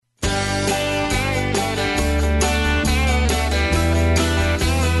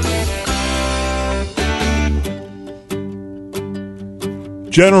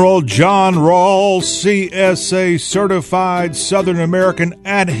General John Rawls, CSA certified Southern American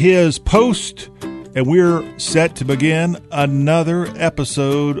at his post, and we're set to begin another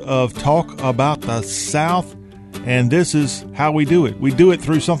episode of Talk About the South, and this is how we do it. We do it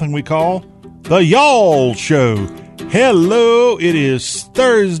through something we call the Y'all Show. Hello, it is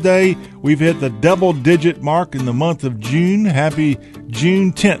Thursday. We've hit the double-digit mark in the month of June. Happy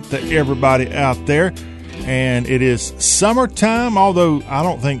June 10th to everybody out there. And it is summertime, although I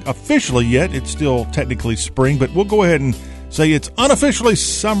don't think officially yet. It's still technically spring, but we'll go ahead and say it's unofficially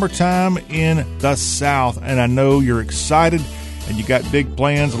summertime in the South. And I know you're excited and you got big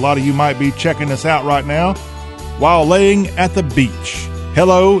plans. A lot of you might be checking us out right now while laying at the beach.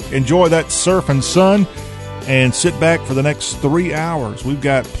 Hello, enjoy that surf and sun and sit back for the next 3 hours. We've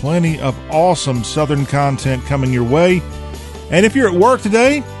got plenty of awesome Southern content coming your way. And if you're at work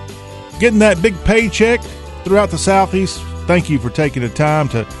today, getting that big paycheck throughout the Southeast, thank you for taking the time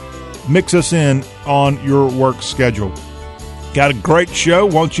to mix us in on your work schedule. Got a great show.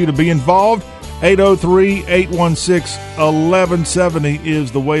 Want you to be involved. 803-816-1170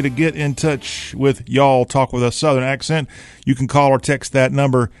 is the way to get in touch with y'all. Talk with a Southern accent. You can call or text that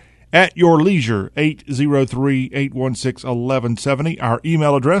number at your leisure, 803-816-1170. Our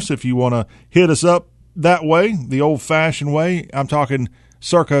email address, if you want to hit us up that way, the old-fashioned way, I'm talking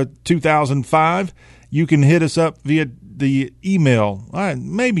circa 2005, you can hit us up via the email.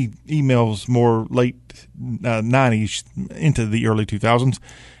 Maybe emails more late 90s into the early 2000s.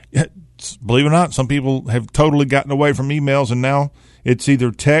 Believe it or not, some people have totally gotten away from emails, and now it's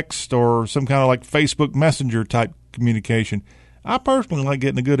either text or some kind of like Facebook Messenger type communication. I personally like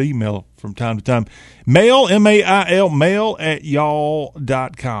getting a good email from time to time. Mail, M-A-I-L, mail at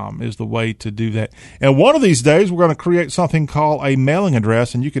y'all.com is the way to do that. And one of these days, we're going to create something called a mailing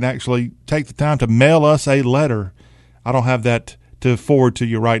address, and you can actually take the time to mail us a letter. I don't have that to forward to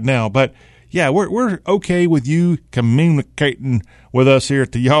you right now, but yeah, we're okay with you communicating with us here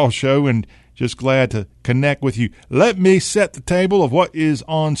at the Y'all Show, and just glad to connect with you. Let me set the table of what is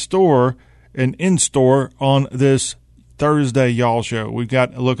on store and in store on this Thursday Y'all Show. We've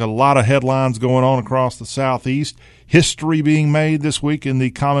got a lot of headlines going on across the Southeast. History being made this week in the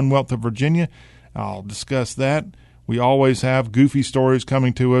Commonwealth of Virginia. I'll discuss that. We always have goofy stories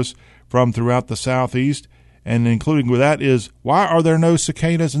coming to us from throughout the Southeast, and including with that is, why are there no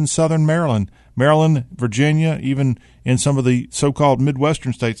cicadas in southern Maryland? Maryland, Virginia, even in some of the so-called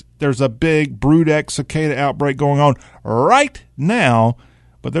Midwestern states, there's a big Brood X cicada outbreak going on right now,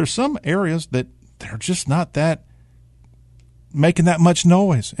 but there's some areas that they're just not that making that much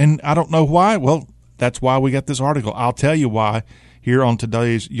noise, and I don't know why. Well, that's why we got this article. I'll tell you why here on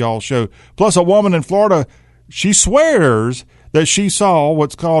today's Y'all Show. Plus, a woman in Florida, she swears that she saw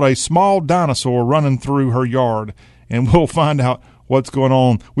what's called a small dinosaur running through her yard, and we'll find out what's going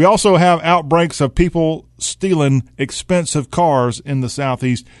on. We also have outbreaks of people stealing expensive cars in the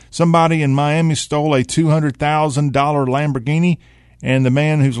Southeast. Somebody in Miami stole a $200,000 Lamborghini, and the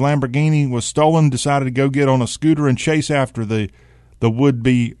man whose Lamborghini was stolen decided to go get on a scooter and chase after the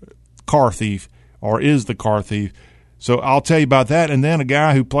would-be car thief, or is the car thief. So I'll tell you about that. And then a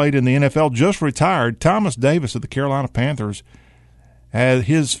guy who played in the NFL, just retired, Thomas Davis of the Carolina Panthers, had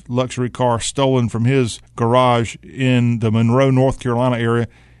his luxury car stolen from his garage in the Monroe, North Carolina area,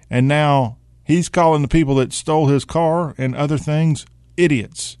 and now he's calling the people that stole his car and other things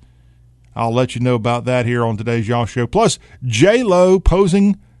idiots. I'll let you know about that here on today's Y'all Show. Plus, J-Lo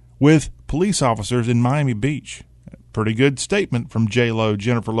posing with police officers in Miami Beach. Pretty good statement from J-Lo,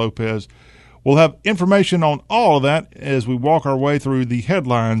 Jennifer Lopez. We'll have information on all of that as we walk our way through the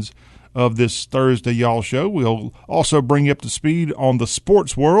headlines of this Thursday Y'all Show. We'll also bring you up to speed on the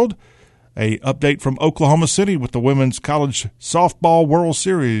sports world. A update from Oklahoma City with the Women's College Softball World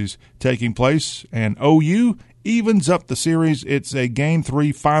Series taking place, and OU evens up the series. It's a Game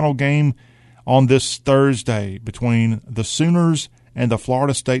 3 final game on this Thursday between the Sooners and the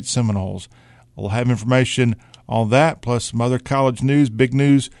Florida State Seminoles. We'll have information on that, plus some other college news, big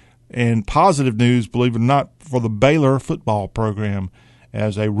news, and positive news, believe it or not, for the Baylor football program,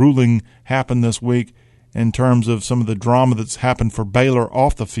 as a ruling happened this week in terms of some of the drama that's happened for Baylor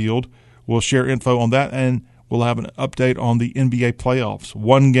off the field. We'll share info on that, and we'll have an update on the NBA playoffs.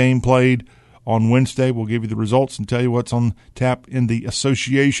 One game played on Wednesday. We'll give you the results and tell you what's on tap in the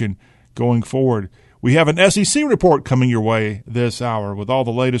association going forward. We have an SEC report coming your way this hour with all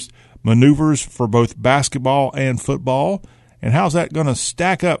the latest maneuvers for both basketball and football. And how's that going to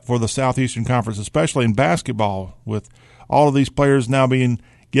stack up for the Southeastern Conference, especially in basketball, with all of these players now being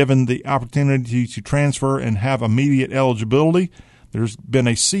given the opportunity to transfer and have immediate eligibility? There's been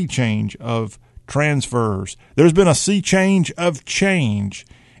a sea change of transfers. There's been a sea change of change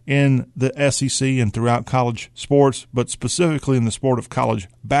in the SEC and throughout college sports, but specifically in the sport of college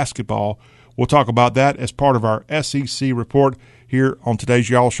basketball. We'll talk about that as part of our SEC report here on today's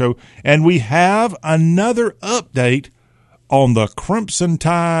Y'all Show. And we have another update on the Crimson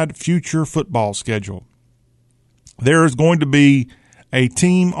Tide future football schedule. There is going to be a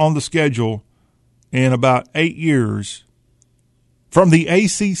team on the schedule in about 8 years from the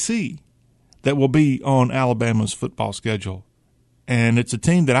ACC that will be on Alabama's football schedule. And it's a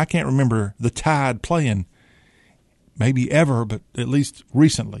team that I can't remember the Tide playing, maybe ever, but at least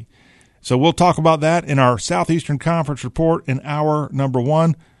recently. So we'll talk about that in our Southeastern Conference report in hour number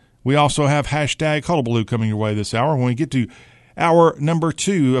 1. We also have hashtag Hullabaloo coming your way this hour. When we get to hour number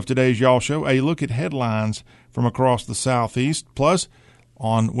 2 of today's Y'all Show, a look at headlines from across the Southeast. Plus,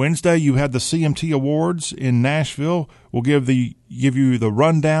 on Wednesday, you had the CMT Awards in Nashville. We'll give you the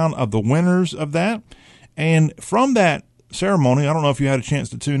rundown of the winners of that. And from that ceremony, I don't know if you had a chance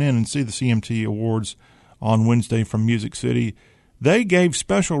to tune in and see the CMT Awards on Wednesday from Music City. They gave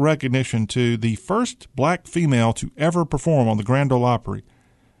special recognition to the first black female to ever perform on the Grand Ole Opry.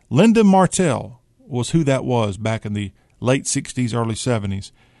 Linda Martell was who that was back in the late 60s, early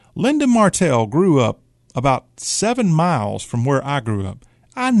 70s. Linda Martell grew up about 7 miles from where I grew up.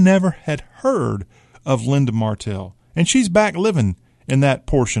 I never had heard of Linda Martell, and she's back living in that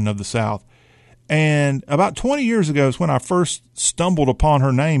portion of the South. And about 20 years ago is when I first stumbled upon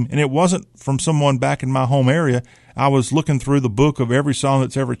her name, and it wasn't from someone back in my home area. I was looking through the book of every song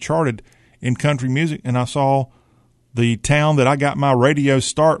that's ever charted in country music, and I saw the town that I got my radio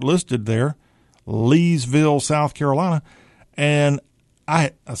start listed there, Leesville, South Carolina, and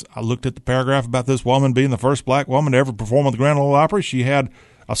I looked at the paragraph about this woman being the first black woman to ever perform on the Grand Ole Opry. She had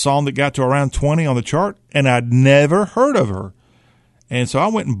a song that got to around 20 on the chart, and I'd never heard of her. And so I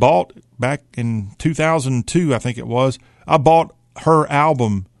went and bought, back in 2002, I think it was, I bought her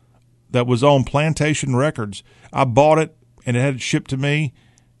album that was on Plantation Records. I bought it, and it had it shipped to me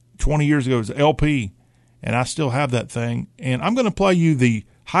 20 years ago. It was an LP, and I still have that thing. And I'm going to play you the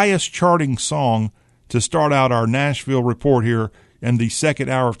highest charting song to start out our Nashville report here in the second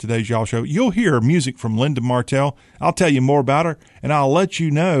hour of today's Y'all Show. You'll hear music from Linda Martell. I'll tell you more about her, and I'll let you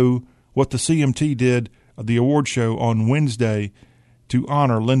know what the CMT did at the award show on Wednesday to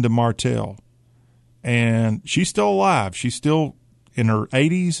honor Linda Martell. And she's still alive. She's still in her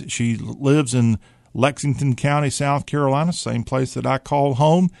 80s. She lives in Lexington County, South Carolina, same place that I call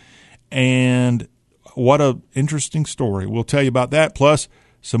home. And what a interesting story. We'll tell you about that, plus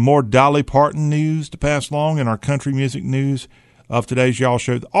some more Dolly Parton news to pass along in our country music news of today's Y'all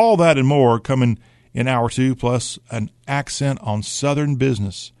Show. All that and more coming in hour 2, plus an accent on Southern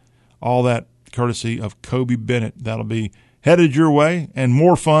business. All that courtesy of Kobe Bennett. That'll be headed your way, and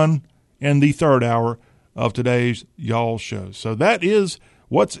more fun in the third hour of today's Y'all Show. So that is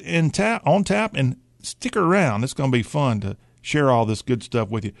what's on tap, and stick around. It's going to be fun to share all this good stuff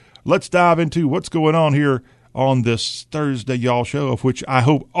with you. Let's dive into what's going on here on this Thursday Y'all Show, of which I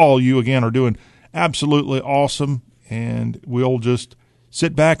hope all you, again, are doing absolutely awesome. And we'll just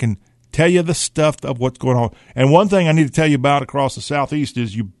sit back and tell you the stuff of what's going on. And one thing I need to tell you about across the Southeast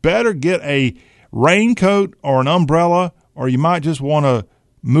is you better get a raincoat or an umbrella, or you might just want to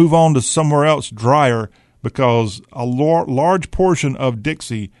move on to somewhere else drier, because a large portion of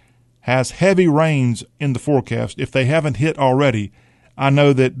Dixie has heavy rains in the forecast, if they haven't hit already. I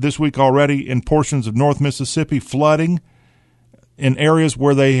know that this week already in portions of North Mississippi, flooding in areas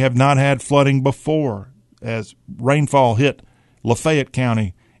where they have not had flooding before, as rainfall hit Lafayette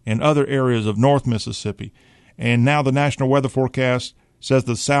County and other areas of North Mississippi. And now the National Weather Forecast says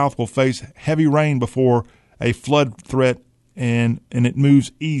the South will face heavy rain before a flood threat, and it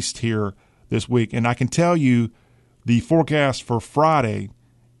moves east here this week. And I can tell you the forecast for Friday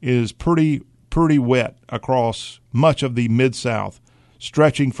is pretty wet across much of the Mid-South,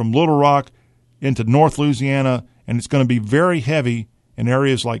 stretching from Little Rock into North Louisiana, and it's going to be very heavy in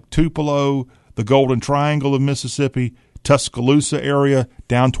areas like Tupelo, the Golden Triangle of Mississippi, Tuscaloosa area,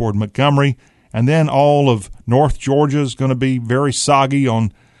 down toward Montgomery, and then all of North Georgia is going to be very soggy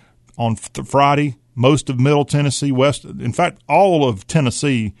on Friday. Most of Middle Tennessee, in fact, all of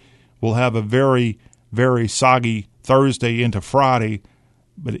Tennessee will have a very, very soggy Thursday into Friday.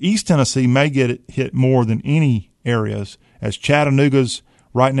 But East Tennessee may get hit more than any areas, as Chattanooga's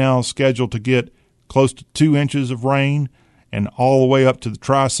right now scheduled to get close to 2 inches of rain, and all the way up to the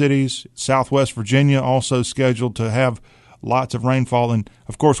Tri-Cities. Southwest Virginia also scheduled to have lots of rainfall. And,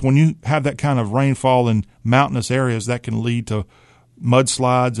 of course, when you have that kind of rainfall in mountainous areas, that can lead to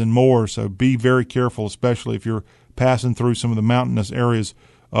mudslides and more. So be very careful, especially if you're passing through some of the mountainous areas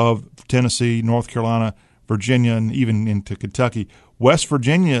of Tennessee, North Carolina, Virginia, and even into Kentucky. West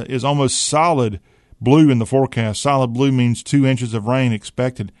Virginia is almost solid blue in the forecast. Solid blue means 2 inches of rain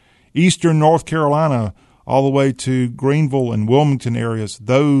expected. Eastern North Carolina, all the way to Greenville and Wilmington areas,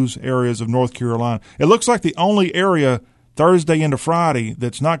 those areas of North Carolina. It looks like the only area Thursday into Friday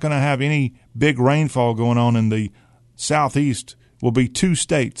that's not going to have any big rainfall going on in the southeast will be 2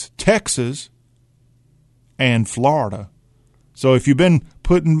 states, Texas and Florida. So if you've been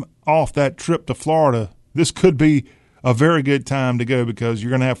putting off that trip to Florida, this could be a very good time to go, because you're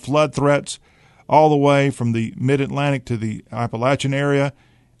going to have flood threats all the way from the mid-Atlantic to the Appalachian area,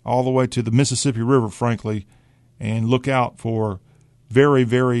 all the way to the Mississippi River, frankly, and look out for very,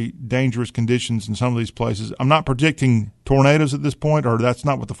 very dangerous conditions in some of these places. I'm not predicting tornadoes at this point, or that's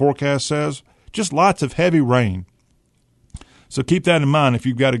not what the forecast says, just lots of heavy rain. So keep that in mind if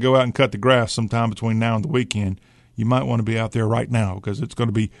you've got to go out and cut the grass sometime between now and the weekend. You might want to be out there right now, because it's going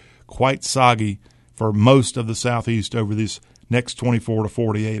to be quite soggy for most of the southeast over these next 24 to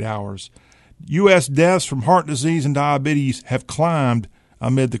 48 hours. U.S. deaths from heart disease and diabetes have climbed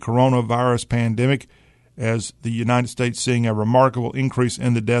amid the coronavirus pandemic, as the United States seeing a remarkable increase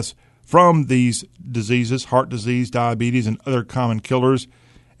in the deaths from these diseases, heart disease, diabetes, and other common killers.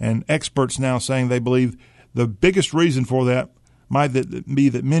 And experts now saying they believe the biggest reason for that might be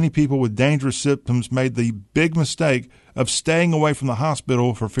that many people with dangerous symptoms made the big mistake of staying away from the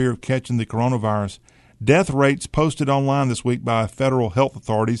hospital for fear of catching the coronavirus. Death rates posted online this week by federal health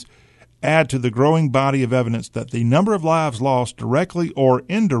authorities add to the growing body of evidence that the number of lives lost directly or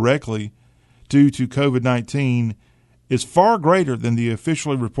indirectly due to COVID-19 is far greater than the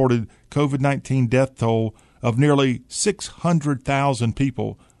officially reported COVID-19 death toll of nearly 600,000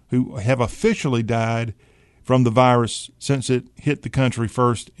 people who have officially died from the virus since it hit the country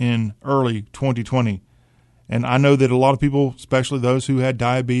first in early 2020. And I know that a lot of people, especially those who had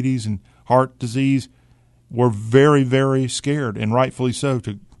diabetes and heart disease, were very, very scared, and rightfully so,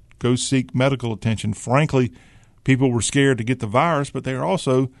 to go seek medical attention. Frankly, people were scared to get the virus, but they're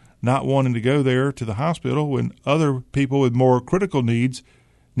also not wanting to go there to the hospital when other people with more critical needs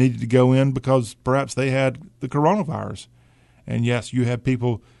needed to go in because perhaps they had the coronavirus. And yes, you have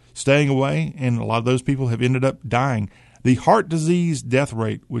people staying away, and a lot of those people have ended up dying. The heart disease death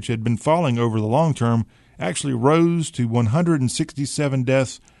rate, which had been falling over the long term, actually rose to 167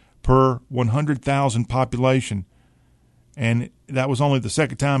 deaths per 100,000 population. And that was only the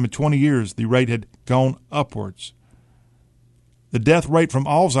second time in 20 years the rate had gone upwards. The death rate from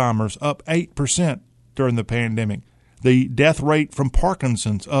Alzheimer's up 8% during the pandemic. The death rate from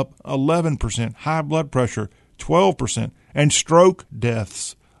Parkinson's up 11%, high blood pressure 12%, and stroke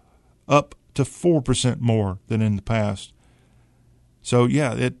deaths up to 4% more than in the past. So,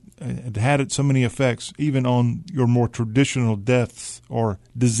 yeah, it had so many effects, even on your more traditional deaths or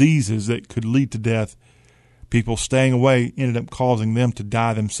diseases that could lead to death. People staying away ended up causing them to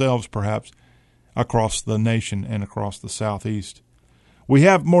die themselves, perhaps, across the nation and across the Southeast. We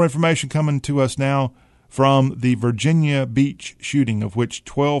have more information coming to us now from the Virginia Beach shooting, of which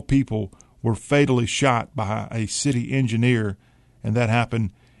 12 people were fatally shot by a city engineer, and that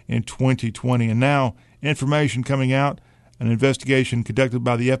happened in 2020. And now information coming out, an investigation conducted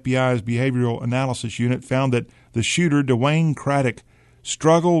by the FBI's Behavioral Analysis Unit found that the shooter, Dwayne Craddock,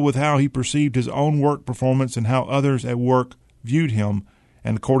 struggled with how he perceived his own work performance and how others at work viewed him.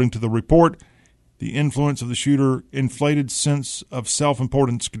 And according to the report, the influence of the shooter inflated sense of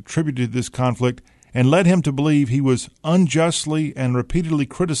self-importance contributed to this conflict and led him to believe he was unjustly and repeatedly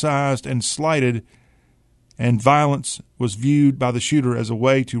criticized and slighted, and violence was viewed by the shooter as a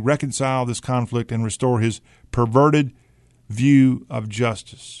way to reconcile this conflict and restore his perverted view of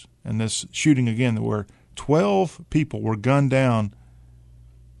justice. And this shooting, again, where 12 people were gunned down,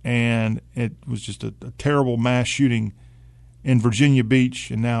 and it was just a terrible mass shooting in Virginia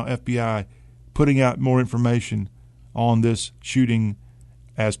Beach, and now FBI putting out more information on this shooting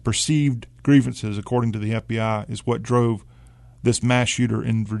as perceived grievances, according to the FBI, is what drove this mass shooter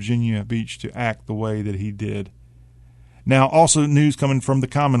in Virginia Beach to act the way that he did. Now, also news coming from the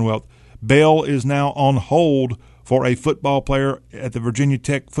Commonwealth. Bail is now on hold for a football player at the Virginia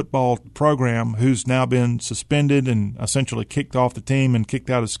Tech football program who's now been suspended and essentially kicked off the team and kicked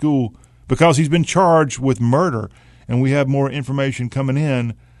out of school because he's been charged with murder. And we have more information coming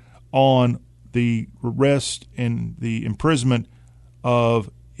in on the arrest and the imprisonment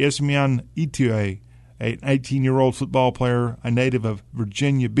of Ismian Itue, an 18-year-old football player, a native of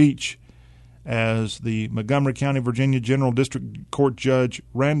Virginia Beach, as the Montgomery County, Virginia General District Court Judge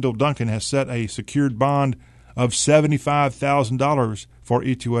Randall Duncan has set a secured bond of $75,000 for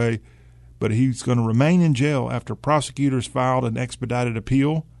Itue but he's going to remain in jail after prosecutors filed an expedited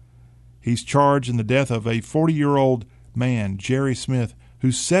appeal. He's charged in the death of a 40-year-old man, Jerry Smith,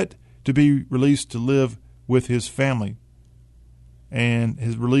 who's set to be released to live with his family. And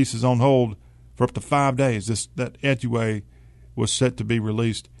his release is on hold for up to 5 days. That Etue was set to be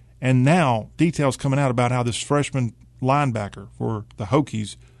released. And now details coming out about how this freshman linebacker for the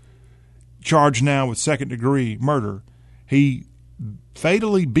Hokies, charged now with second-degree murder, he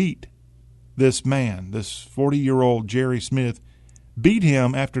fatally beat this man, this 40-year-old Jerry Smith, beat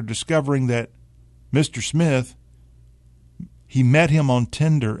him after discovering that Mr. Smith, he met him on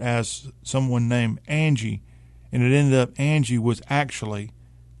Tinder as someone named Angie, and it ended up Angie was actually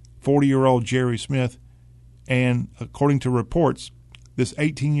 40-year-old Jerry Smith. And according to reports, this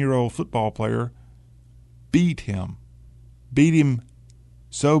 18-year-old football player beat him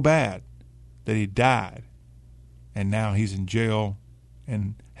so bad that he died. And now he's in jail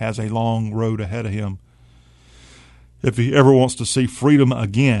and has a long road ahead of him if he ever wants to see freedom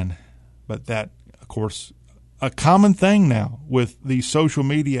again. But that, of course, a common thing now with these social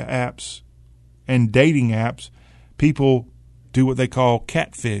media apps and dating apps. People do what they call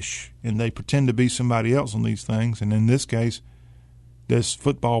catfish, and they pretend to be somebody else on these things. And in this case, this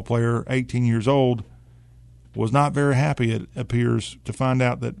football player, 18 years old, was not very happy, it appears, to find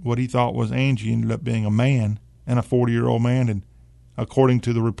out that what he thought was Angie ended up being a man, and a 40-year-old man, and according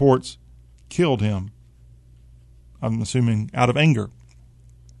to the reports, killed him. I'm assuming out of anger.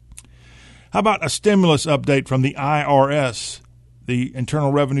 How about a stimulus update from the IRS? The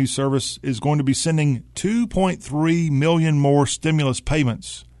Internal Revenue Service is going to be sending 2.3 million more stimulus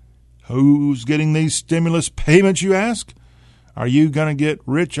payments. Who's getting these stimulus payments, you ask? Are you going to get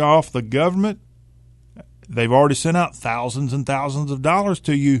rich off the government? They've already sent out thousands and thousands of dollars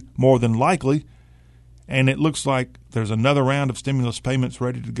to you, more than likely, and it looks like there's another round of stimulus payments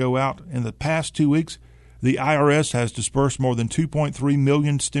ready to go out. In the past 2 weeks, the IRS has dispersed more than 2.3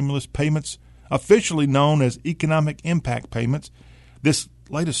 million stimulus payments, officially known as economic impact payments. This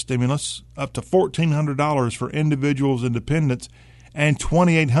latest stimulus, up to $1,400 for individuals and dependents and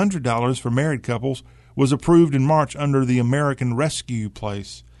 $2,800 for married couples, was approved in March under the American Rescue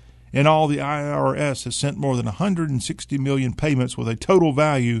Place. In all, the IRS has sent more than 160 million payments with a total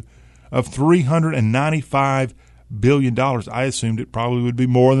value of $395 billion. I assumed it probably would be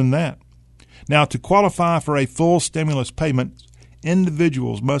more than that. Now, to qualify for a full stimulus payment,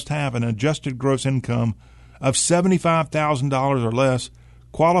 individuals must have an adjusted gross income of $75,000 or less.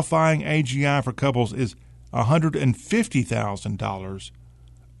 Qualifying AGI for couples is $150,000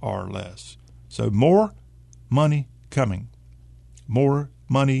 or less. So more money coming. More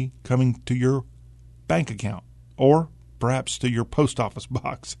money coming to your bank account or perhaps to your post office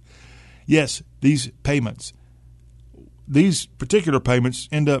box. Yes, these particular payments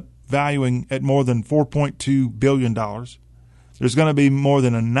end up valuing at more than $4.2 billion. There's going to be more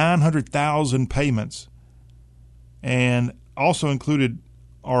than 900,000 payments, and also included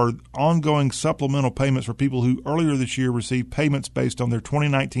are ongoing supplemental payments for people who earlier this year received payments based on their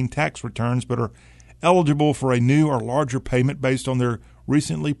 2019 tax returns but are eligible for a new or larger payment based on their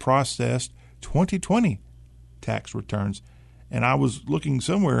recently processed 2020 tax returns. And I was looking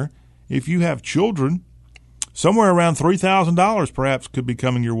somewhere, if you have children, somewhere around $3,000 perhaps could be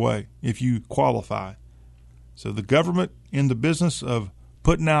coming your way if you qualify. So the government in the business of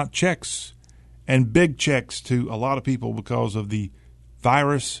putting out checks and big checks to a lot of people because of the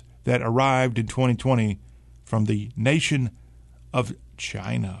virus that arrived in 2020 from the nation of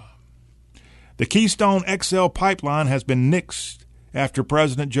China. The Keystone XL pipeline has been nixed after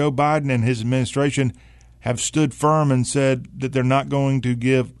President Joe Biden and his administration have stood firm and said that they're not going to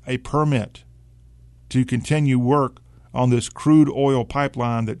give a permit to continue work on this crude oil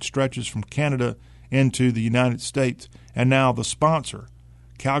pipeline that stretches from Canada into the United States. And now the sponsor,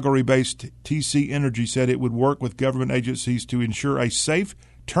 Calgary-based TC Energy, said it would work with government agencies to ensure a safe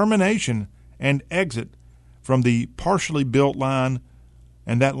termination and exit from the partially built line,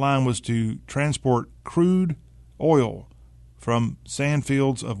 and that line was to transport crude oil from sand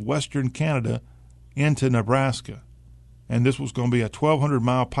fields of western Canada into Nebraska. And this was going to be a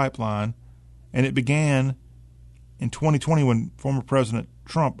 1,200-mile pipeline, and it began in 2020 when former President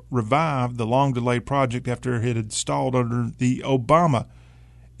Trump revived the long-delayed project after it had stalled under the Obama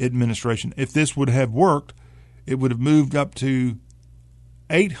administration. If this would have worked, it would have moved up to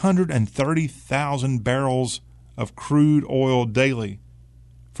 830,000 barrels of crude oil daily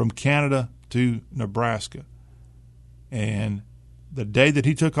from Canada to Nebraska. And the day that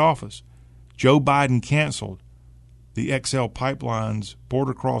he took office, Joe Biden canceled the XL Pipeline's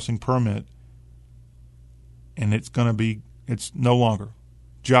border crossing permit, and it's no longer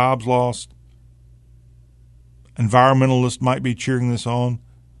jobs lost. Environmentalists might be cheering this on,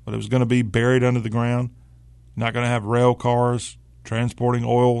 but it was going to be buried under the ground. Not going to have rail cars transporting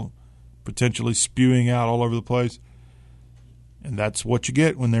oil, potentially spewing out all over the place. And that's what you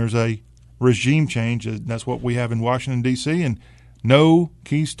get when there's a regime change. That's what we have in Washington, D.C., and no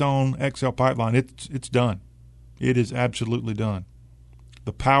Keystone XL pipeline. It's done. It is absolutely done.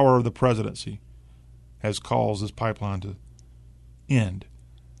 The power of the presidency has caused this pipeline to end.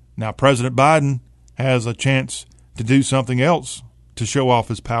 Now, President Biden has a chance to do something else to show off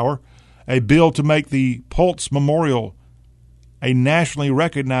his power. A bill to make the Pulse Memorial a nationally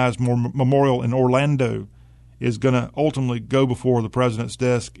recognized memorial in Orlando is going to ultimately go before the president's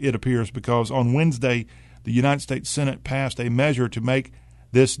desk, it appears, because on Wednesday, the United States Senate passed a measure to make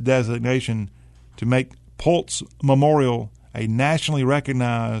this designation, to make Pulse Memorial a nationally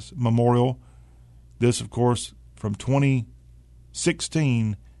recognized memorial. This, of course, from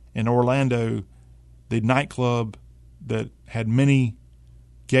 2016 in Orlando, the nightclub that had many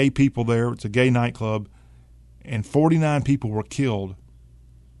gay people there. It's a gay nightclub, and 49 people were killed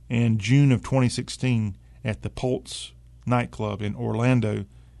in June of 2016 at the Pulse nightclub in Orlando.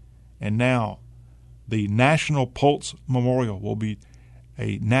 And now the National Pulse Memorial will be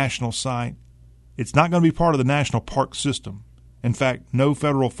a national site. It's not going to be part of the national park system. In fact, no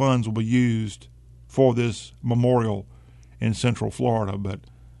federal funds will be used for this memorial in Central Florida, but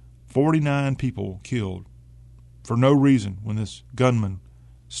 49 people killed for no reason when this gunman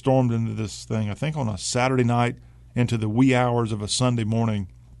stormed into this thing, I think on a Saturday night into the wee hours of a Sunday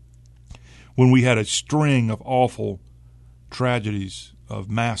morning, when we had a string of awful tragedies of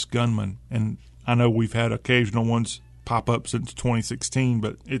mass gunmen. And I know we've had occasional ones pop up since 2016,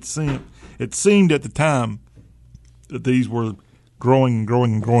 but it seemed at the time that these were growing and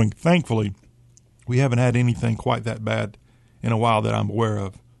growing and growing. Thankfully, we haven't had anything quite that bad in a while that I'm aware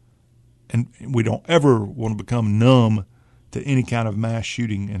of. And we don't ever want to become numb to any kind of mass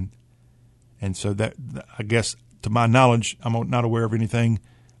shooting. And so that, I guess, to my knowledge, I'm not aware of anything.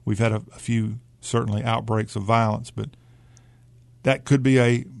 We've had a few, certainly, outbreaks of violence, but that could be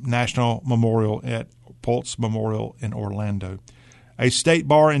a national memorial at Pulse Memorial in Orlando. A state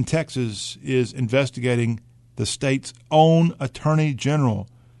bar in Texas is investigating the state's own attorney general,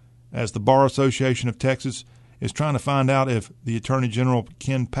 as the Bar Association of Texas is trying to find out if the Attorney General,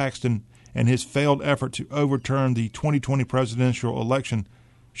 Ken Paxton, and his failed effort to overturn the 2020 presidential election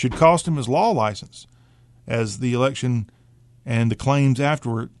should cost him his law license, as the election and the claims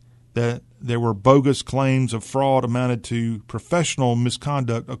afterward that there were bogus claims of fraud amounted to professional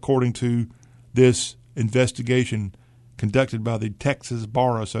misconduct, according to this investigation conducted by the Texas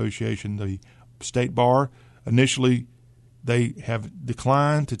Bar Association. The state bar, initially, they have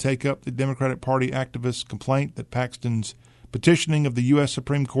declined to take up the Democratic Party activist complaint that Paxton's petitioning of the U.S.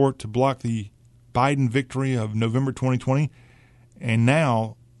 Supreme Court to block the Biden victory of November 2020. And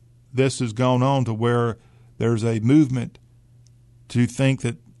now this has gone on to where there's a movement to think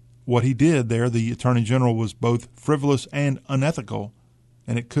that what he did there, the Attorney General, was both frivolous and unethical,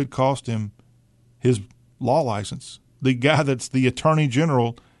 and it could cost him his law license. The guy that's the Attorney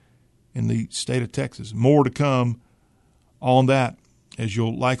General in the state of Texas. More to come on that, as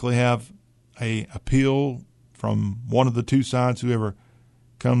you'll likely have a appeal from one of the two sides, whoever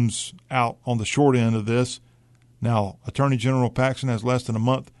comes out on the short end of this. Now, Attorney General Paxton has less than a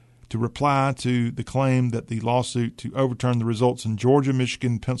month to reply to the claim that the lawsuit to overturn the results in Georgia,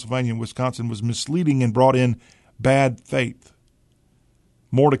 Michigan, Pennsylvania, and Wisconsin was misleading and brought in bad faith.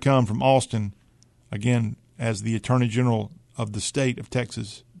 More to come from Austin, again, as the Attorney General of the state of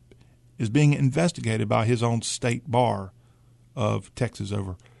Texas is being investigated by his own state bar of Texas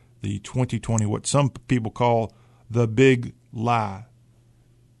over the 2020, what some people call the big lie.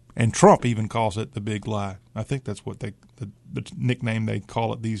 And Trump even calls it the big lie. I think that's what the nickname they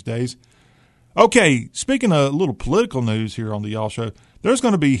call it these days. Okay, speaking of a little political news here on the Y'all Show, there's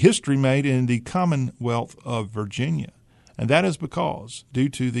going to be history made in the Commonwealth of Virginia. And that is because, due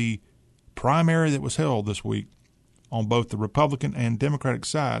to the primary that was held this week on both the Republican and Democratic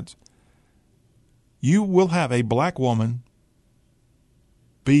sides, you will have a black woman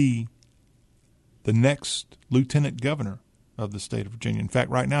be the next lieutenant governor of the state of Virginia. In fact,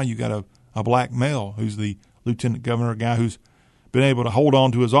 right now you got a black male who's the lieutenant governor, a guy who's been able to hold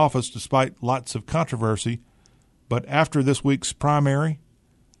on to his office despite lots of controversy. But after this week's primary,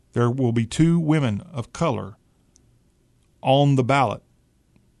 there will be two women of color on the ballot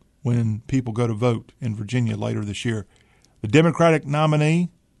when people go to vote in Virginia later this year. The Democratic nominee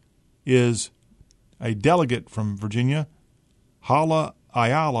is a delegate from Virginia, Hala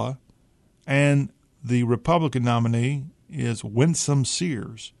Ayala, and the Republican nominee is Winsome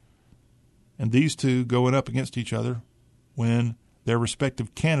Sears. And these two going up against each other when their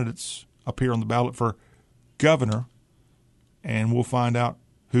respective candidates appear on the ballot for governor. And we'll find out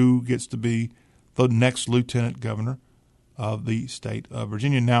who gets to be the next lieutenant governor of the state of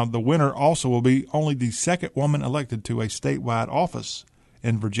Virginia. Now, the winner also will be only the second woman elected to a statewide office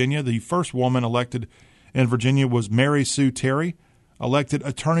in Virginia. The first woman elected in Virginia was Mary Sue Terry, elected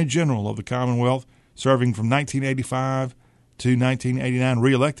Attorney General of the Commonwealth, serving from 1985 to 1989,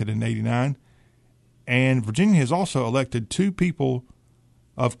 reelected in 89. And Virginia has also elected two people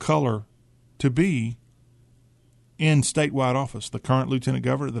of color to be in statewide office. The current lieutenant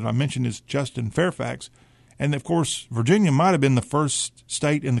governor that I mentioned is Justin Fairfax. And, of course, Virginia might have been the first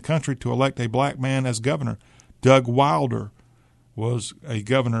state in the country to elect a black man as governor. Doug Wilder was a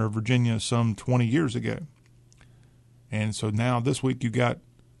governor of Virginia some 20 years ago. And so now this week you've got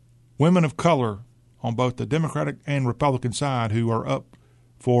women of color on both the Democratic and Republican side who are up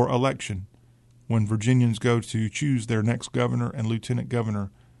for election when Virginians go to choose their next governor and lieutenant governor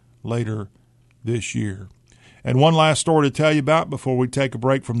later this year. And one last story to tell you about before we take a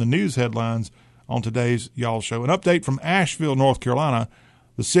break from the news headlines on today's Y'all Show. An update from Asheville, North Carolina.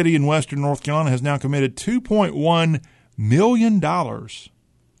 The city in western North Carolina has now committed $2.1 million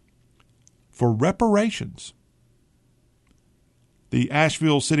for reparations. The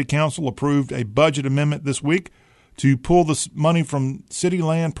Asheville City Council approved a budget amendment this week to pull the money from city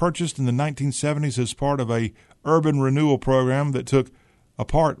land purchased in the 1970s as part of a urban renewal program that took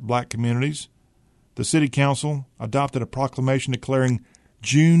apart black communities. The City Council adopted a proclamation declaring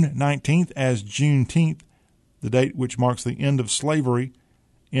June 19th as Juneteenth, the date which marks the end of slavery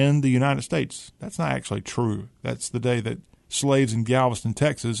in the United States. That's not actually true. That's the day that slaves in Galveston,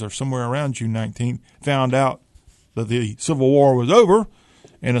 Texas, or somewhere around June 19th, found out that the Civil War was over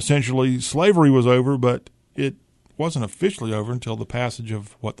and essentially slavery was over, but it wasn't officially over until the passage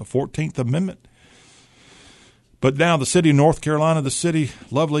of, the 14th Amendment. But now the city of North Carolina, the city,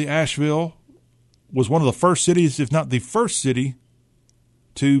 lovely Asheville, was one of the first cities, if not the first city,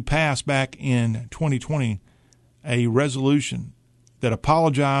 to pass back in 2020 a resolution that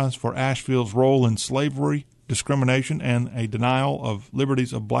apologized for Asheville's role in slavery, discrimination, and a denial of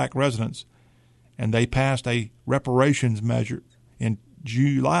liberties of black residents. And they passed a reparations measure in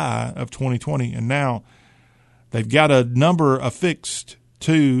July of 2020. And now they've got a number affixed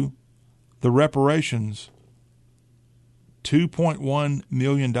to the reparations, $2.1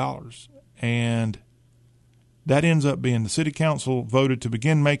 million. And that ends up being the city council voted to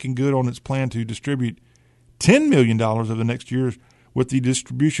begin making good on its plan to distribute $10 million over the next year with the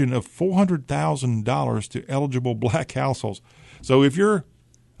distribution of $400,000 to eligible black households. So if you're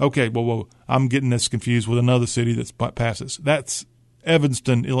okay, I'm getting this confused with another city that's passes. That's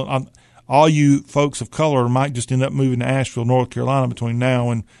Evanston, Illinois. All you folks of color might just end up moving to Asheville, North Carolina between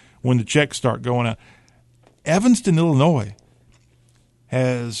now and when the checks start going out. Evanston, Illinois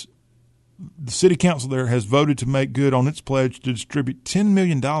the city council there has voted to make good on its pledge to distribute $10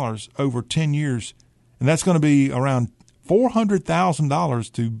 million over 10 years, and that's going to be around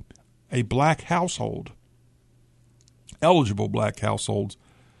 $400,000 to a black household, eligible black households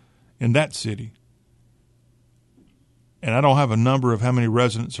in that city. And I don't have a number of how many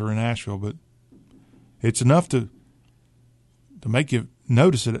residents are in Asheville, but it's enough to make you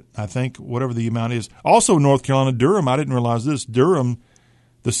notice it, I think, whatever the amount is. Also, North Carolina, Durham, I didn't realize this, Durham,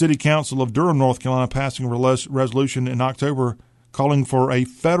 the City Council of Durham, North Carolina, passing a resolution in October calling for a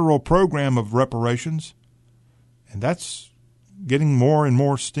federal program of reparations, and that's getting more and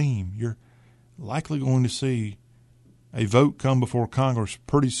more steam. You're likely going to see a vote come before Congress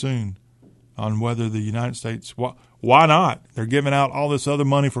pretty soon on whether the United States, why not? They're giving out all this other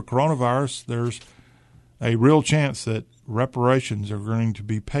money for coronavirus. There's a real chance that reparations are going to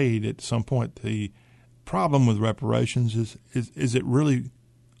be paid at some point. The problem with reparations is it really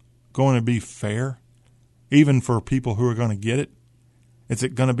going to be fair, even for people who are going to get it? Is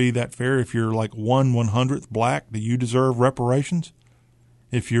it going to be that fair if you're like 1/100th black? Do you deserve reparations?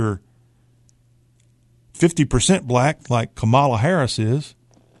 If you're 50% black, like Kamala Harris is,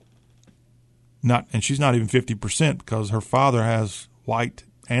 and she's not even 50% because her father has white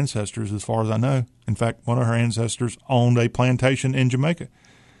ancestors, as far as I know. In fact, one of her ancestors owned a plantation in Jamaica.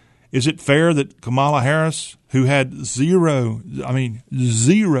 Is it fair that Kamala Harris, who had zero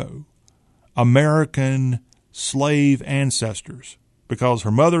American slave ancestors, because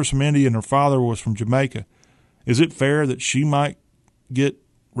her mother's from India and her father was from Jamaica, is it fair that she might get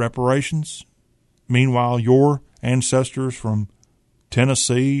reparations? Meanwhile, your ancestors from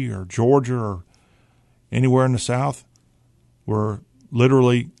Tennessee or Georgia or anywhere in the South were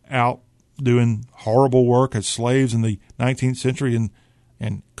literally out doing horrible work as slaves in the 19th century,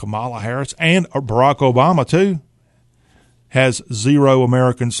 and Kamala Harris and Barack Obama, too, has 0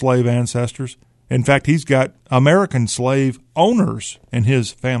 American slave ancestors. In fact, he's got American slave owners in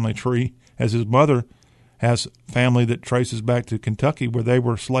his family tree, as his mother has family that traces back to Kentucky where they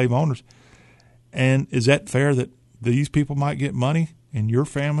were slave owners. And is that fair that these people might get money and your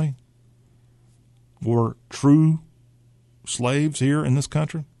family were true slaves here in this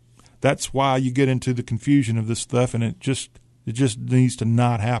country? That's why you get into the confusion of this stuff, and it just needs to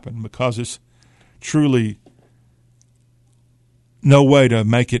not happen, because it's truly no way to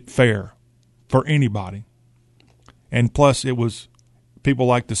make it fair for anybody. And plus, it was, people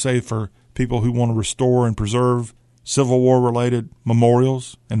like to say, for people who want to restore and preserve Civil War-related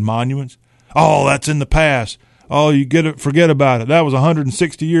memorials and monuments, oh, that's in the past. Oh, forget about it. That was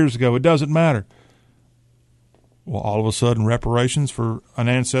 160 years ago. It doesn't matter. Well, all of a sudden, reparations for an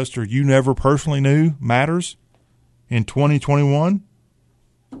ancestor you never personally knew matters in 2021?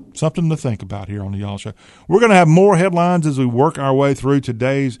 Something to think about here on the Y'all Show. We're going to have more headlines as we work our way through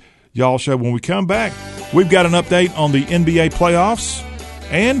today's Y'all Show. When we come back, we've got an update on the NBA playoffs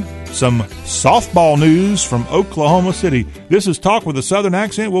and some softball news from Oklahoma City. This is Talk with a Southern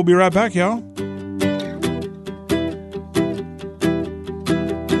Accent. We'll be right back, y'all.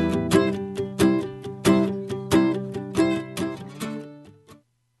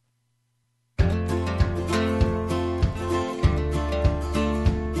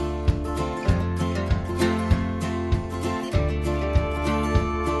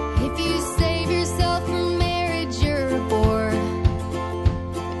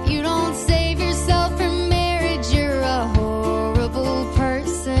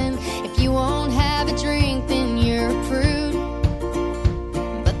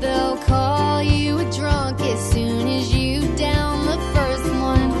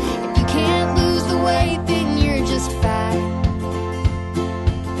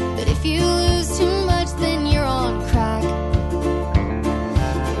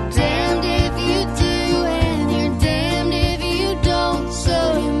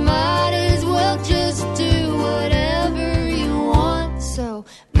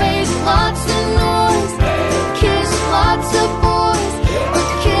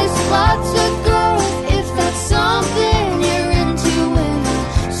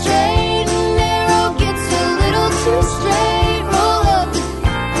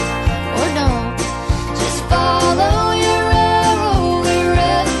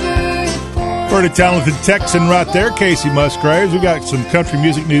 Pretty talented Texan right there, Casey Musgraves. We got some country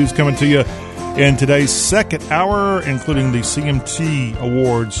music news coming to you in today's second hour, including the CMT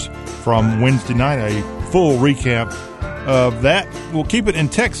Awards from Wednesday night. A full recap of that. We'll keep it in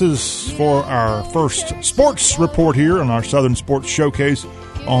Texas for our first sports report here on our Southern Sports Showcase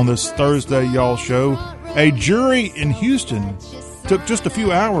on this Thursday Y'all Show. A jury in Houston took just a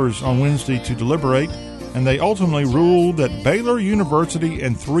few hours on Wednesday to deliberate, and they ultimately ruled that Baylor University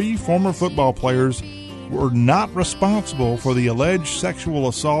and 3 former football players were not responsible for the alleged sexual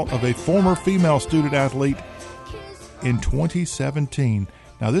assault of a former female student athlete in 2017.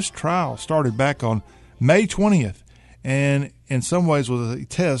 Now, this trial started back on May 20th, and in some ways was a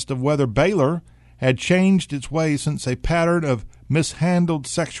test of whether Baylor had changed its ways since a pattern of mishandled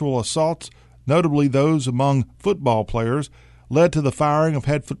sexual assaults, notably those among football players, led to the firing of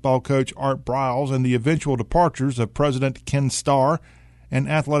head football coach Art Briles and the eventual departures of President Ken Starr and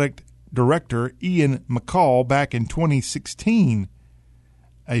athletic director Ian McCall back in 2016.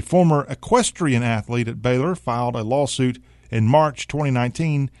 A former equestrian athlete at Baylor filed a lawsuit in March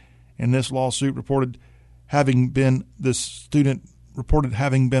 2019, and this lawsuit reported this student reported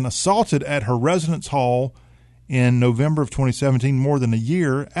having been assaulted at her residence hall in November of 2017, more than a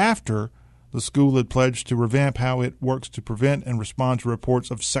year after the school had pledged to revamp how it works to prevent and respond to reports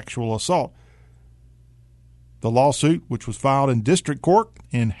of sexual assault. The lawsuit, which was filed in district court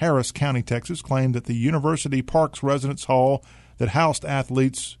in Harris County, Texas, claimed that the University Park's residence hall that housed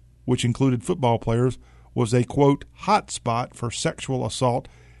athletes, which included football players, was a, quote, hot spot for sexual assault,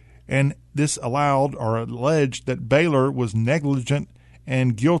 and this alleged that Baylor was negligent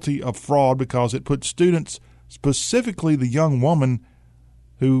and guilty of fraud because it put students, specifically the young woman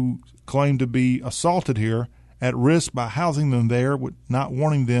who claimed to be assaulted here, at risk by housing them there, not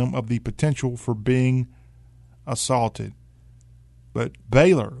warning them of the potential for being assaulted. But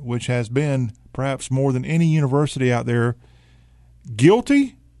Baylor, which has been perhaps more than any university out there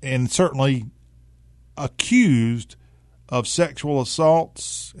guilty and certainly accused of sexual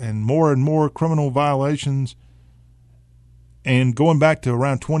assaults and more criminal violations, and going back to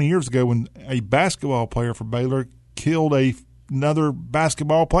around 20 years ago when a basketball player for Baylor killed a another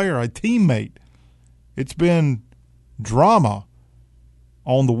basketball player, a teammate. It's been drama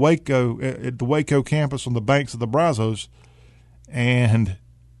on the at the Waco campus on the banks of the Brazos, and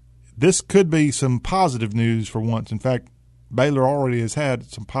this could be some positive news for once. In fact, Baylor already has had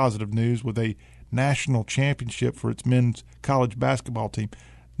some positive news with a national championship for its men's college basketball team.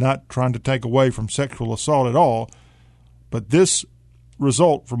 Not trying to take away from sexual assault at all, but this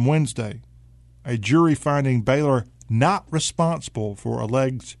result from Wednesday, a jury finding Baylor not responsible for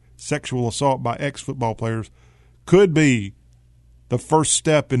alleged sexual assault by ex-football players, could be the first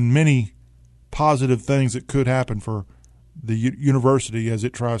step in many positive things that could happen for the university as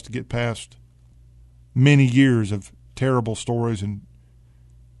it tries to get past many years of terrible stories and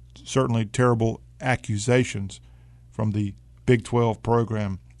certainly terrible accusations from the Big 12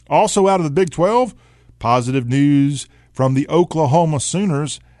 program. Also out of the Big 12, positive news from the Oklahoma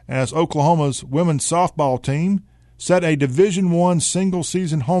Sooners as Oklahoma's women's softball team set a Division I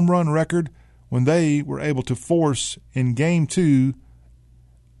single-season home run record when they were able to force in Game 2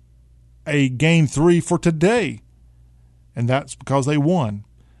 a Game 3 for today. And that's because they won.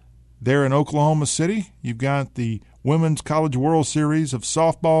 There in Oklahoma City, you've got the Women's College World Series of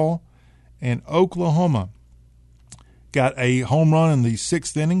softball, and Oklahoma got a home run in the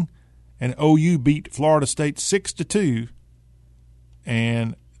 6th inning, and OU beat Florida State 6-2.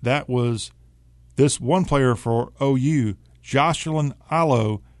 And that was this one player for OU, Jocelyn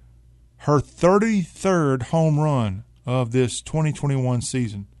Alo, her 33rd home run of this 2021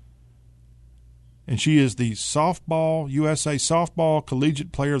 season. And she is the USA Softball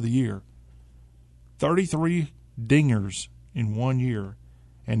Collegiate Player of the Year. 33 dingers in 1 year.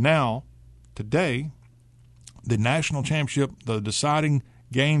 And now, today, the national championship, the deciding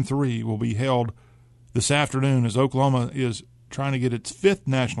Game 3, will be held this afternoon as Oklahoma is trying to get its 5th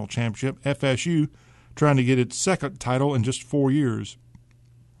national championship, FSU trying to get its 2nd title in just 4 years.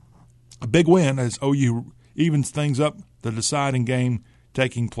 A big win as OU evens things up, the deciding game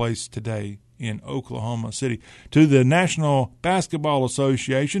taking place today in Oklahoma City. To the National Basketball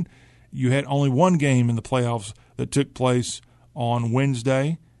Association, you had only one game in the playoffs that took place on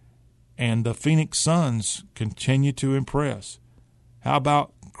Wednesday, and the Phoenix Suns continue to impress. How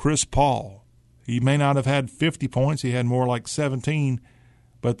about Chris Paul? He may not have had 50 points. He had more like 17.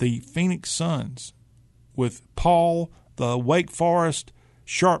 But the Phoenix Suns, with Paul, the Wake Forest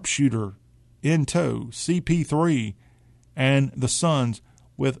sharpshooter in tow, CP3, and the Suns,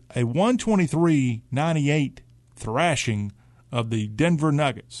 with a 123-98 thrashing of the Denver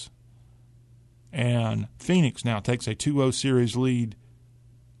Nuggets. And Phoenix now takes a 2-0 series lead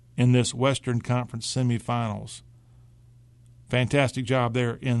in this Western Conference semifinals. Fantastic job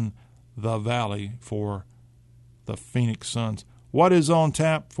there in the Valley for the Phoenix Suns. What is on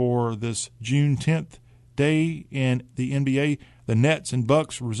tap for this June 10th day in the NBA? The Nets and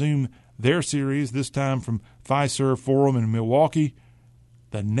Bucks resume their series, this time from Fiserv Forum in Milwaukee.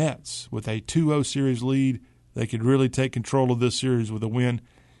 The Nets, with a 2-0 series lead, they could really take control of this series with a win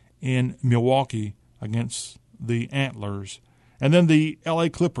in Milwaukee against the Antlers. And then the LA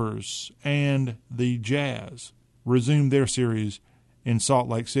Clippers and the Jazz resume their series in Salt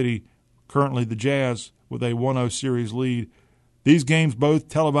Lake City. Currently the Jazz with a 1-0 series lead. These games both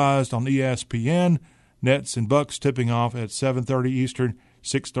televised on ESPN. Nets and Bucks tipping off at 7:30 Eastern,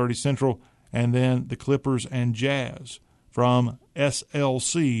 6:30 Central, and then the Clippers and Jazz from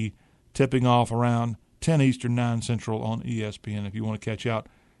SLC tipping off around 10 Eastern, 9 Central on ESPN if you want to catch out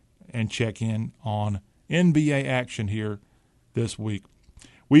and check in on NBA action here this week.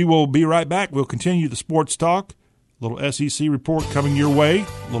 We will be right back. We'll continue the sports talk. A little SEC report coming your way,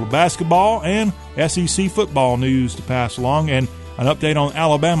 a little basketball and SEC football news to pass along, and an update on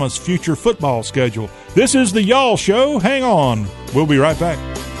Alabama's future football schedule. This is the Y'all Show. Hang on. We'll be right back.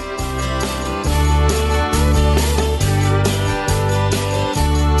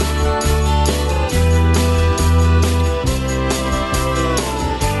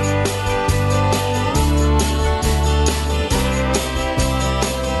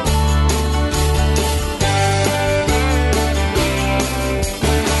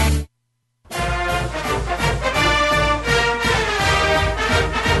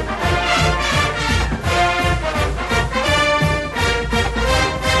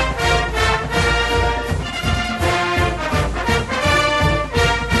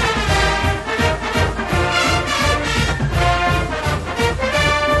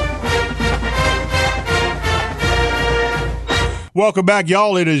 Welcome back,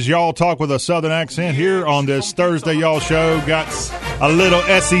 y'all. It is Y'all Talk with a Southern accent here on this Thursday Y'all Show. Got a little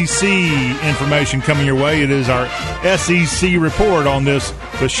SEC information coming your way. It is our SEC report on this,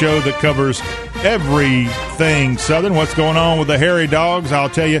 the show that covers everything Southern. What's going on with the Hairy Dogs? I'll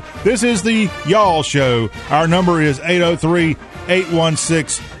tell you. This is the Y'all Show. Our number is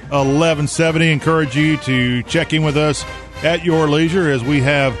 803-816-1170. Encourage you to check in with us at your leisure as we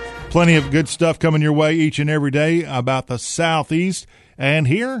have plenty of good stuff coming your way each and every day about the Southeast. And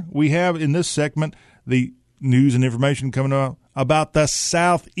here we have in this segment the news and information coming up about the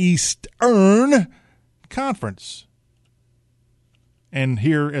Southeastern Conference. And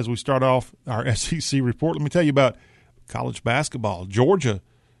here, as we start off our SEC report, let me tell you about college basketball. Georgia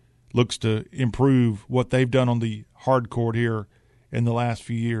looks to improve what they've done on the hard court here in the last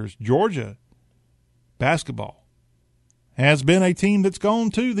few years. Georgia basketball has been a team that's gone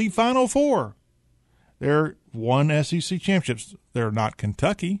to the Final Four. They're won SEC championships. They're not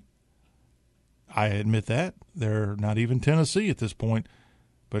Kentucky. I admit that. They're not even Tennessee at this point.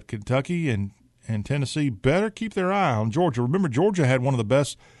 But Kentucky and Tennessee better keep their eye on Georgia. Remember, Georgia had one of the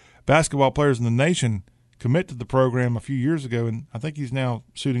best basketball players in the nation commit to the program a few years ago, and I think he's now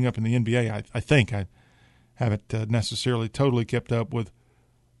suiting up in the NBA. I think. I haven't necessarily totally kept up with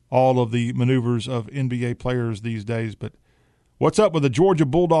all of the maneuvers of NBA players these days, but what's up with the Georgia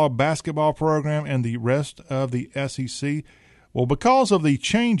Bulldog basketball program and the rest of the SEC? Well, because of the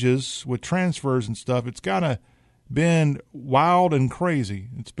changes with transfers and stuff, it's kind of been wild and crazy.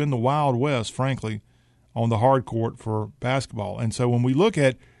 It's been the Wild West, frankly, on the hard court for basketball. And so when we look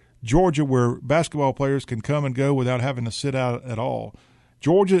at Georgia, where basketball players can come and go without having to sit out at all,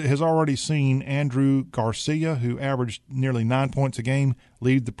 Georgia has already seen Andrew Garcia, who averaged nearly 9 points a game,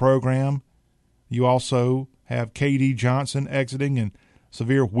 lead the program. You also have K.D. Johnson exiting and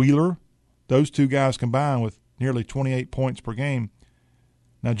Severe Wheeler. Those two guys combined with nearly 28 points per game.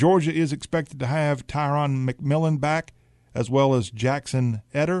 Now, Georgia is expected to have Tyron McMillan back, as well as Jackson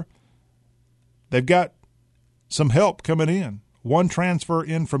Eder. They've got some help coming in. One transfer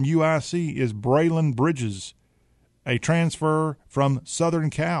in from UIC is Braylon Bridges, a transfer from Southern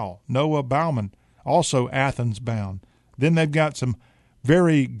Cal, Noah Bauman, also Athens bound. Then they've got some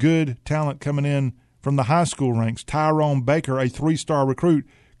very good talent coming in from the high school ranks. Tyrone Baker, a 3-star recruit,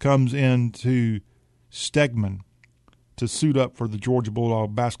 comes into Stegman to suit up for the Georgia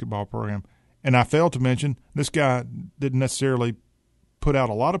Bulldog basketball program. And I failed to mention, this guy didn't necessarily put out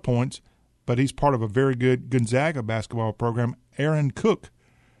a lot of points, but he's part of a very good Gonzaga basketball program. Aaron Cook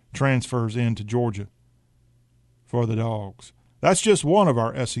transfers into Georgia for the Dogs. That's just one of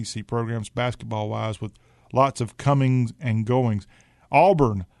our SEC programs basketball-wise with lots of comings and goings.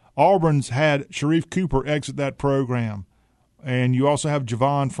 Auburn's had Sharif Cooper exit that program. And you also have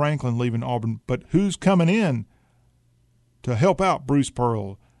Javon Franklin leaving Auburn. But who's coming in to help out Bruce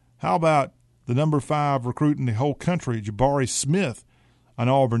Pearl? How about the number 5 recruit in the whole country, Jabari Smith, an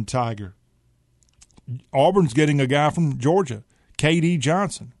Auburn Tiger? Auburn's getting a guy from Georgia, K.D.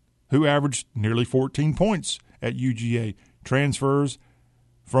 Johnson, who averaged nearly 14 points at UGA. Transfers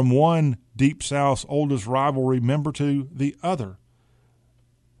from one Deep South's oldest rivalry member to the other.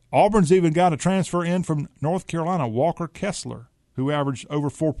 Auburn's even got a transfer in from North Carolina, Walker Kessler, who averaged over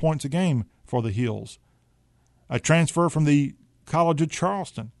 4 points a game for the Heels. A transfer from the College of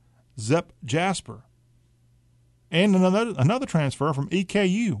Charleston, Zep Jasper. And another transfer from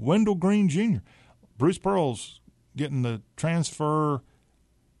EKU, Wendell Green Jr. Bruce Pearl's getting the transfer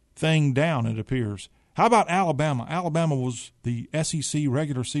thing down, it appears. How about Alabama? Alabama was the SEC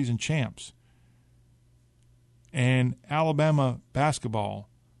regular season champs. And Alabama basketball,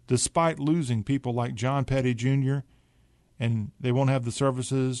 despite losing people like John Petty Jr., and they won't have the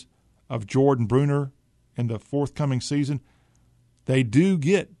services of Jordan Bruner in the forthcoming season, they do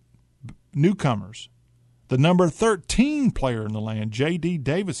get newcomers. The number 13 player in the land, J.D.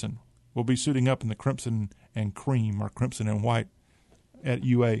 Davison, will be suiting up in the crimson and cream, or crimson and white, at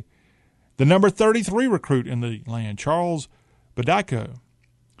UA. The number 33 recruit in the land, Charles Bediako.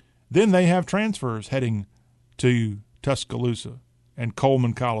 Then they have transfers heading to Tuscaloosa and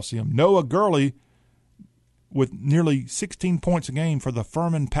Coleman Coliseum. Noah Gurley with nearly 16 points a game for the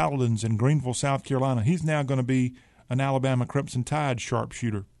Furman Paladins in Greenville, South Carolina. He's now going to be an Alabama Crimson Tide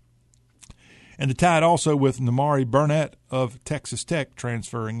sharpshooter. And the Tide also with Namari Burnett of Texas Tech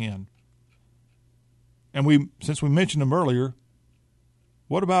transferring in. And since we mentioned them earlier,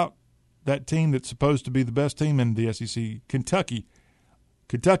 what about that team that's supposed to be the best team in the SEC, Kentucky?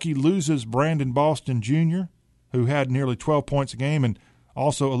 Kentucky loses Brandon Boston Jr., who had nearly 12 points a game, and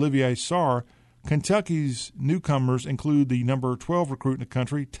also Olivier Sarr. Kentucky's newcomers include the number 12 recruit in the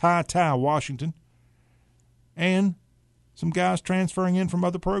country, Ty Washington, and some guys transferring in from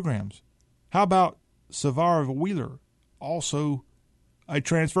other programs. How about Savard Wheeler, also a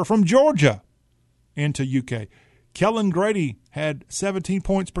transfer from Georgia into UK? Kellen Grady had 17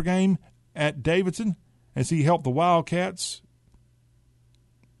 points per game at Davidson as he helped the Wildcats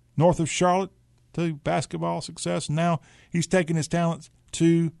north of Charlotte to basketball success. Now he's taking his talents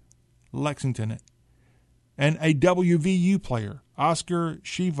to Lexington. And a WVU player, Oscar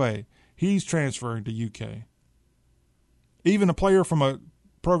Shive, he's transferring to UK. Even a player from a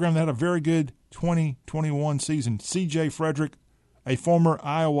program that had a very good 2021 season, C.J. Frederick, a former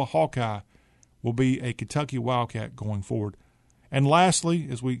Iowa Hawkeye, will be a Kentucky Wildcat going forward. And lastly,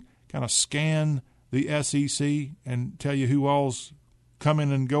 as we kind of scan the SEC and tell you who all's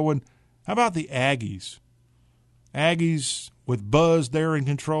coming and going, how about the Aggies? Aggies with Buzz there in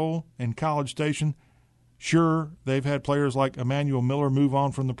control in College Station. Sure, they've had players like Emmanuel Miller move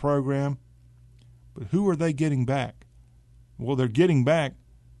on from the program, but who are they getting back? Well, they're getting back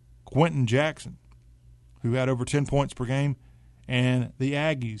Quentin Jackson, who had over 10 points per game, and the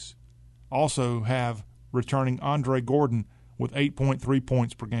Aggies also have returning Andre Gordon with 8.3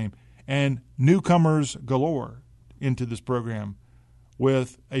 points per game, and newcomers galore into this program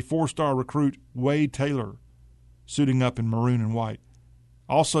with a 4-star recruit, Wade Taylor, suiting up in maroon and white.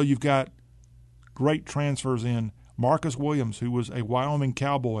 Also, you've got great transfers in Marcus Williams, who was a Wyoming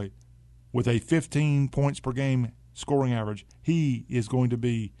Cowboy with a 15 points per game scoring average. He is going to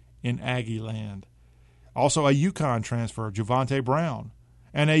be in Aggie land. Also, a UConn transfer, Javonte Brown,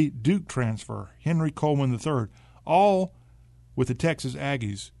 and a Duke transfer, Henry Coleman III, all with the Texas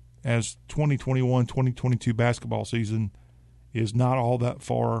Aggies, as 2021-2022 basketball season is not all that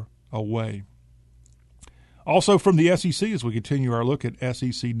far away. Also from the SEC, as we continue our look at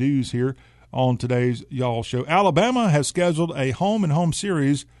SEC news here on today's Y'all Show, Alabama has scheduled a home-and-home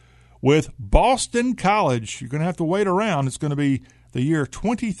series with Boston College. You're going to have to wait around. It's going to be the year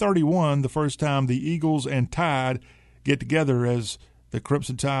 2031, the first time the Eagles and Tide get together, as the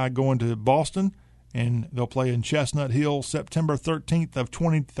Crimson Tide going to Boston, and they'll play in Chestnut Hill September 13th of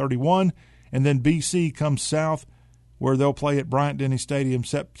 2031, and then BC comes south where they'll play at Bryant-Denny Stadium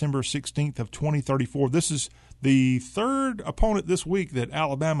September 16th of 2034. This is the third opponent this week that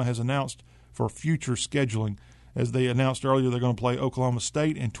Alabama has announced for future scheduling. As they announced earlier, they're going to play Oklahoma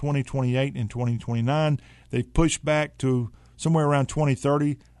State in 2028 and 2029. They've pushed back to somewhere around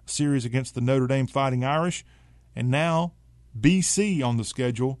 2030, a series against the Notre Dame Fighting Irish. And now BC on the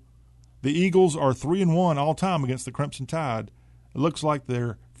schedule. The Eagles are 3-1 all time against the Crimson Tide. It looks like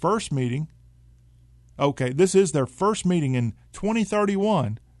their first meeting. Okay, this is their first meeting in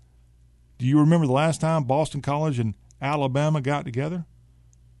 2031. Do you remember the last time Boston College and Alabama got together?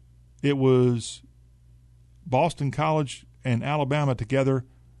 It was Boston College and Alabama together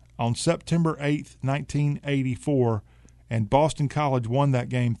on September 8th, 1984, and Boston College won that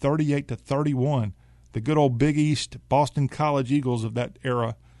game 38-31. The good old Big East Boston College Eagles of that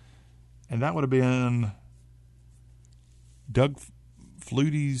era. And that would have been Doug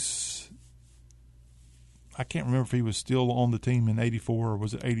Flutie's, I can't remember if he was still on the team in 84 or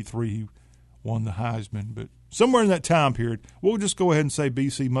was it 83 he won the Heisman. But somewhere in that time period, we'll just go ahead and say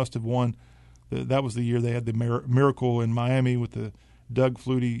BC must have won. That was the year they had the miracle in Miami with the Doug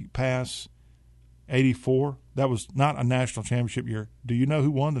Flutie pass, 84. That was not a national championship year. Do you know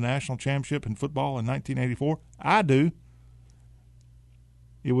who won the national championship in football in 1984? I do.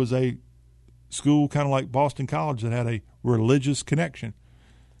 It was a school kind of like Boston College that had a religious connection.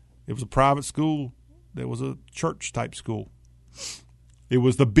 It was a private school that was a church-type school. It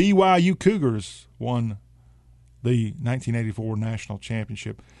was the BYU Cougars won the 1984 national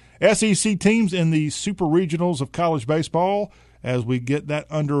championship. SEC teams in the Super Regionals of college baseball as we get that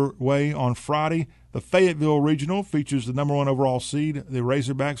underway on Friday. The Fayetteville Regional features the number 1 overall seed, the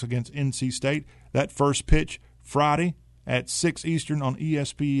Razorbacks, against NC State. That first pitch Friday at 6 Eastern on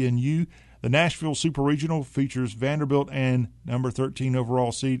ESPNU. The Nashville Super Regional features Vanderbilt and number 13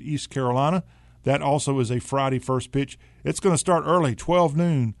 overall seed East Carolina. That also is a Friday first pitch. It's going to start early, 12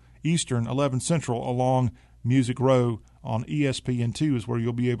 noon Eastern, 11 Central, along Music Row on ESPN2 is where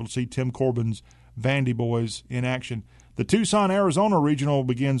you'll be able to see Tim Corbin's Vandy Boys in action. The Tucson, Arizona Regional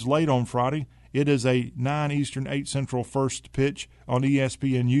begins late on Friday. It is a 9 Eastern, 8 Central first pitch on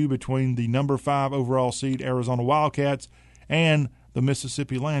ESPNU between the number 5 overall seed Arizona Wildcats and the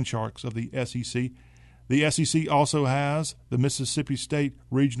Mississippi Landsharks of the SEC. The SEC also has the Mississippi State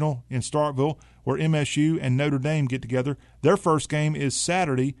Regional in Starkville, where MSU and Notre Dame get together. Their first game is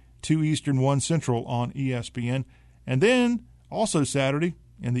Saturday, 2 Eastern, 1 Central on ESPN. And then, also Saturday,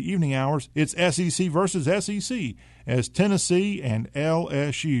 in the evening hours, it's SEC versus SEC, as Tennessee and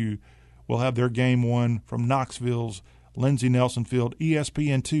LSU will have their game one from Knoxville's Lindsey Nelson Field.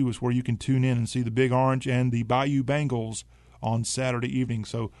 ESPN2 is where you can tune in and see the Big Orange and the Bayou Bengals on Saturday evening.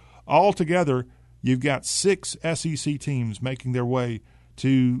 So altogether, you've got 6 SEC teams making their way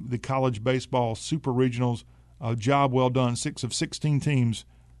to the college baseball super regionals. A job well done. 6 of 16 teams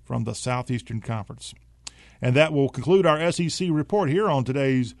from the Southeastern Conference. And that will conclude our SEC report here on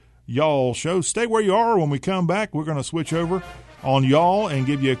today's Y'all Show. Stay where you are. When we come back, we're going to switch over on Y'all and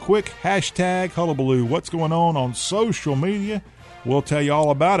give you a quick hashtag hullabaloo. What's going on social media? We'll tell you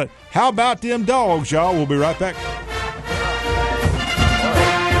all about it. How about them dogs, y'all? We'll be right back.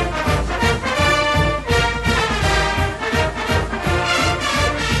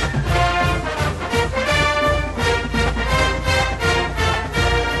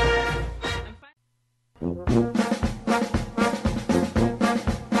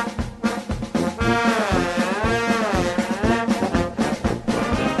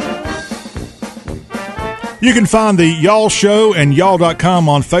 You can find the Y'all Show and y'all.com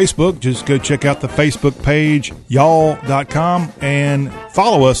on Facebook. Just go check out the Facebook page, y'all.com, and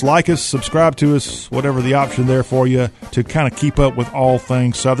follow us, like us, subscribe to us, whatever the option there for you to kind of keep up with all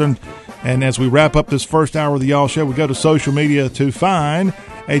things Southern. And as we wrap up this first hour of the Y'all Show, we go to social media to find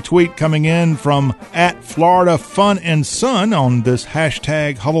a tweet coming in from @Florida Fun and Sun on this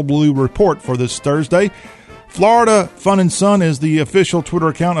hashtag Hullabaloo report for this Thursday. Florida Fun and Sun is the official Twitter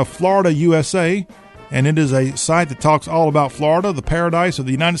account of Florida USA, and it is a site that talks all about Florida, the paradise of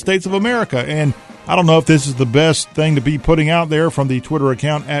the United States of America. And I don't know if this is the best thing to be putting out there from the Twitter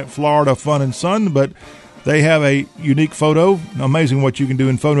account @Florida Fun and Sun, but they have a unique photo. Amazing what you can do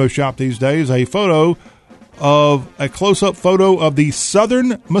in Photoshop these days. A close-up photo of the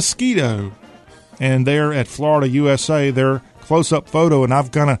southern mosquito. And there at Florida USA, their close-up photo, and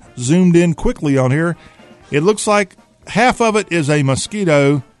I've kind of zoomed in quickly on here. It looks like half of it is a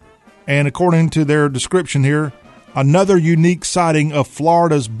mosquito, and according to their description here, another unique sighting of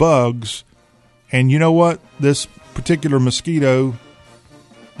Florida's bugs. And you know what? This particular mosquito,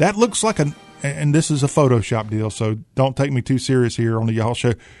 that looks like and this is a Photoshop deal, so don't take me too serious here on the Y'all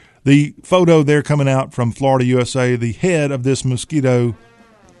Show. The photo there coming out from Florida USA, the head of this mosquito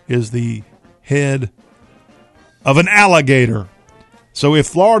is the head of an alligator. So if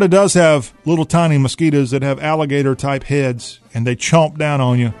Florida does have little tiny mosquitoes that have alligator-type heads and they chomp down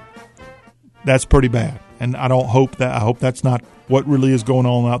on you, that's pretty bad. And I hope that's not what really is going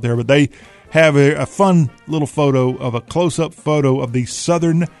on out there. But they have a fun little photo of a close-up photo of the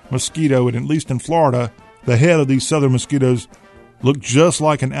southern mosquito. And at least in Florida, the head of these southern mosquitoes look just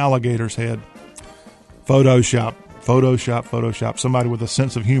like an alligator's head. Photoshop. Somebody with a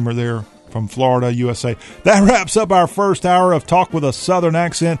sense of humor there from Florida, USA. That wraps up our first hour of Talk with a Southern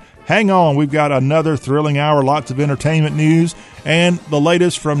Accent. Hang on, we've got another thrilling hour, lots of entertainment news, and the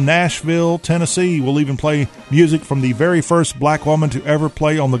latest from Nashville, Tennessee. We'll even play music from the very first black woman to ever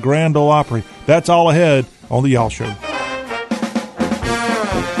play on the Grand Ole Opry. That's all ahead on the Y'all Show.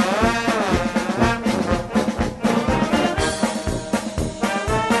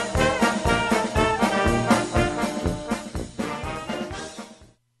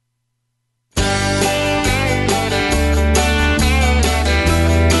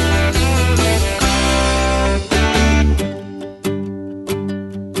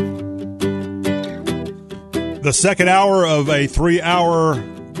 The second hour of a 3-hour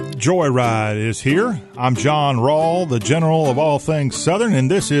joyride is here. I'm John Rawl, the general of all things Southern,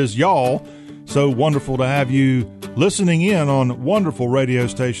 and this is Y'all. So wonderful to have you listening in on wonderful radio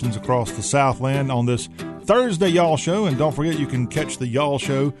stations across the Southland on this Thursday Y'all Show. And don't forget, you can catch the Y'all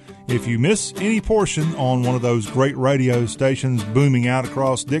Show if you miss any portion on one of those great radio stations booming out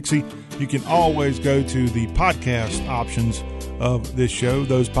across Dixie. You can always go to the podcast options of this show.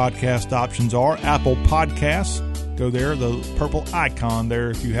 Those podcast options are Apple Podcasts. Go there, the purple icon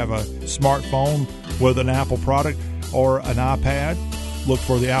there. If you have a smartphone with an Apple product or an iPad, look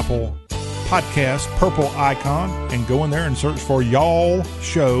for the Apple Podcast purple icon and go in there and search for Y'all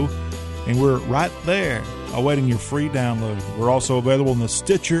Show. And we're right there awaiting your free download. We're also available in the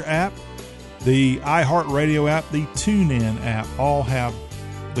Stitcher app, the iHeartRadio app, the TuneIn app. All have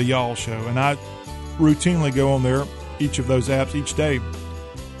the Y'all Show. And I routinely go on there, each of those apps each day,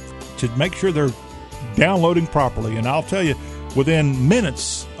 to make sure they're downloading properly. And I'll tell you, within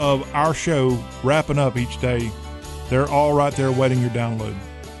minutes of our show wrapping up each day, they're all right there waiting your download.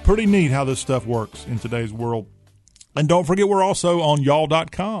 Pretty neat how this stuff works in today's world. And don't forget, we're also on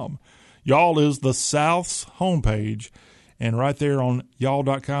y'all.com. Y'all is the South's homepage. And right there on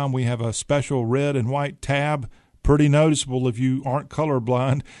y'all.com, we have a special red and white tab, pretty noticeable if you aren't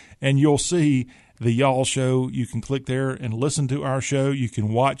colorblind, and you'll see the Y'all Show. You can click there and listen to our show. You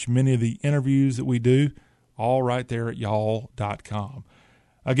can watch many of the interviews that we do, all right there at y'all.com.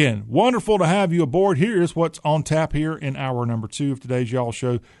 Again, wonderful to have you aboard. Here's what's on tap here in hour number 2 of today's Y'all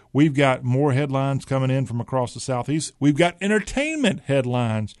Show. We've got more headlines coming in from across the Southeast. We've got entertainment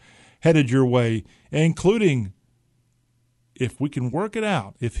headlines headed your way, including, if we can work it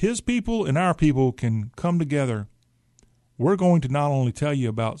out, if his people and our people can come together, we're going to not only tell you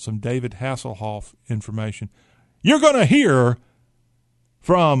about some David Hasselhoff information, you're going to hear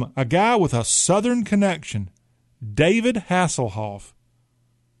from a guy with a Southern connection, David Hasselhoff.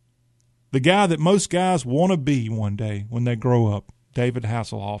 The guy that most guys want to be one day when they grow up, David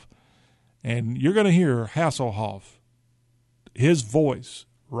Hasselhoff. And you're going to hear Hasselhoff, his voice,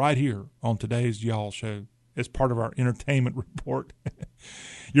 right here on today's Y'all Show as part of our entertainment report.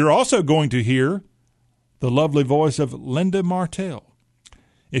 You're also going to hear the lovely voice of Linda Martell.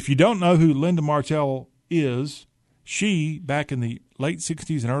 If you don't know who Linda Martell is, she, back in the late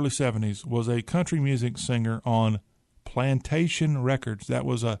 60s and early 70s, was a country music singer on Plantation Records. That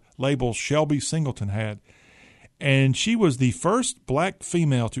was a label Shelby Singleton had. And she was the first black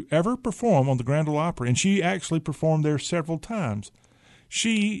female to ever perform on the Grand Ole Opry, and she actually performed there several times.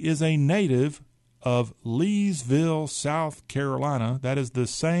 She is a native of Leesville, South Carolina. That is the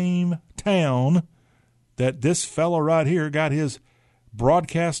same town that this fellow right here got his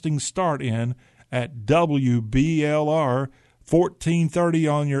broadcasting start in at WBLR 1430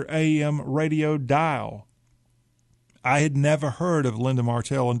 on your AM radio dial. I had never heard of Linda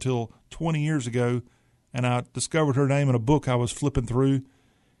Martell until 20 years ago, and I discovered her name in a book I was flipping through,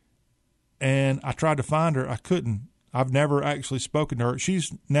 and I tried to find her. I couldn't. I've never actually spoken to her.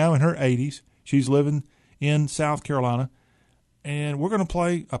 She's now in her 80s. She's living in South Carolina, and we're going to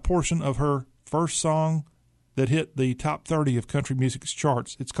play a portion of her first song that hit the top 30 of country music's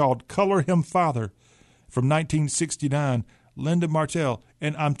charts. It's called Color Him Father from 1969. Linda Martell.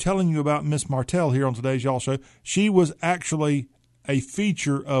 And I'm telling you about Miss Martell here on today's Y'all Show. She was actually a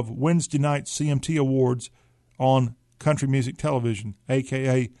feature of Wednesday night CMT Awards on country music television,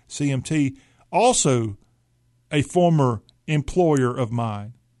 a.k.a. CMT. Also a former employer of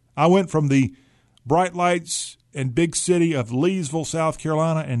mine. I went from the bright lights and big city of Leesville, South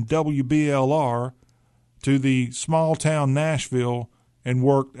Carolina, and WBLR to the small town Nashville and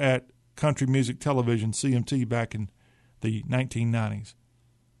worked at country music television, CMT, back in the 1990s.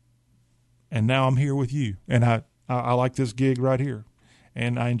 And now I'm here with you, and I like this gig right here,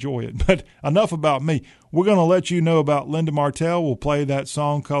 and I enjoy it. But enough about me. We're going to let you know about Linda Martell. We'll play that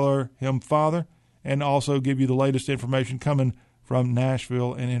song, Color Him Father, and also give you the latest information coming from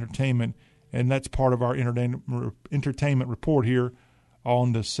Nashville and entertainment, and that's part of our entertainment report here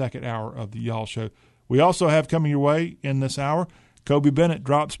on the second hour of the Y'all Show. We also have coming your way in this hour, Kobe Bennett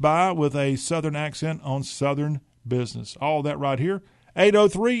drops by with a Southern accent on Southern business. All that right here.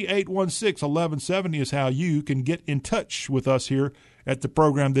 803-816-1170 is how you can get in touch with us here at the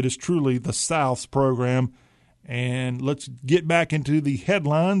program that is truly the South's program. And let's get back into the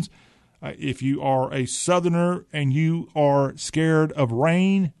headlines. If you are a Southerner and you are scared of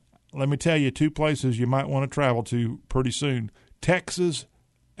rain, let me tell you 2 places you might want to travel to pretty soon, Texas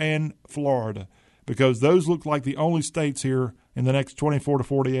and Florida, because those look like the only states here in the next 24 to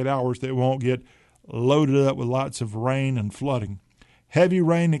 48 hours that won't get loaded up with lots of rain and flooding. Heavy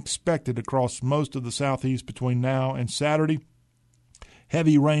rain expected across most of the Southeast between now and Saturday.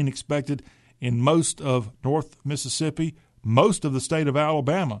 Heavy rain expected in most of North Mississippi, most of the state of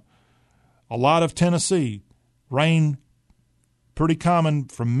Alabama, a lot of Tennessee. Rain pretty common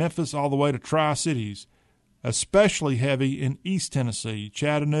from Memphis all the way to Tri-Cities, especially heavy in East Tennessee,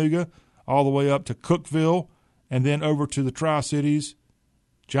 Chattanooga, all the way up to Cookeville, and then over to the Tri-Cities,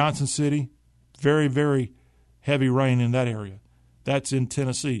 Johnson City. Very, very heavy rain in that area. That's in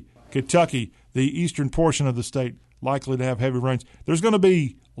Tennessee. Kentucky, the eastern portion of the state, likely to have heavy rains. There's going to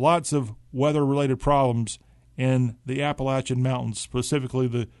be lots of weather-related problems in the Appalachian Mountains, specifically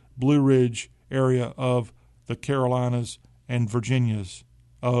the Blue Ridge area of the Carolinas and Virginias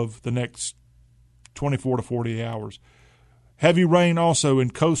of the next 24 to 48 hours. Heavy rain also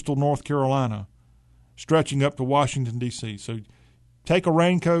in coastal North Carolina, stretching up to Washington, D.C. So take a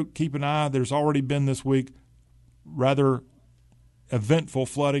raincoat, keep an eye. There's already been this week rather eventful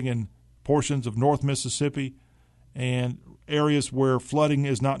flooding in portions of North Mississippi and areas where flooding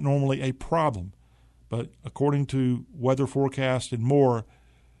is not normally a problem. But according to weather forecast and more,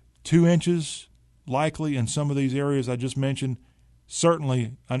 2 inches likely in some of these areas I just mentioned,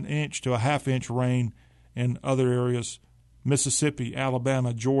 certainly an inch to a half-inch rain in other areas, Mississippi,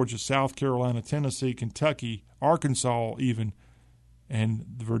 Alabama, Georgia, South Carolina, Tennessee, Kentucky, Arkansas even, and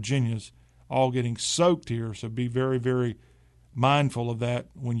the Virginias, all getting soaked here. So be very, very mindful of that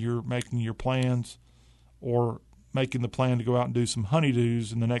when you're making your plans or making the plan to go out and do some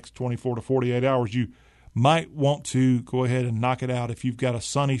honeydews in the next 24 to 48 hours, you might want to go ahead and knock it out. If you've got a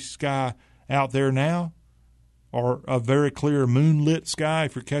sunny sky out there now, or a very clear moonlit sky,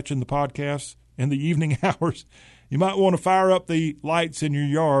 if you're catching the podcast in the evening hours, you might want to fire up the lights in your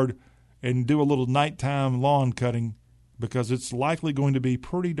yard and do a little nighttime lawn cutting, because it's likely going to be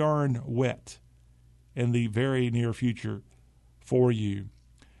pretty darn wet in the very near future for you.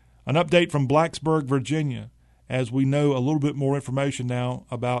 An update from Blacksburg, Virginia, as we know a little bit more information now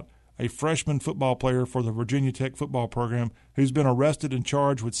about a freshman football player for the Virginia Tech football program who's been arrested and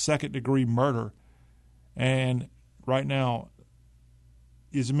charged with second-degree murder. And right now,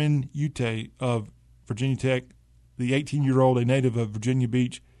 Ismin Ute of Virginia Tech, the 18-year-old, a native of Virginia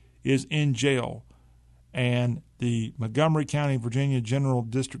Beach, is in jail. And the Montgomery County, Virginia General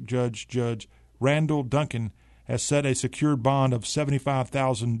District Judge Randall Duncan has set a secured bond of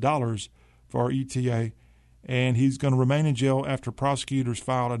 $75,000 for ETA, and he's going to remain in jail after prosecutors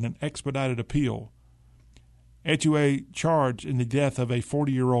filed an expedited appeal. Etue charged in the death of a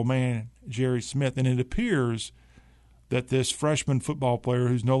 40-year-old man, Jerry Smith, and it appears that this freshman football player,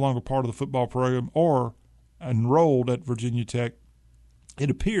 who's no longer part of the football program or enrolled at Virginia Tech,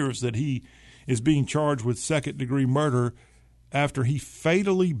 it appears that he is being charged with second-degree murder after he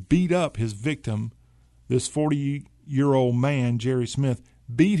fatally beat up his victim. This 40-year-old man, Jerry Smith,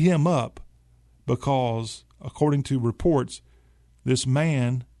 beat him up because, according to reports, this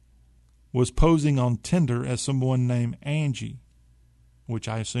man was posing on Tinder as someone named Angie, which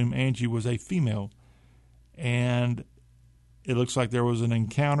I assume Angie was a female. And it looks like there was an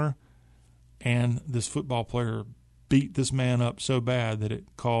encounter, and this football player beat this man up so bad that it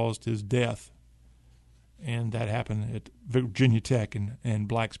caused his death. And that happened at Virginia Tech in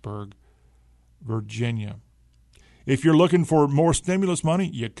Blacksburg, Virginia. If you're looking for more stimulus money,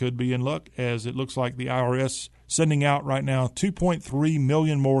 you could be in luck, as it looks like the IRS sending out right now 2.3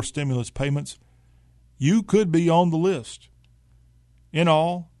 million more stimulus payments. You could be on the list. In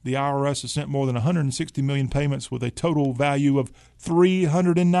all, the IRS has sent more than 160 million payments with a total value of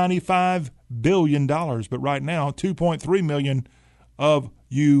 $395 billion. But right now, 2.3 million of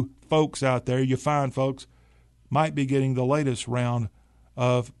you folks out there, you fine folks, might be getting the latest round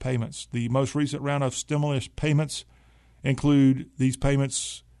of payments. The most recent round of stimulus payments include these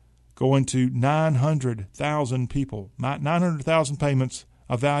payments going to 900,000 people, 900,000 payments,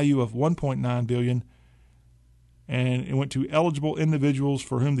 a value of $1.9 billion, and it went to eligible individuals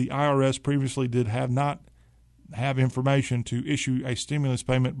for whom the IRS previously did not have information to issue a stimulus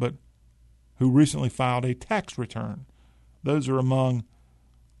payment, but who recently filed a tax return. Those are among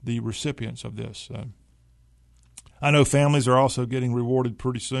the recipients of this. I know families are also getting rewarded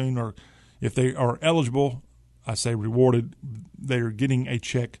pretty soon, or if they are eligible, I say rewarded, they're getting a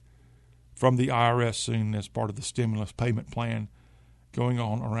check from the IRS soon as part of the stimulus payment plan going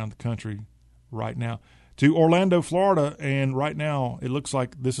on around the country right now. To Orlando, Florida, and right now it looks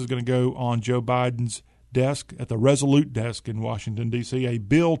like this is going to go on Joe Biden's desk at the Resolute desk in Washington, D.C., a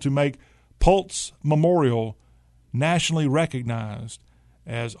bill to make Pulse Memorial nationally recognized,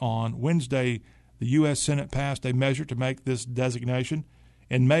 as on Wednesday the U.S. Senate passed a measure to make this designation.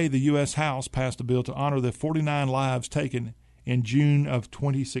 In May, the U.S. House passed a bill to honor the 49 lives taken in June of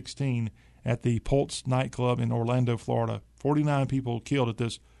 2016 at the Pulse nightclub in Orlando, Florida. 49 people killed at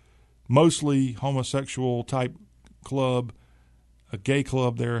this mostly homosexual-type club, a gay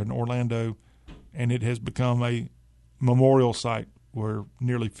club there in Orlando, and it has become a memorial site where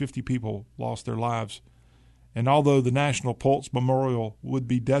nearly 50 people lost their lives. And although the National Pulse Memorial would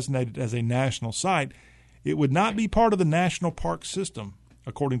be designated as a national site, it would not be part of the national park system,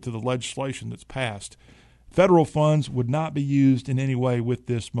 according to the legislation that's passed. Federal funds would not be used in any way with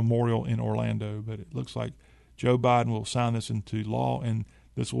this memorial in Orlando, but it looks like Joe Biden will sign this into law, and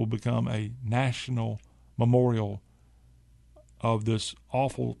this will become a national memorial of this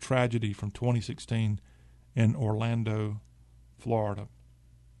awful tragedy from 2016 in Orlando, Florida.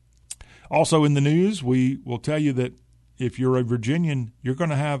 Also in the news, we will tell you that if you're a Virginian, you're going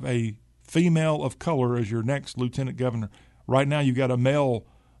to have a female of color as your next lieutenant governor. Right now you've got a male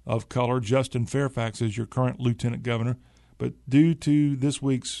of color, Justin Fairfax, as your current lieutenant governor. But due to this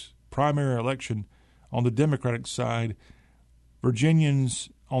week's primary election on the Democratic side, Virginians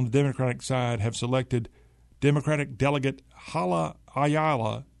on the Democratic side have selected Democratic delegate Hala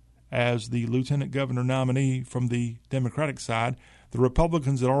Ayala as the lieutenant governor nominee from the Democratic side. The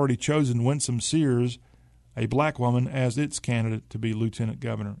Republicans had already chosen Winsome Sears, a black woman, as its candidate to be lieutenant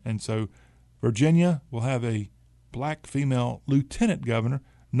governor. And so Virginia will have a black female lieutenant governor.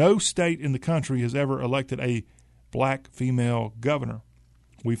 No state in the country has ever elected a black female governor.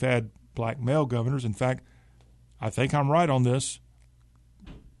 We've had black male governors. In fact, I think I'm right on this.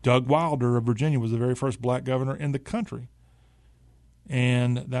 Doug Wilder of Virginia was the very first black governor in the country.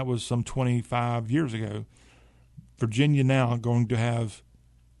 And that was some 25 years ago. Virginia now going to have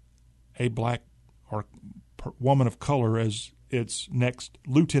a black or woman of color as its next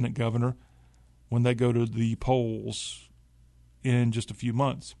lieutenant governor when they go to the polls in just a few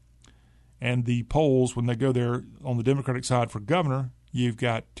months. And the polls, when they go there on the Democratic side for governor, you've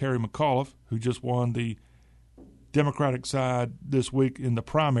got Terry McAuliffe, who just won the Democratic side this week in the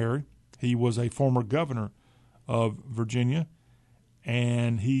primary. He was a former governor of Virginia,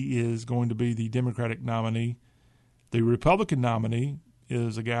 and he is going to be the Democratic nominee. The Republican nominee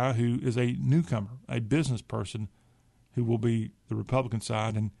is a guy who is a newcomer, a business person, who will be the Republican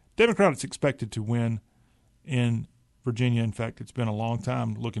side. And Democrats expected to win in Virginia. In fact, it's been a long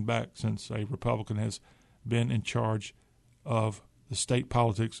time looking back since a Republican has been in charge of the state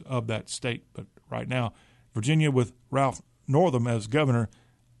politics of that state. But right now, Virginia, with Ralph Northam as governor,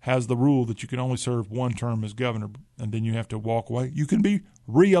 has the rule that you can only serve one term as governor, and then you have to walk away. You can be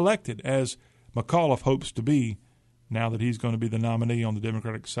reelected, as McAuliffe hopes to be, now that he's going to be the nominee on the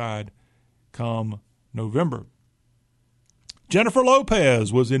Democratic side come November. Jennifer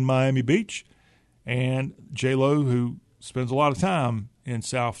Lopez was in Miami Beach, and J-Lo, who spends a lot of time in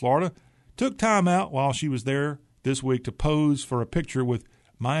South Florida, took time out while she was there this week to pose for a picture with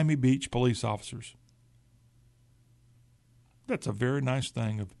Miami Beach police officers. That's a very nice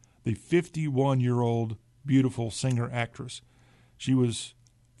thing of the 51-year-old beautiful singer-actress. She was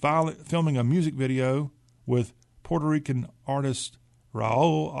filming a music video with Puerto Rican artist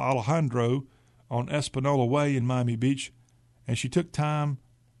Raul Alejandro on Espanola Way in Miami Beach, and she took time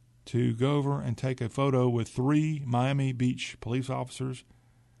to go over and take a photo with 3 Miami Beach police officers.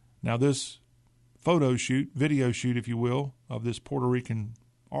 Now, this video shoot, if you will, of this Puerto Rican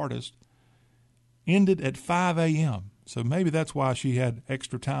artist ended at 5 a.m., so maybe that's why she had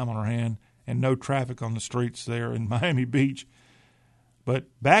extra time on her hand and no traffic on the streets there in Miami Beach. But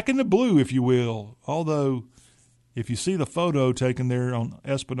back in the blue, if you will, although if you see the photo taken there on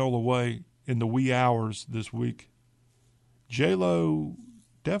Espanola Way in the wee hours this week, J-Lo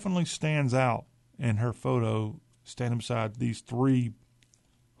definitely stands out in her photo standing beside these 3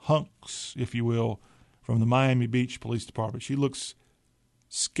 hunks, if you will, from the Miami Beach Police Department. She looks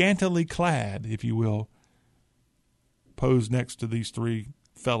scantily clad, if you will, posed next to these 3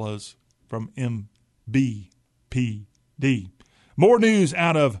 fellas from MBPD. More news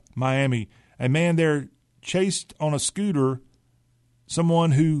out of Miami. A man there chased on a scooter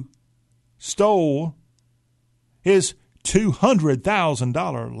someone who stole his $200,000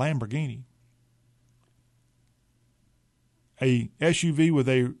 Lamborghini. A SUV with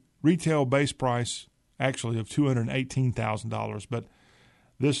a retail base price actually of $218,000. But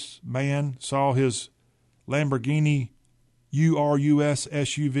this man saw his Lamborghini URUS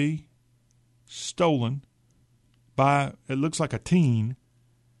SUV stolen by, it looks like a teen,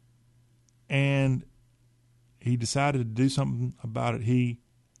 and he decided to do something about it. He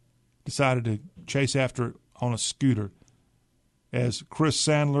decided to chase after it on a scooter. As Chris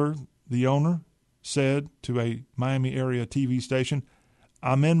Sandler, the owner, said to a Miami area TV station,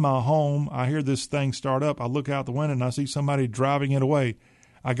 "I'm in my home. I hear this thing start up. I look out the window and I see somebody driving it away.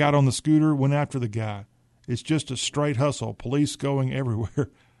 I got on the scooter, went after the guy. It's just a straight hustle. Police going everywhere."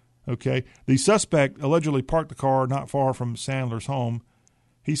 Okay. The suspect allegedly parked the car not far from Sandler's home.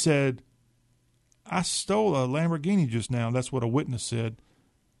 He said, "I stole a Lamborghini just now." That's what a witness said.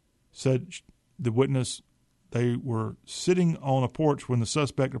 Said the witness, they were sitting on a porch when the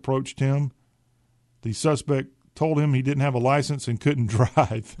suspect approached him. The suspect told him he didn't have a license and couldn't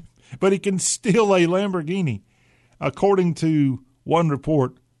drive, but he can steal a Lamborghini. According to one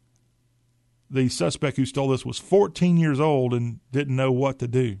report, the suspect who stole this was 14 years old and didn't know what to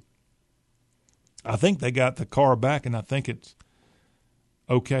do. I think they got the car back, and I think it's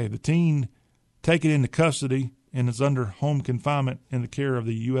okay. The teen taken into custody and is under home confinement in the care of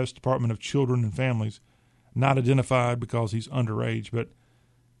the U.S. Department of Children and Families, not identified because he's underage. But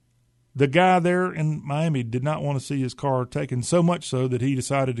the guy there in Miami did not want to see his car taken, so much so that he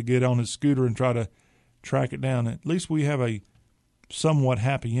decided to get on his scooter and try to track it down. At least we have a somewhat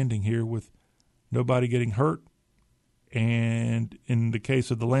happy ending here with nobody getting hurt. And in the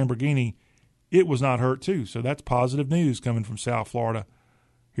case of the Lamborghini, it was not hurt too. So that's positive news coming from South Florida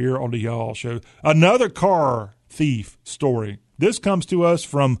here on the Y'all Show. Another car thief story. This comes to us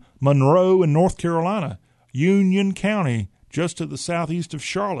from Monroe in North Carolina, Union County, just to the southeast of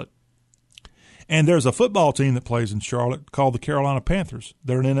Charlotte. And there's a football team that plays in Charlotte called the Carolina Panthers.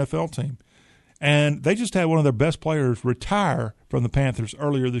 They're an NFL team. And they just had one of their best players retire from the Panthers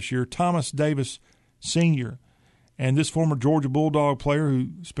earlier this year, Thomas Davis Sr. And this former Georgia Bulldog player who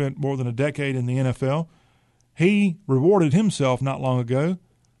spent more than a decade in the NFL, he rewarded himself not long ago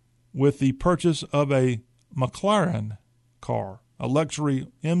with the purchase of a McLaren car, a luxury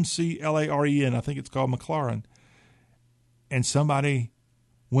McLaren, I think it's called McLaren. And somebody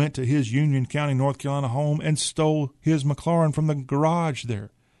went to his Union County, North Carolina home and stole his McLaren from the garage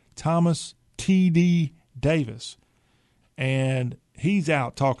there. Thomas T.D. Davis. And he's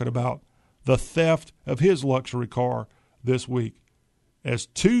out talking about the theft of his luxury car this week as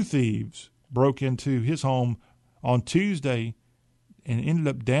two thieves broke into his home on Tuesday and ended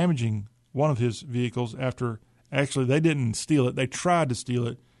up damaging one of his vehicles after actually they didn't steal it. They tried to steal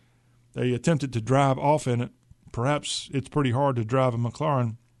it. They attempted to drive off in it. Perhaps it's pretty hard to drive a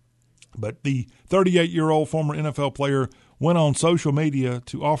McLaren. But the 38-year-old former NFL player went on social media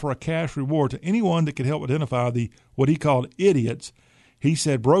to offer a cash reward to anyone that could help identify the what he called idiots. He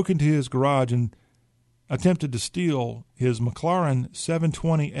said broke into his garage and attempted to steal his McLaren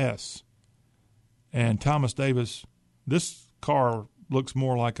 720S. And Thomas Davis, this car looks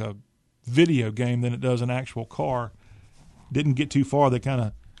more like a video game than it does an actual car. Didn't get too far. They kind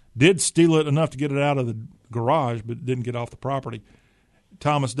of did steal it enough to get it out of the garage, but didn't get off the property.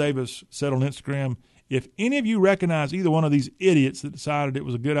 Thomas Davis said on Instagram, if any of you recognize either one of these idiots that decided it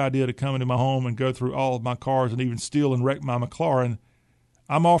was a good idea to come into my home and go through all of my cars and even steal and wreck my McLaren,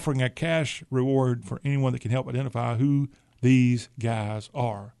 I'm offering a cash reward for anyone that can help identify who these guys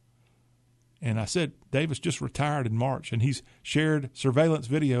are. And I said, Davis just retired in March, and he's shared surveillance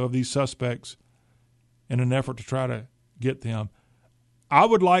video of these suspects in an effort to try to get them. I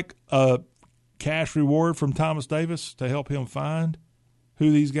would like a cash reward from Thomas Davis to help him find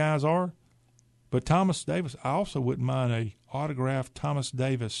who these guys are. But Thomas Davis, I also wouldn't mind a autographed Thomas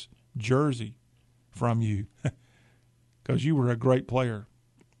Davis jersey from you because you were a great player.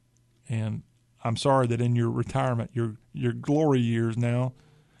 And I'm sorry that in your retirement, your glory years now,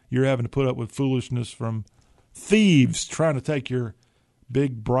 you're having to put up with foolishness from thieves trying to take your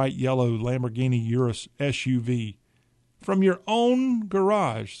big, bright yellow Lamborghini Urus SUV from your own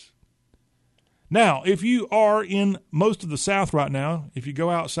garage. Now, if you are in most of the South right now, if you go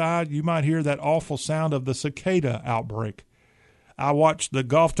outside, you might hear that awful sound of the cicada outbreak. I watched the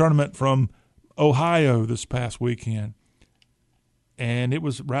golf tournament from Ohio this past weekend, and it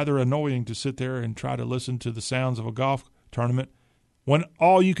was rather annoying to sit there and try to listen to the sounds of a golf tournament when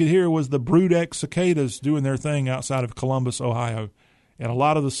all you could hear was the Brood X cicadas doing their thing outside of Columbus, Ohio. And a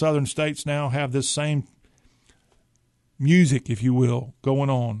lot of the southern states now have this same music, if you will, going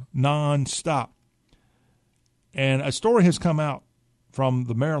on nonstop. And a story has come out from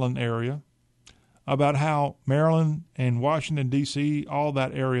the Maryland area about how Maryland and Washington, D.C., all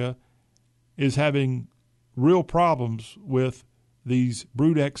that area is having real problems with these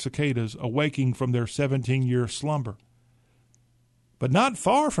Brood X cicadas awaking from their 17-year slumber. But not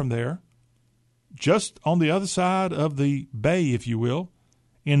far from there, just on the other side of the bay, if you will,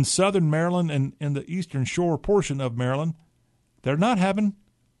 in southern Maryland and in the eastern shore portion of Maryland, they're not having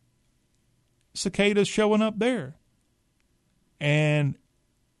cicadas showing up there. And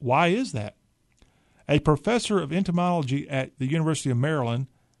why is that? A professor of entomology at the University of Maryland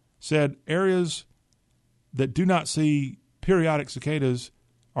said areas that do not see periodic cicadas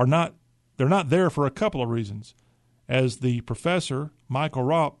they're not there for a couple of reasons. As the professor, Michael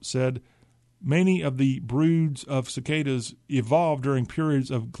Ropp, said, many of the broods of cicadas evolved during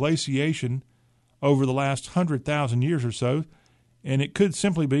periods of glaciation over the last 100,000 years or so, and it could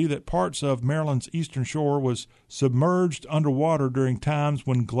simply be that parts of Maryland's eastern shore was submerged underwater during times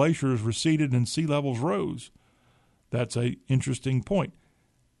when glaciers receded and sea levels rose. That's an interesting point.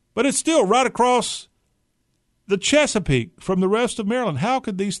 But it's still right across the Chesapeake from the rest of Maryland. How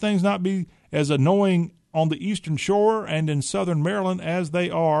could these things not be as annoying on the eastern shore and in southern Maryland as they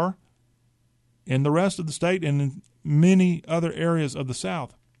are in the rest of the state and in many other areas of the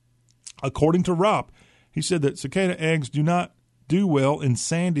South? According to Ropp, he said that cicada eggs do not do well in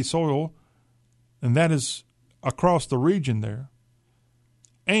sandy soil, and that is across the region there.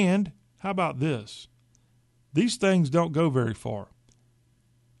 And how about this? These things don't go very far.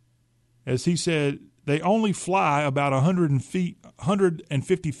 As he said, they only fly about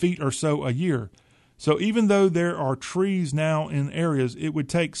 150 feet or so a year. So even though there are trees now in areas, it would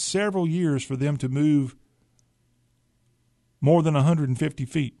take several years for them to move more than 150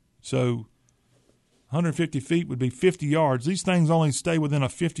 feet. So 150 feet would be 50 yards. These things only stay within a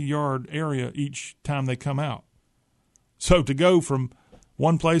 50-yard area each time they come out. So to go from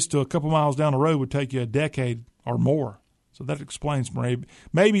one place to a couple miles down the road would take you a decade or more. So that explains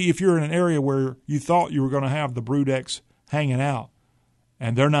maybe if you're in an area where you thought you were going to have the Brood X hanging out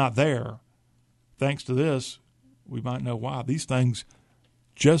and they're not there, thanks to this, we might know why. These things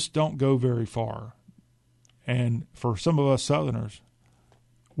just don't go very far. And for some of us Southerners,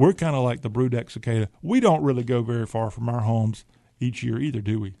 we're kind of like the broodek cicada. We don't really go very far from our homes each year either,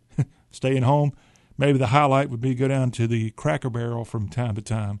 do we? Staying home, maybe the highlight would be go down to the Cracker Barrel from time to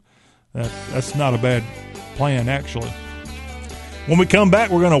time. That's not a bad plan, actually. When we come back,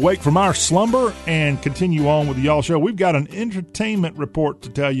 we're going to wake from our slumber and continue on with the Y'all Show. We've got an entertainment report to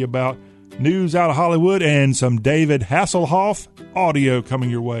tell you about, news out of Hollywood, and some David Hasselhoff audio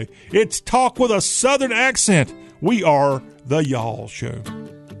coming your way. It's Talk with a Southern Accent. We are the Y'all Show.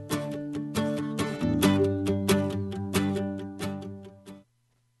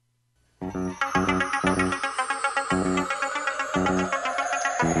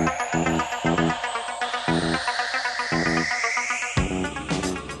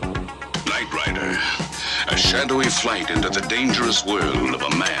 Shadowy flight into the dangerous world of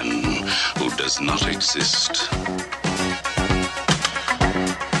a man who does not exist.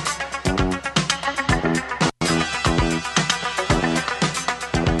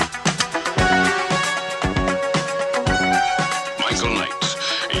 Michael Knight,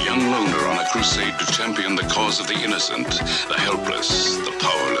 a young loner on a crusade to champion the cause of the innocent, the helpless, the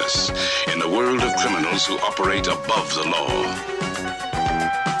powerless, in a world of criminals who operate above the law.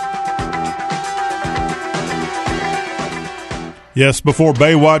 Yes, before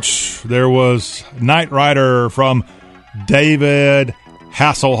Baywatch, there was Knight Rider from David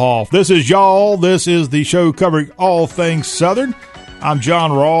Hasselhoff. This is Y'all. This is the show covering all things Southern. I'm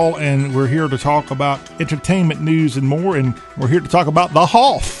John Rawl, and we're here to talk about entertainment news and more, and we're here to talk about the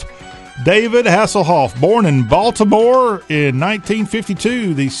Hoff. David Hasselhoff, born in Baltimore in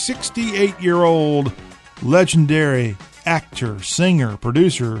 1952, the 68-year-old legendary actor, singer,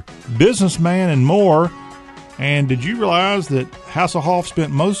 producer, businessman, and more. And did you realize that Hasselhoff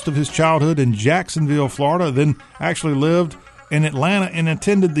spent most of his childhood in Jacksonville, Florida, then actually lived in Atlanta and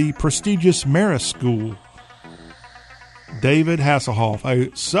attended the prestigious Marist School? David Hasselhoff,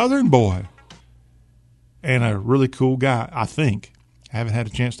 a Southern boy and a really cool guy, I think. I haven't had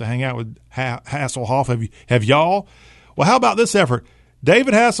a chance to hang out with Hasselhoff. Have y'all? Well, how about this effort?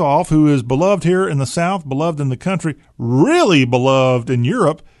 David Hasselhoff, who is beloved here in the South, beloved in the country, really beloved in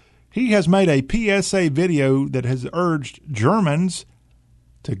Europe, he has made a PSA video that has urged Germans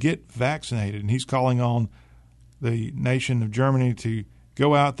to get vaccinated. And he's calling on the nation of Germany to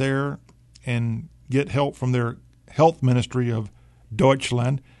go out there and get help from their health ministry of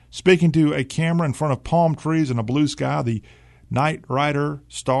Deutschland. Speaking to a camera in front of palm trees and a blue sky, the Knight Rider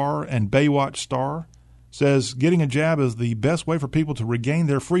star and Baywatch star says getting a jab is the best way for people to regain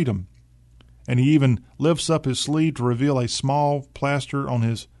their freedom. And he even lifts up his sleeve to reveal a small plaster on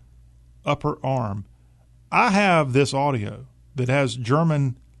his upper arm. I have this audio that has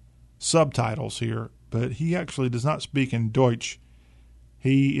German subtitles here, but he actually does not speak in Deutsch.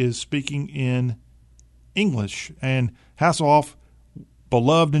 He is speaking in English. And Hasselhoff,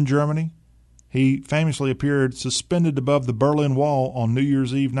 beloved in Germany, he famously appeared suspended above the Berlin Wall on New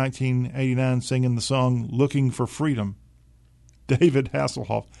Year's Eve 1989 singing the song Looking for Freedom. David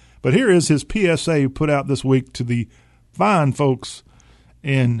Hasselhoff. But here is his PSA put out this week to the fine folks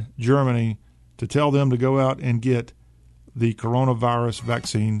in Germany to tell them to go out and get the coronavirus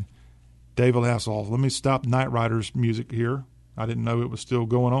vaccine. David Hasselhoff. Let me stop Knight Rider's music here. I didn't know it was still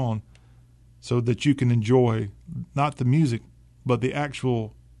going on. So that you can enjoy not the music, but the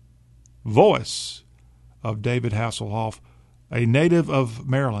actual voice of David Hasselhoff, a native of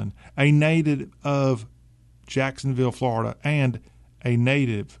Maryland, a native of Jacksonville, Florida, and a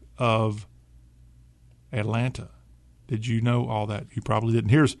native of Atlanta. Did you know all that? You probably didn't.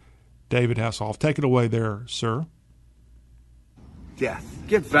 Here's David Hasselhoff. Take it away there, sir. Death.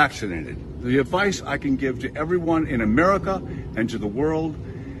 Get vaccinated. The advice I can give to everyone in America and to the world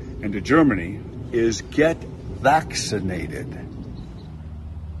and to Germany is get vaccinated.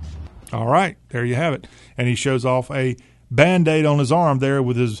 All right, there you have it. And he shows off a Band-Aid on his arm there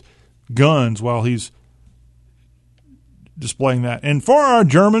with his guns while he's displaying that. And for our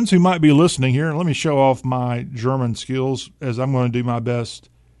Germans who might be listening here, let me show off my German skills as I'm going to do my best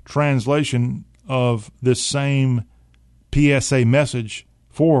translation of this same PSA message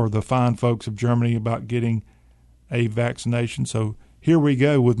for the fine folks of Germany about getting a vaccination. So here we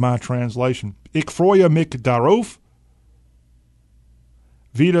go with my translation. Ich freue mich darauf,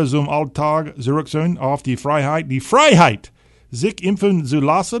 wieder zum Alltag zurückzukehren auf die Freiheit, sich impfen zu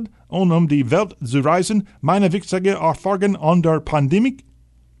lassen und die Welt zu reisen, meine wichtige Erfahrung an der Pandemie.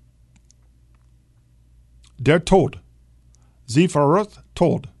 Der Tod. Sie verursacht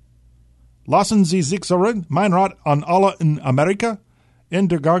Tod. Lassen Sie sich sagen, mein Rat an alle in Amerika, in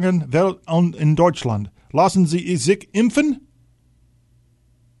der ganzen Welt und in Deutschland. Lassen Sie sich impfen?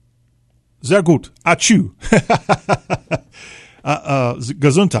 Sehr gut. Achoo.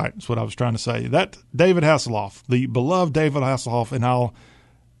 Gesundheit is what I was trying to say. That David Hasselhoff, the beloved David Hasselhoff, and I'll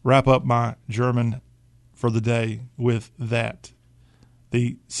wrap up my German for the day with that.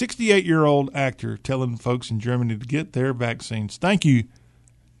 The 68-year-old actor telling folks in Germany to get their vaccines. Thank you,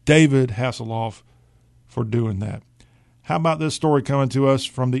 David Hasselhoff, for doing that. How about this story coming to us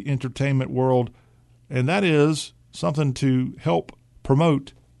from the entertainment world? And that is something to help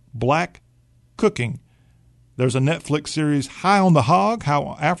promote black cooking. There's a Netflix series, High on the Hog,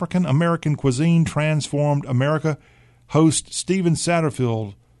 How African American Cuisine Transformed America. Host Stephen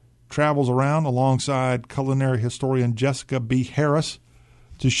Satterfield travels around alongside culinary historian Jessica B. Harris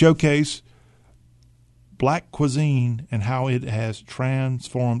to showcase black cuisine and how it has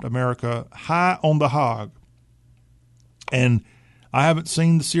transformed America. High on the Hog. And I haven't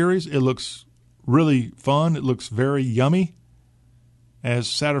seen the series. It looks really fun. It looks very yummy as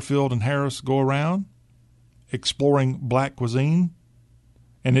Satterfield and Harris go around exploring black cuisine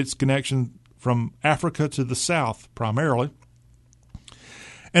and its connection from Africa to the South primarily.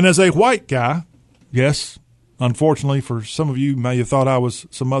 And as a white guy, yes, unfortunately for some of you may have thought I was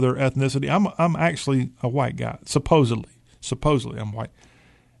some other ethnicity, I'm actually a white guy, supposedly I'm white.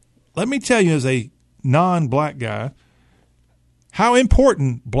 Let me tell you, as a non-black guy, how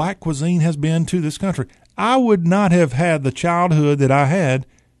important black cuisine has been to this country. I would not have had the childhood that I had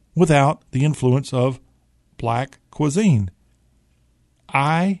without the influence of black cuisine.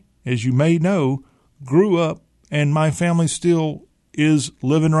 I, as you may know, grew up, and my family still is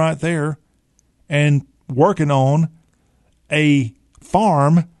living right there and working on a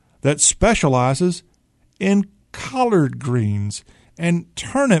farm that specializes in collard greens and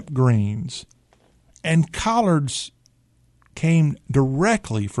turnip greens. And collards came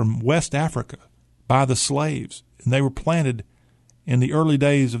directly from West Africa by the slaves, and they were planted in the early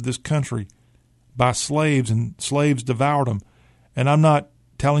days of this country by slaves, and slaves devoured them. And I'm not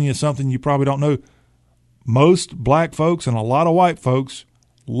telling you something you probably don't know. Most black folks and a lot of white folks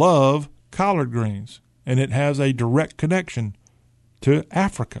love collard greens, and it has a direct connection to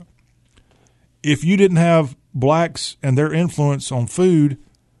Africa. If you didn't have blacks and their influence on food,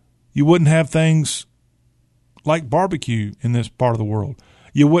 you wouldn't have things like barbecue in this part of the world.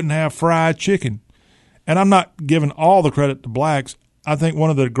 You wouldn't have fried chicken. And I'm not giving all the credit to blacks. I think one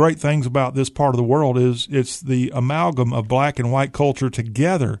of the great things about this part of the world is it's the amalgam of black and white culture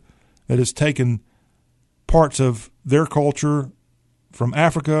together that has taken parts of their culture from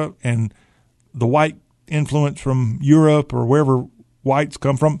Africa and the white influence from Europe or wherever whites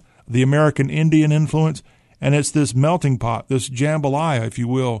come from, the American Indian influence, and it's this melting pot, this jambalaya, if you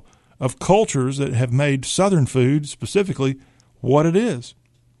will, of cultures that have made Southern food specifically what it is.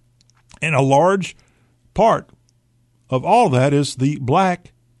 And a large part of all of that is the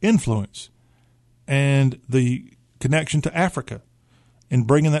black influence and the connection to Africa and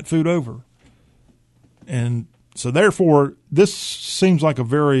bringing that food over. And so therefore, this seems like a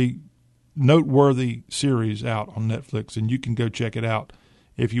very noteworthy series out on Netflix, and you can go check it out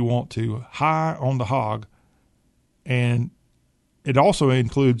if you want to. High on the Hog. And it also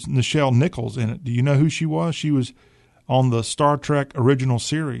includes Nichelle Nichols in it. Do you know who she was? She was on the Star Trek original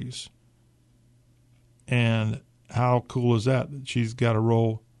series. And how cool is that she's got a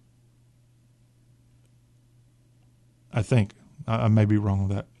role? I think. I may be wrong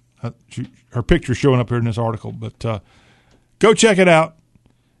with that. Her picture's showing up here in this article. But go check it out.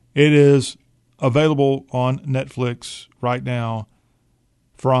 It is available on Netflix right now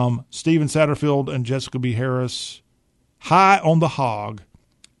from Stephen Satterfield and Jessica B. Harris. High on the Hog,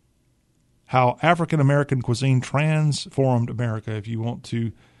 How African American Cuisine Transformed America. If you want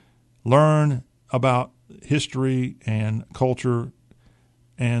to learn about history and culture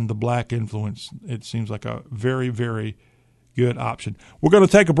and the black influence, it seems like a very, very good option. We're going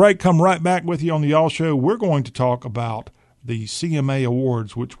to take a break, come right back with you on the Y'all Show. We're going to talk about the CMA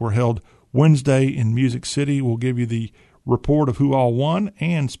Awards, which were held Wednesday in Music City. We'll give you the report of who all won.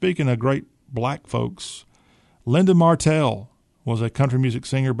 And speaking of great black folks, Linda Martell was a country music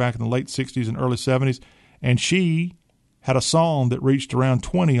singer back in the late 60s and early 70s, and she had a song that reached around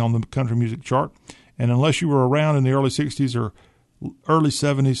 20 on the country music chart. And unless you were around in the early 60s or early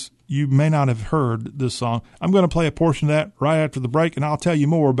 70s, you may not have heard this song. I'm going to play a portion of that right after the break, and I'll tell you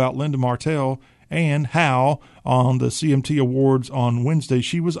more about Linda Martell and how on the CMT Awards on Wednesday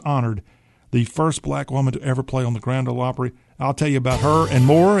she was honored the first black woman to ever play on the Grand Ole Opry. I'll tell you about her and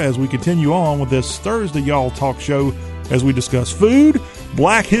more as we continue on with this Thursday Y'all Talk Show as we discuss food,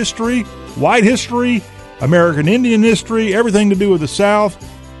 black history, white history, American Indian history, everything to do with the South.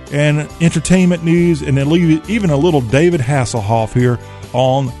 and entertainment news, and then even a little David Hasselhoff here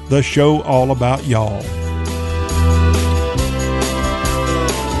on the show All About Y'all.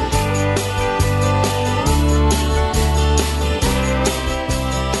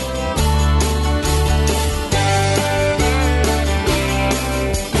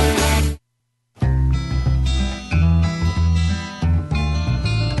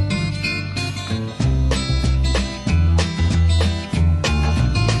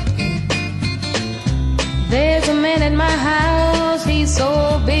 There's a man in my house, he's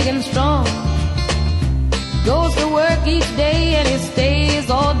so big and strong. Goes to work each day and he stays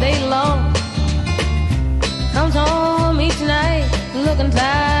all day long. Comes home each night looking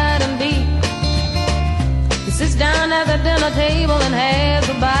tired and beat. He sits down at the dinner table and has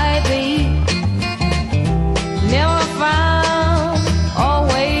a bite to eat. Never frown,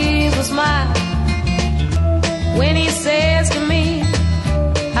 always a smile. When he says to me,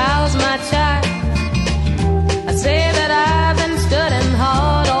 how's my child? I say that I've been studying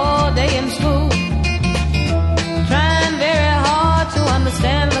hard all day in school, trying very hard to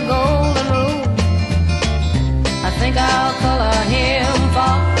understand the golden rule. I think I'll color him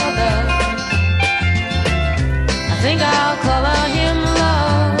father. I think I'll color him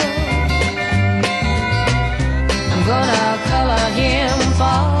love. I'm gonna color him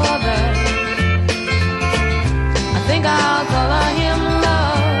father. I think I'll color him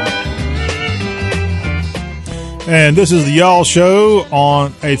love. And this is the Y'all Show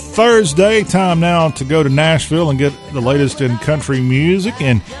on a Thursday. Time now to go to Nashville and get the latest in country music.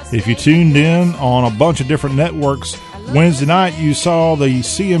 And if you tuned in on a bunch of different networks Wednesday night, you saw the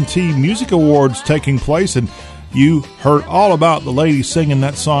CMT Music Awards taking place, and you heard all about the lady singing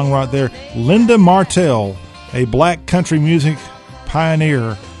that song right there, Linda Martell, a black country music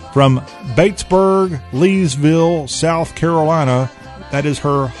pioneer from Batesburg, Leesville, South Carolina. That is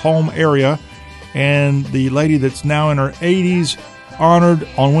her home area. And the lady that's now in her 80s, honored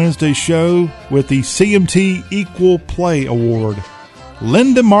on Wednesday's show with the CMT Equal Play Award.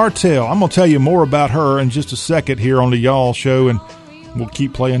 Linda Martell. I'm going to tell you more about her in just a second here on the Y'all Show, and we'll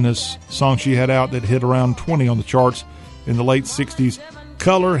keep playing this song she had out that hit around 20 on the charts in the late 60s,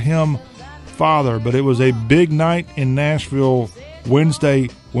 Color Him Father. But it was a big night in Nashville Wednesday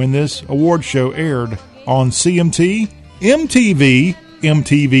when this award show aired on CMT, MTV,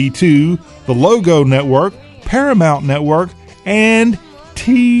 MTV2, the Logo Network, Paramount Network, and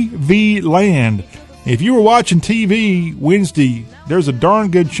TV Land. If you were watching TV Wednesday, there's a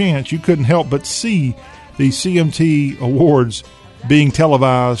darn good chance you couldn't help but see the CMT Awards being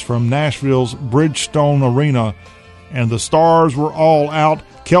televised from Nashville's Bridgestone Arena. And the stars were all out.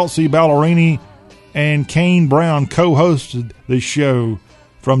 Kelsea Ballerini and Kane Brown co-hosted the show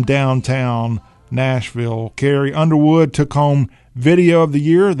from downtown Nashville. Carrie Underwood took home Video of the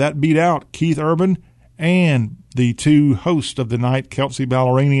Year. That beat out Keith Urban and the two hosts of the night, Kelsea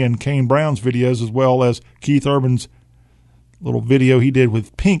Ballerini and Kane Brown's videos, as well as Keith Urban's little video he did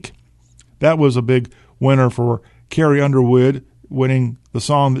with Pink. That was a big winner for Carrie Underwood, winning the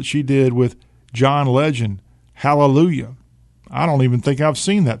song that she did with John Legend, Hallelujah. I don't even think I've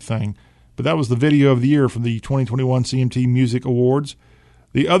seen that thing, but that was the Video of the Year from the 2021 CMT Music Awards.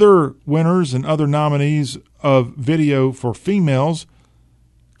 The other winners and other nominees of video for females,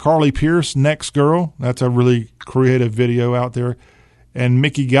 Carly Pearce, Next Girl. That's a really creative video out there. And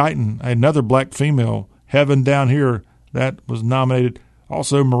Mickey Guyton, another black female, Heaven Down Here. That was nominated.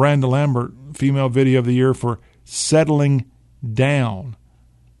 Also, Miranda Lambert, Female Video of the Year for Settling Down.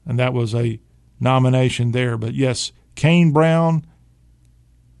 And that was a nomination there. But yes, Kane Brown,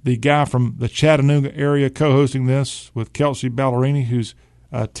 the guy from the Chattanooga area, co-hosting this with Kelsea Ballerini, who's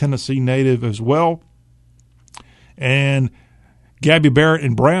a Tennessee native as well. And Gabby Barrett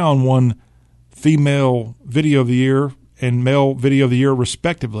and Brown won Female Video of the Year and Male Video of the Year,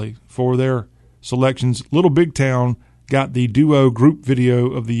 respectively, for their selections. Little Big Town got the Duo Group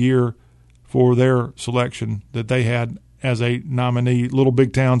Video of the Year for their selection that they had as a nominee. Little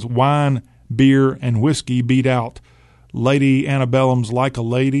Big Town's Wine, Beer, and Whiskey beat out Lady Antebellum's Like a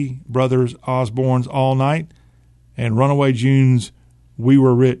Lady, Brothers Osborne's All Night, and Runaway June's We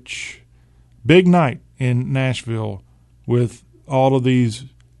Were Rich. Big night in Nashville with all of these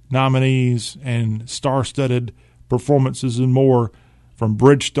nominees and star-studded performances and more from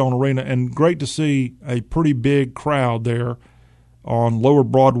Bridgestone Arena. And great to see a pretty big crowd there on Lower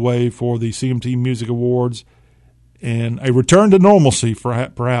Broadway for the CMT Music Awards, and a return to normalcy for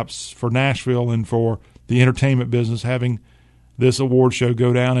perhaps for Nashville and for the entertainment business, having this award show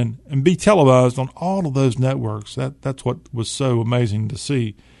go down and be televised on all of those networks. That's what was so amazing to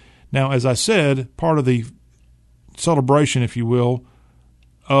see. Now, as I said, part of the celebration, if you will,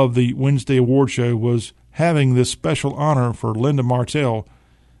 of the Wednesday award show was having this special honor for Linda Martell,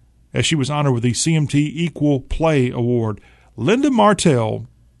 as she was honored with the CMT Equal Play Award. Linda Martell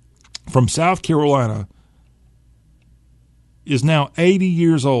from South Carolina is now 80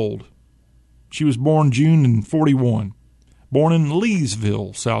 years old. She was born June in 41. Born in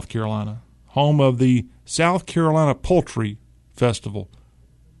Leesville, South Carolina, home of the South Carolina Poultry Festival.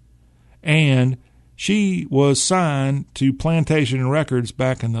 And she was signed to Plantation Records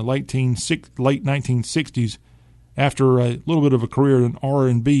back in the late 1960s after a little bit of a career in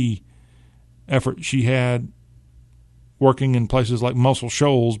R&B effort she had working in places like Muscle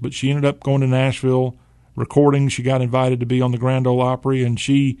Shoals, but she ended up going to Nashville, recording. She got invited to be on the Grand Ole Opry, and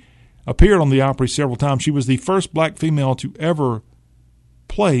she appeared on the Opry several times. She was the first black female to ever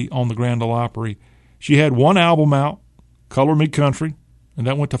play on the Grand Ole Opry. She had one album out, Color Me Country, and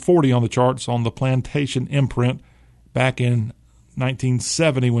that went to 40 on the charts on the Plantation imprint back in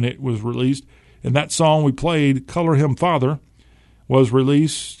 1970 when it was released. And that song we played, Color Him Father, was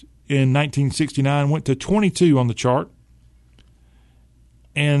released in 1969, went to 22 on the chart.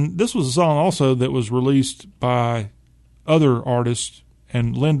 And this was a song also that was released by other artists,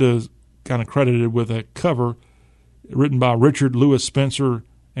 and Linda kind of credited with a cover written by Richard Lewis Spencer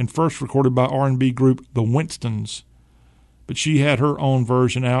and first recorded by R&B group The Winstons. But she had her own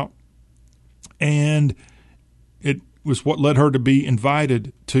version out, and it was what led her to be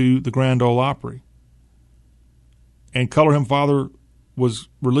invited to the Grand Ole Opry. And Color Him Father was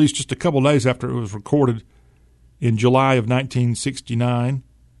released just a couple days after it was recorded in July of 1969.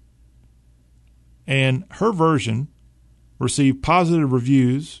 And her version received positive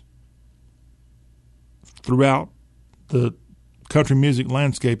reviews throughout the country music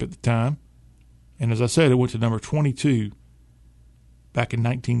landscape at the time. And as I said, it went to number 22 back in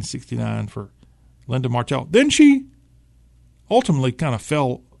 1969 for Linda Martell. Then she ultimately kind of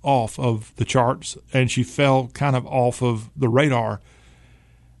fell off of the charts, and she fell kind of off of the radar.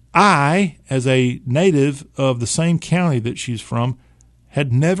 I, as a native of the same county that she's from,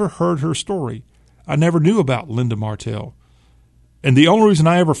 had never heard her story. I never knew about Linda Martell. And the only reason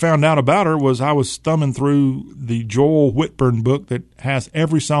I ever found out about her was I was thumbing through the Joel Whitburn book that has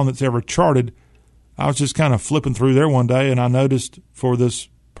every song that's ever charted. I was just kind of flipping through there one day, and I noticed for this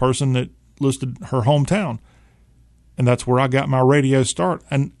person that listed her hometown. And that's where I got my radio start.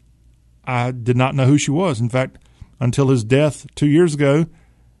 And I did not know who she was. In fact, until his death 2 years ago,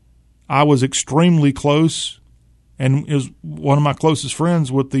 I was extremely close and is one of my closest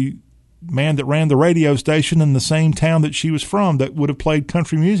friends with the man that ran the radio station in the same town that she was from that would have played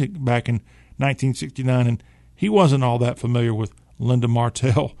country music back in 1969. And he wasn't all that familiar with Linda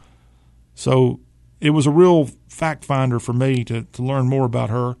Martell. So it was a real fact finder for me to learn more about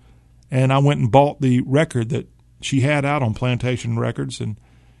her. And I went and bought the record that she had out on Plantation Records and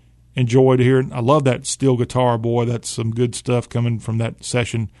enjoyed hearing. I love that steel guitar, boy. That's some good stuff coming from that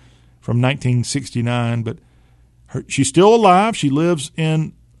session from 1969. But she's still alive. She lives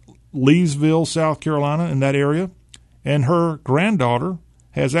in Leesville, South Carolina, in that area. And her granddaughter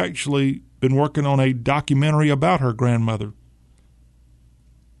has actually been working on a documentary about her grandmother,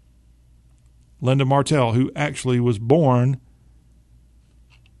 Linda Martell, who actually was born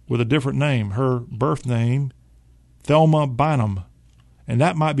with a different name. Her birth name, Thelma Bynum. And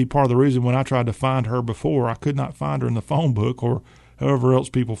that might be part of the reason when I tried to find her before, I could not find her in the phone book or however else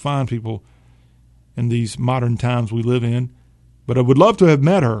people find people in these modern times we live in. But I would love to have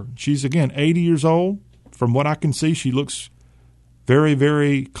met her. She's, again, 80 years old. From what I can see, she looks very,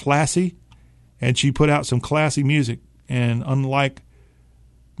 very classy, and she put out some classy music. And unlike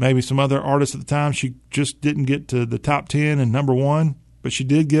maybe some other artists at the time, she just didn't get to the top 10 and number one, but she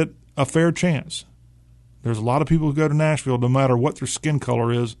did get a fair chance. There's a lot of people who go to Nashville, no matter what their skin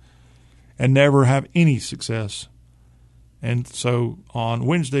color is, and never have any success. And so on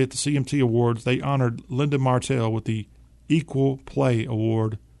Wednesday at the CMT Awards, they honored Linda Martell with the Equal Play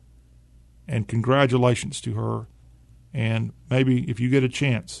Award, and congratulations to her. And maybe if you get a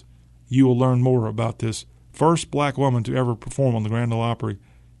chance, you will learn more about this first black woman to ever perform on the Grand Ole Opry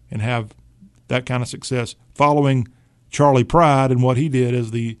and have that kind of success, following Charlie Pride and what he did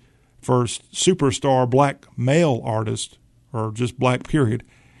as the first superstar black male artist, or just black period,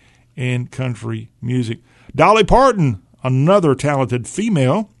 in country music. Dolly Parton, another talented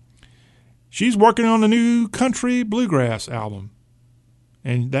female, she's working on a new country bluegrass album,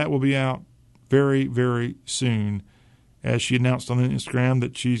 and that will be out very, very soon, as she announced on Instagram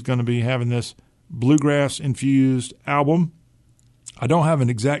that she's going to be having this bluegrass-infused album. I don't have an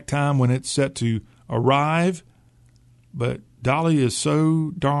exact time when it's set to arrive, but Dolly is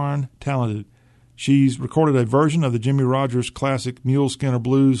so darn talented. She's recorded a version of the Jimmy Rogers classic Mule Skinner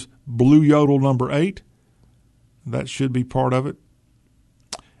Blues Blue Yodel No. 8. That should be part of it.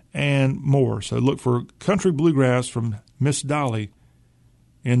 And more. So look for country bluegrass from Miss Dolly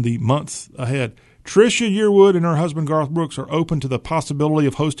in the months ahead. Trisha Yearwood and her husband Garth Brooks are open to the possibility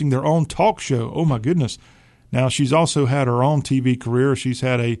of hosting their own talk show. Oh, my goodness. Now, she's also had her own TV career. She's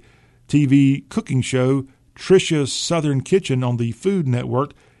had a TV cooking show, Trisha's Southern Kitchen, on the Food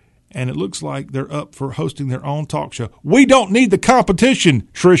Network, and it looks like they're up for hosting their own talk show. We don't need the competition,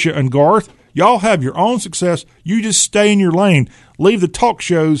 Trisha and Garth. Y'all have your own success. You just stay in your lane. Leave the talk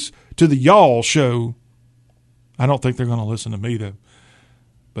shows to the y'all show. I don't think they're going to listen to me, though.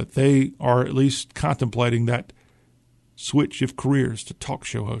 But they are at least contemplating that switch of careers to talk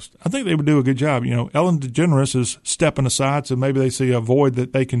show host. I think they would do a good job. You know, Ellen DeGeneres is stepping aside, so maybe they see a void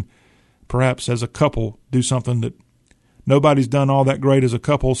that they can perhaps as a couple do something that nobody's done all that great as a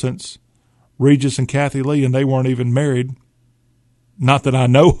couple since Regis and Kathy Lee, and they weren't even married. Not that I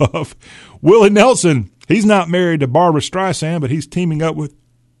know of. Willie Nelson, he's not married to Barbra Streisand, but he's teaming up with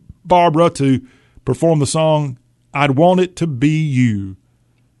Barbara to perform the song I'd Want It to Be You.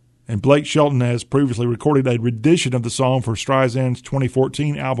 And Blake Shelton has previously recorded a rendition of the song for Streisand's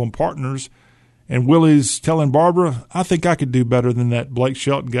 2014 album Partners. And Willie's telling Barbara, I think I could do better than that Blake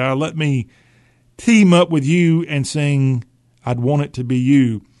Shelton guy. Let me team up with you and sing I'd Want It to Be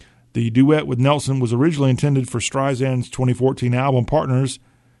You. The duet with Nelson was originally intended for Streisand's 2014 album Partners,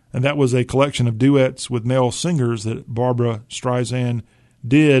 and that was a collection of duets with male singers that Barbra Streisand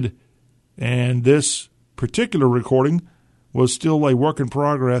did. And this particular recording was still a work in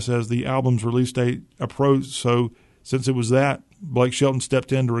progress as the album's release date approached. So since it was that, Blake Shelton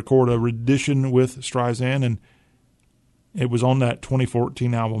stepped in to record a rendition with Streisand, and it was on that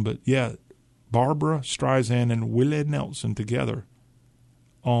 2014 album. But yeah, Barbra Streisand and Willie Nelson together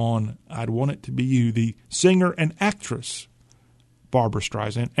on I'd Want It to Be You, the singer and actress Barbra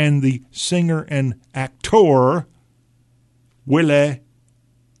Streisand and the singer and actor Willie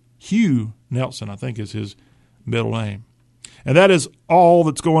Hugh Nelson, I think is his middle name. And that is all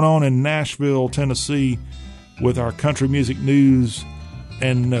that's going on in Nashville, Tennessee with our country music news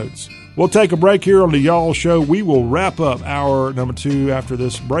and notes. We'll take a break here on the Y'all Show. We will wrap up hour number 2 after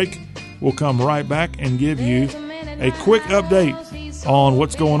this break. We'll come right back and give you a quick update on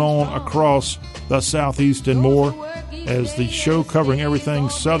what's going on across the Southeast and more as the show covering everything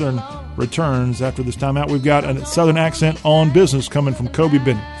Southern returns after this time out. We've got a Southern accent on business coming from Kobe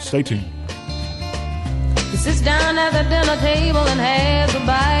Bennett. Stay tuned. He sits down at the dinner table and has a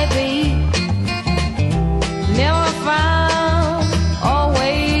bite to eat. Never a frown,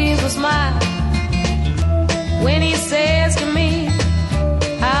 always a smile. When he says to me,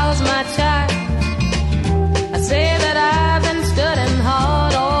 how's my child? I say that I've been studying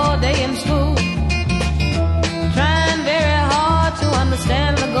hard all day in school, trying very hard to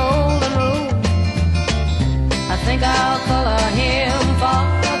understand the golden rule. I think I'll color him father.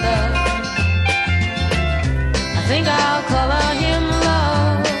 I think I'll color him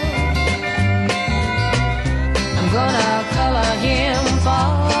love. I'm gonna color him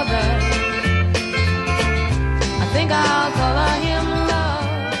father. I think I'll color him love.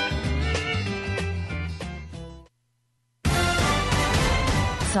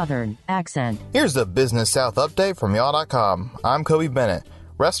 Southern accent. Here's the Business South update from y'all.com. I'm Kobe Bennett.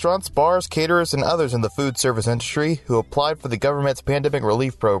 Restaurants, bars, caterers, and others in the food service industry who applied for the government's pandemic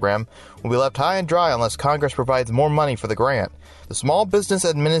relief program will be left high and dry unless Congress provides more money for the grant. The Small Business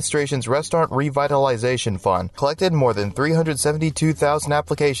Administration's Restaurant Revitalization Fund collected more than 372,000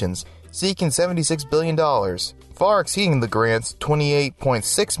 applications, seeking $76 billion, far exceeding the grant's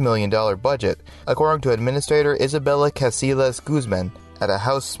 $28.6 million budget, according to Administrator Isabella Casillas Guzman at a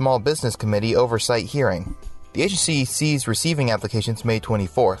House Small Business Committee oversight hearing. The agency ceased receiving applications May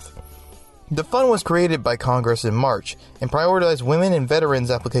 24th. The fund was created by Congress in March and prioritized women and veterans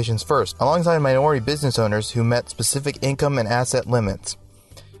applications first, alongside minority business owners who met specific income and asset limits.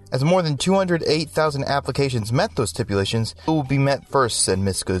 As more than 208,000 applications met those stipulations, it will be met first, said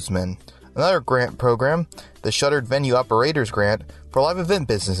Ms. Guzman. Another grant program, the Shuttered Venue Operators Grant, for live event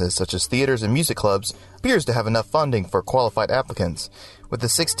businesses such as theaters and music clubs, appears to have enough funding for qualified applicants, with the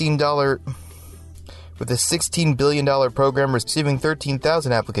 $16 billion program receiving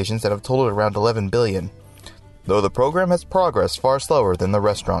 13,000 applications that have totaled around $11 billion, though the program has progressed far slower than the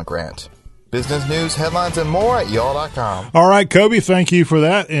restaurant grant. Business news, headlines, and more at y'all.com. All right, Kobe, thank you for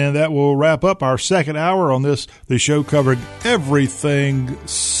that. And that will wrap up our second hour on this. The show covered everything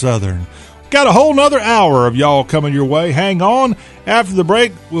Southern. Got a whole nother hour of y'all coming your way. Hang on. After the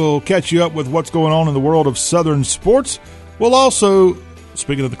break, we'll catch you up with what's going on in the world of Southern sports. We'll also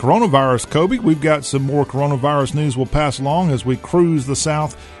Speaking of the coronavirus, Kobe, we've got some more coronavirus news we'll pass along as we cruise the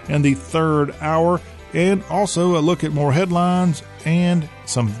South in the third hour, and also a look at more headlines and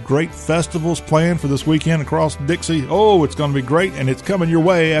some great festivals planned for this weekend across Dixie. Oh, it's going to be great, and it's coming your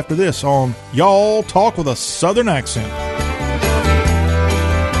way after this on Y'all Talk with a Southern Accent.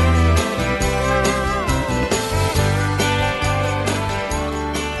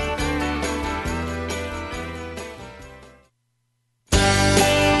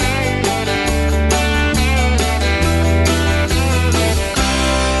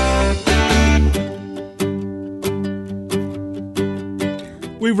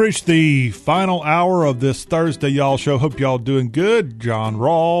 We've reached the final hour of this Thursday Y'all Show. Hope y'all doing good. John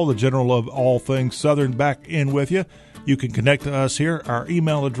Rawl, the general of all things Southern, back in with you. You can connect to us here. Our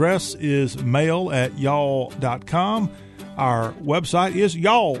email address is mail@y'all.com. Our website is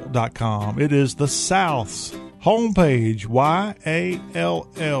y'all.com. It is the South's homepage,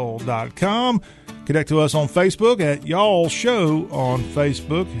 YALL.com. Connect to us on Facebook at Y'all Show on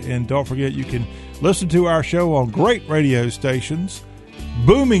Facebook. And don't forget, you can listen to our show on great radio stations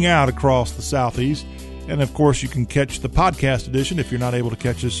booming out across the Southeast. And, of course, you can catch the podcast edition if you're not able to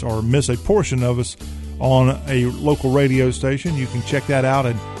catch us or miss a portion of us on a local radio station. You can check that out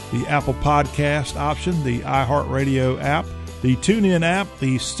at the Apple Podcast option, the iHeartRadio app, the TuneIn app,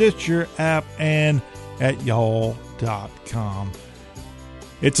 the Stitcher app, and at y'all.com.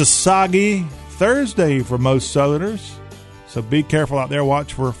 It's a soggy Thursday for most Southerners, so be careful out there.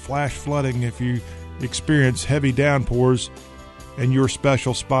 Watch for flash flooding if you experience heavy downpours in your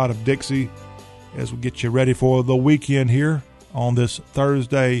special spot of Dixie as we get you ready for the weekend here on this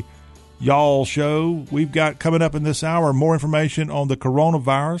Thursday Y'all Show. We've got coming up in this hour more information on the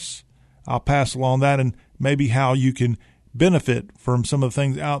coronavirus. I'll pass along that and maybe how you can benefit from some of the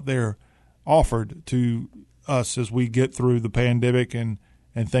things out there offered to us as we get through the pandemic and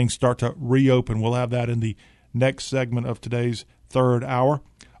things start to reopen. We'll have that in the next segment of today's third hour.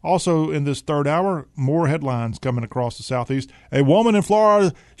 Also in this third hour, more headlines coming across the Southeast. A woman in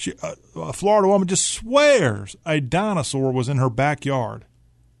Florida, a Florida woman just swears a dinosaur was in her backyard.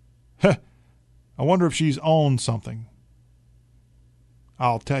 I wonder if she's owned something.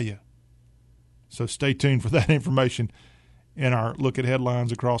 I'll tell you. So stay tuned for that information in our look at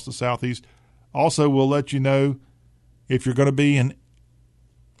headlines across the Southeast. Also, we'll let you know if you're going to be in,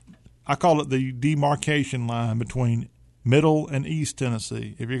 I call it the demarcation line between Middle and East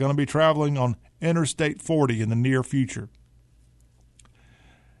Tennessee, if you're going to be traveling on Interstate 40 in the near future.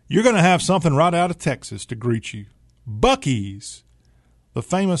 You're going to have something right out of Texas to greet you. Buc-ee's, the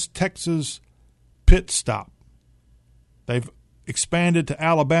famous Texas pit stop. They've expanded to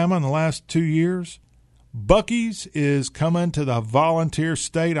Alabama in the last 2 years. Buc-ee's is coming to the volunteer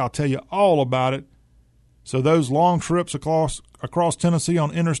state. I'll tell you all about it. So those long trips across Tennessee on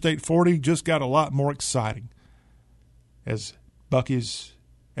Interstate 40 just got a lot more exciting. As Buc-ee's,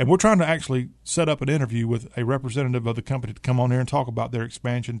 and we're trying to actually set up an interview with a representative of the company to come on here and talk about their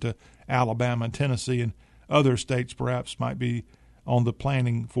expansion to Alabama and Tennessee, and other states perhaps might be on the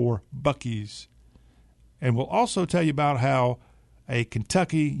planning for Buc-ee's. And we'll also tell you about how a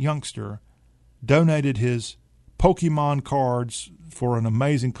Kentucky youngster donated his Pokemon cards for an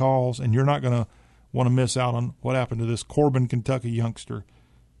amazing cause, and you're not going to want to miss out on what happened to this Corbin, Kentucky youngster,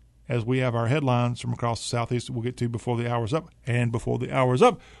 as we have our headlines from across the Southeast that we'll get to before the hour's up. And before the hour's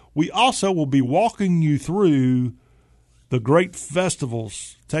up, we also will be walking you through the great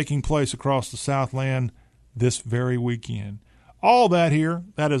festivals taking place across the Southland this very weekend. All that here,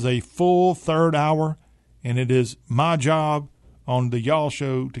 that is a full third hour, and it is my job on the Y'all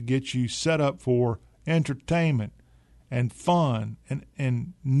Show to get you set up for entertainment and fun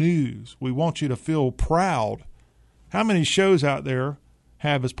and news. We want you to feel proud. How many shows out there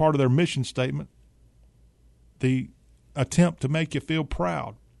have as part of their mission statement the attempt to make you feel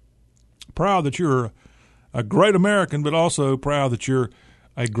proud? Proud that you're a great American, but also proud that you're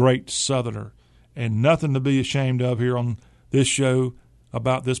a great Southerner. And nothing to be ashamed of here on this show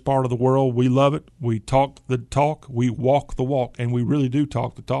about this part of the world. We love it. We talk the talk. We walk the walk. And we really do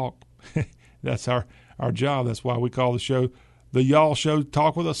talk the talk. That's our job. That's why we call the show the Y'all Show,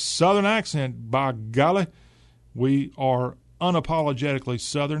 Talk with a Southern Accent. By golly, we are unapologetically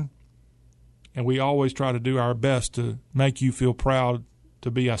Southern, and we always try to do our best to make you feel proud to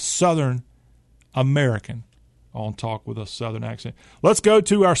be a Southern American on Talk with a Southern Accent. Let's go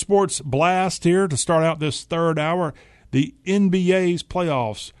to our sports blast here to start out this third hour. The NBA's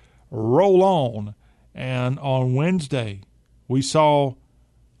playoffs roll on, and on Wednesday we saw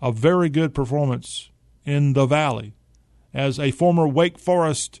a very good performance in the Valley as a former Wake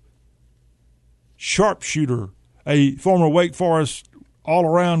Forest sharpshooter, a former Wake Forest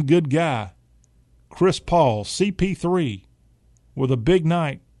all-around good guy, Chris Paul, CP3, with a big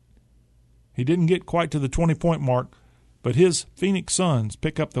night. He didn't get quite to the 20-point mark, but his Phoenix Suns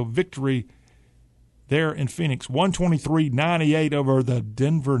pick up the victory there in Phoenix, 123-98 over the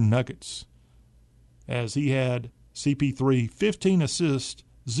Denver Nuggets, as he had CP3 15 assists,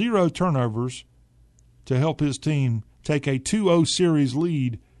 0 turnovers to help his team take a 2-0 series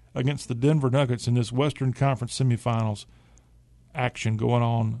lead against the Denver Nuggets in this Western Conference semifinals action going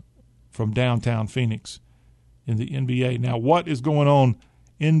on from downtown Phoenix in the NBA. Now, what is going on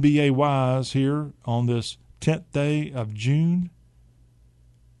NBA-wise here on this 10th day of June?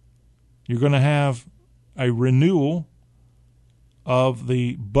 You're going to have a renewal of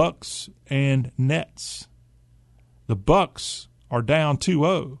the Bucks and Nets. The Bucks are down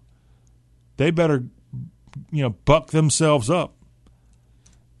 2-0. They better, buck themselves up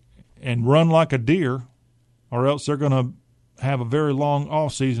and run like a deer, or else they're going to have a very long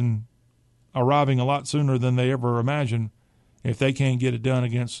offseason, arriving a lot sooner than they ever imagined if they can't get it done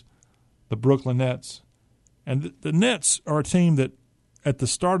against the Brooklyn Nets. And the Nets are a team that at the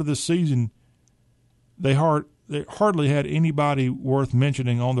start of this season, they hardly had anybody worth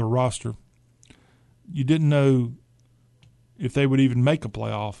mentioning on their roster. You didn't know if they would even make a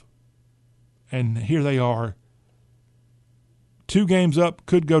playoff. And here they are. 2 games up,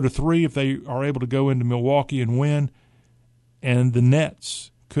 could go to 3 if they are able to go into Milwaukee and win. And the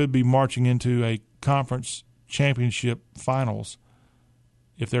Nets could be marching into a conference championship finals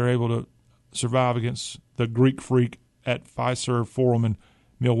if they're able to survive against the Greek Freak at Fiserv Forum in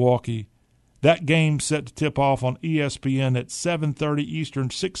Milwaukee. That game set to tip off on ESPN at 7:30 Eastern,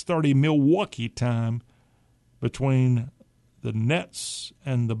 6:30 Milwaukee time between the Nets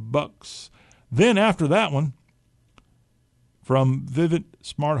and the Bucks. Then after that one, from Vivint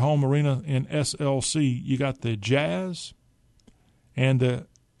Smart Home Arena in SLC, you got the Jazz and the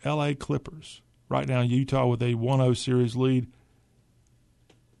L.A. Clippers. Right now, Utah with a 1-0 series lead.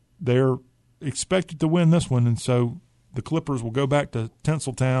 They're expected to win this one, and so the Clippers will go back to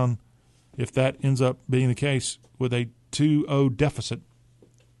Tinseltown if that ends up being the case with a 2-0 deficit,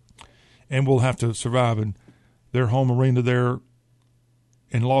 and will have to survive in their home arena there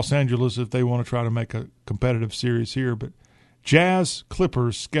in Los Angeles if they want to try to make a competitive series here. But Jazz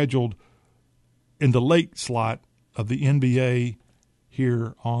Clippers scheduled in the late slot of the NBA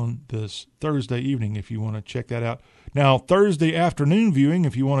here on this Thursday evening if you want to check that out. Now, Thursday afternoon viewing,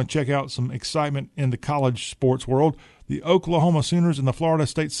 if you want to check out some excitement in the college sports world, the Oklahoma Sooners and the Florida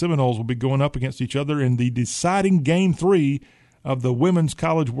State Seminoles will be going up against each other in the deciding Game 3 of the Women's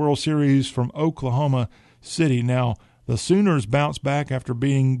College World Series from Oklahoma City. Now, the Sooners bounced back after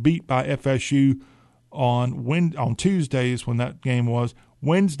being beat by FSU on Tuesdays when that game was.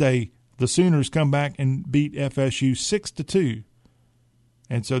 Wednesday, the Sooners come back and beat FSU 6-2.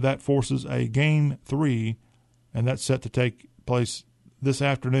 And so that forces a Game 3, and that's set to take place this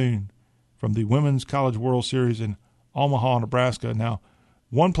afternoon from the Women's College World Series in Omaha, Nebraska. Now,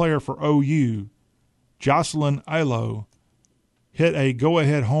 one player for OU, Jocelyn Alo, hit a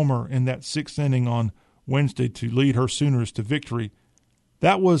go-ahead homer in that 6th inning on Wednesday to lead her Sooners to victory.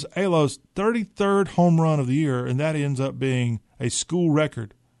 That was Alo's 33rd home run of the year, and that ends up being a school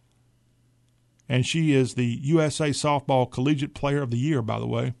record. And she is the USA Softball Collegiate Player of the Year, by the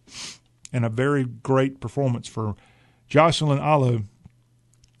way, and a very great performance for Jocelyn Alo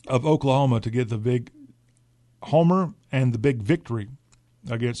of Oklahoma to get the big homer and the big victory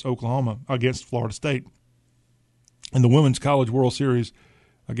against Florida State. In the Women's College World Series,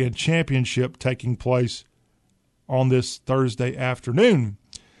 again, championship taking place on this Thursday afternoon.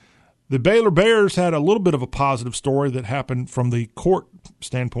 The Baylor Bears had a little bit of a positive story that happened from the court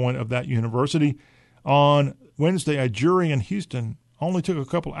standpoint of that university. On Wednesday, a jury in Houston only took a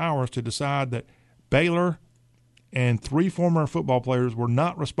couple hours to decide that Baylor and 3 former football players were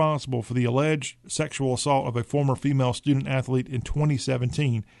not responsible for the alleged sexual assault of a former female student athlete in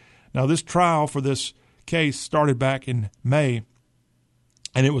 2017. Now, this trial for this case started back in May,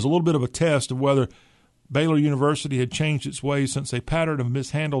 and it was a little bit of a test of whether Baylor University had changed its ways since a pattern of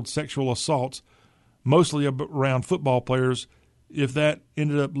mishandled sexual assaults, mostly around football players, if that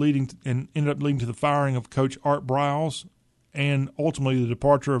ended up leading to the firing of Coach Art Briles and ultimately the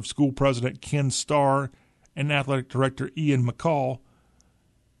departure of school president Ken Starr and athletic director Ian McCall.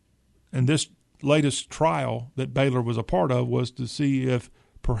 And this latest trial that Baylor was a part of was to see if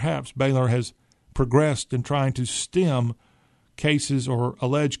perhaps Baylor has progressed in trying to stem cases or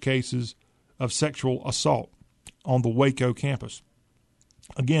alleged cases of sexual assault on the Waco campus.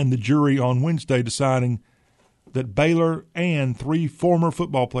 Again, the jury on Wednesday deciding that Baylor and 3 former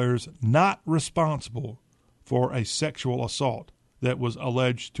football players not responsible for a sexual assault that was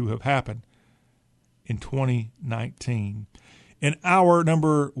alleged to have happened in 2019. In hour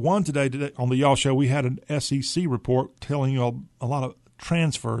number 1 today on the Y'all Show, we had an SEC report telling you a lot of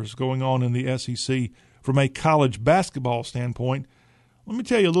transfers going on in the SEC from a college basketball standpoint. Let me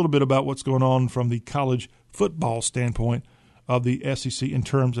tell you a little bit about what's going on from the college football standpoint of the SEC in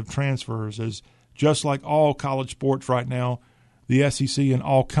terms of transfers. As just like all college sports right now, the SEC and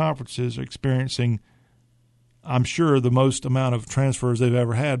all conferences are experiencing, I'm sure, the most amount of transfers they've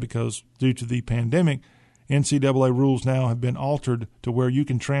ever had because due to the pandemic, NCAA rules now have been altered to where you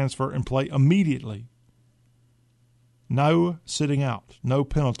can transfer and play immediately. No sitting out, no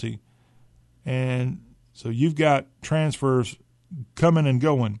penalty. And so you've got transfers coming and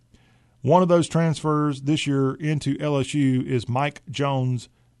going. One of those transfers this year into LSU is Mike Jones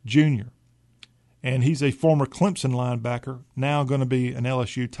Jr., and he's a former Clemson linebacker, now going to be an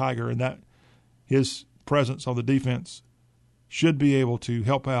LSU Tiger, and that his presence on the defense should be able to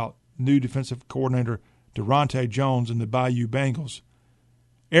help out new defensive coordinator Durante Jones and the Bayou Bengals.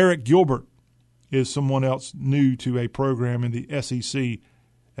 Eric Gilbert is someone else new to a program in the SEC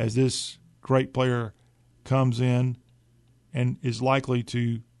as this great player comes in and is likely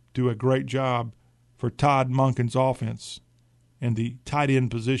to do a great job for Todd Monken's offense in the tight end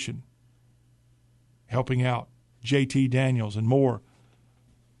position, helping out JT Daniels and more.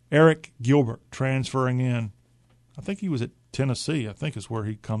 Eric Gilbert transferring in. I think he was at Tennessee, I think is where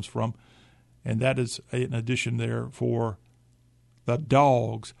he comes from. And that is an addition there for the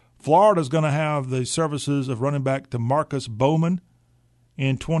Dogs. Florida's going to have the services of running back DeMarcus Bowman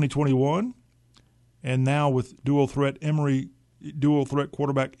in 2021. And now with dual threat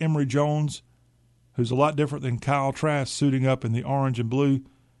quarterback Emory Jones, who's a lot different than Kyle Trask suiting up in the orange and blue,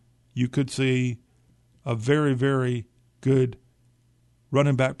 you could see a very, very good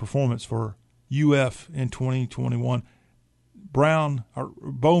running back performance for UF in 2021.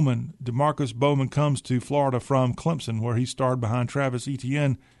 DeMarcus Bowman comes to Florida from Clemson, where he starred behind Travis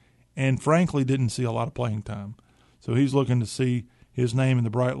Etienne and frankly didn't see a lot of playing time. So he's looking to see his name in the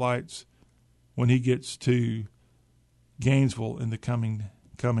bright lights when he gets to Gainesville in the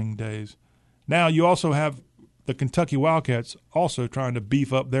coming days. Now you also have the Kentucky Wildcats also trying to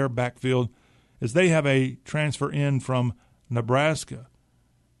beef up their backfield as they have a transfer in from Nebraska.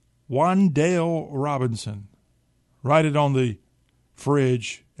 Wan'Dale Robinson. Write it on the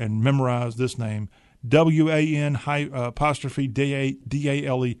fridge and memorize this name. W-A-N-D-A-L-E.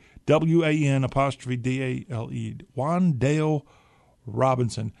 W-A-N-D-A-L-E. Wan'Dale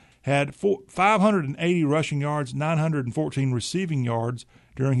Robinson had 580 rushing yards, 914 receiving yards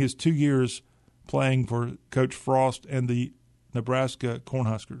during his 2 years playing for Coach Frost and the Nebraska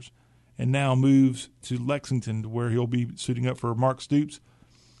Cornhuskers, and now moves to Lexington where he'll be suiting up for Mark Stoops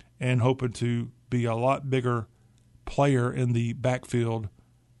and hoping to be a lot bigger player in the backfield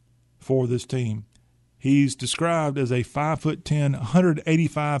for this team. He's described as a 5'10",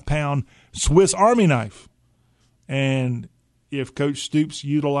 185-pound Swiss Army knife. And if Coach Stoops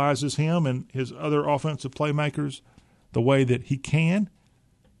utilizes him and his other offensive playmakers the way that he can,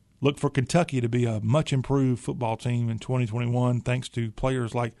 look for Kentucky to be a much improved football team in 2021 thanks to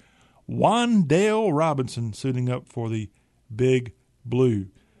players like Wan'Dale Robinson suiting up for the Big Blue.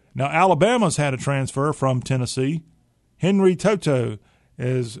 Now, Alabama's had a transfer from Tennessee. Henry Toto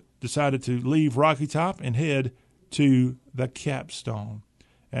has decided to leave Rocky Top and head to the Capstone.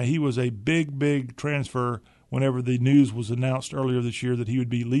 He was a big transfer whenever the news was announced earlier this year that he would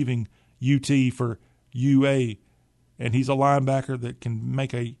be leaving UT for UA. And he's a linebacker that can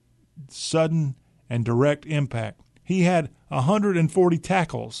make a sudden and direct impact. He had 140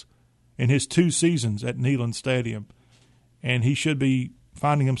 tackles in his 2 seasons at Neyland Stadium, and he should be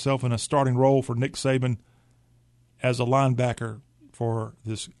finding himself in a starting role for Nick Saban as a linebacker for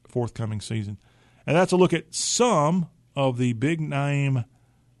this forthcoming season. And that's a look at some of the big-name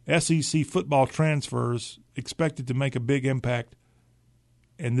SEC football transfers expected to make a big impact.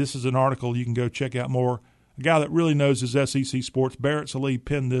 And this is an article you can go check out more. A guy that really knows his SEC sports, Barrett Sallee,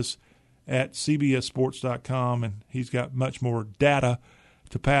 penned this at cbssports.com, and he's got much more data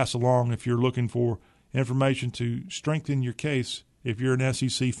to pass along if you're looking for information to strengthen your case. If you're an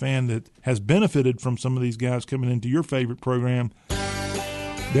SEC fan that has benefited from some of these guys coming into your favorite program,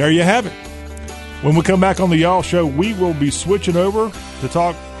 there you have it. When we come back on the Y'all Show, we will be switching over to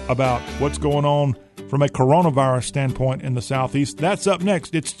talk about what's going on from a coronavirus standpoint in the Southeast. That's up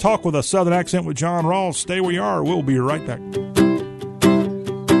next. It's Talk with a Southern Accent with John Rawls. Stay where you are. We'll be right back.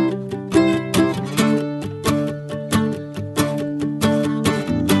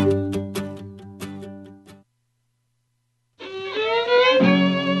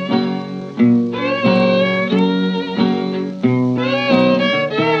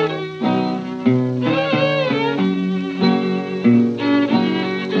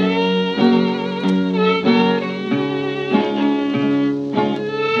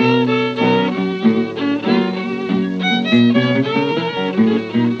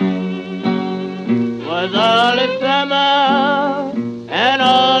 Was all the summer and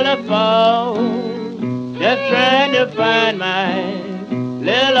all the fall, just trying to find my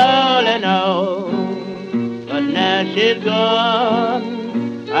little all in all. But now she's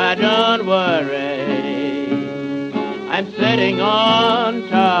gone, I don't worry. I'm sitting on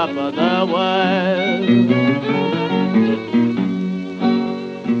top of the world.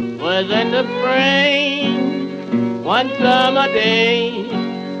 Was in the spring, one summer day,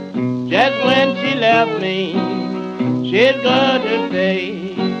 just when she left me, she's good to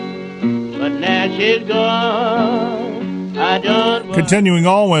stay. But now she's gone, I don't worry. Continuing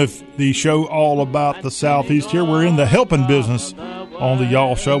on with the show all about the Southeast here, we're in the helping business on the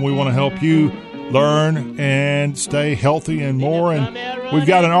Y'all Show. We want to help you learn and stay healthy and more. And we've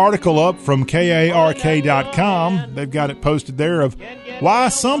got an article up from KARK.com. They've got it posted there of why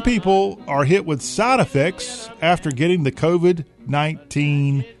some people are hit with side effects after getting the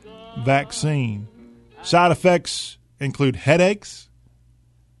COVID-19 vaccine. Side effects include headaches,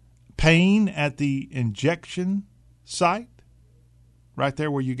 pain at the injection site, right there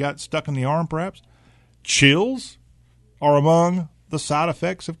where you got stuck in the arm perhaps. Chills are among the side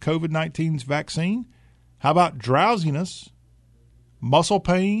effects of COVID-19's vaccine. How about drowsiness, muscle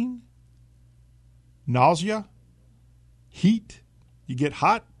pain, nausea, heat? You get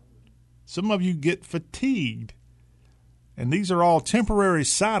hot. Some of you get fatigued. And these are all temporary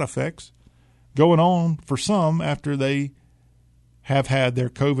side effects going on for some after they have had their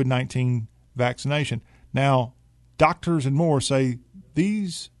COVID-19 vaccination. Now, doctors and more say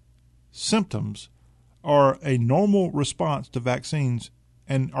these symptoms are a normal response to vaccines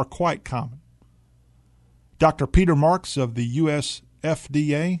and are quite common. Dr. Peter Marks of the U.S.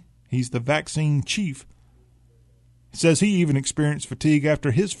 FDA, he's the vaccine chief, says he even experienced fatigue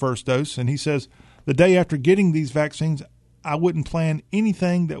after his first dose, and he says the day after getting these vaccines, I wouldn't plan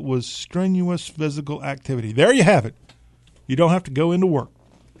anything that was strenuous physical activity. There you have it. You don't have to go into work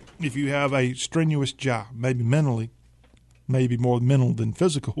if you have a strenuous job, maybe mentally, maybe more mental than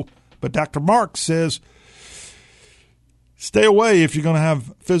physical. But Dr. Marks says stay away if you're going to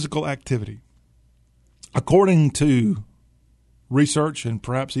have physical activity. According to research and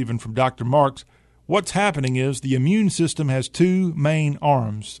perhaps even from Dr. Marks, what's happening is the immune system has two main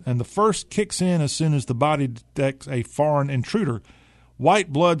arms, and the first kicks in as soon as the body detects a foreign intruder.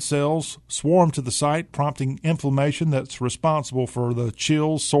 White blood cells swarm to the site, prompting inflammation that's responsible for the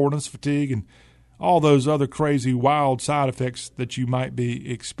chills, soreness, fatigue, and all those other crazy, wild side effects that you might be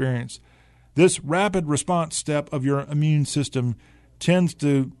experiencing. This rapid response step of your immune system tends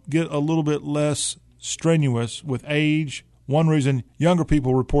to get a little bit less strenuous with age. One reason younger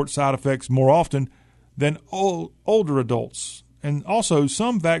people report side effects more often than older adults. And also,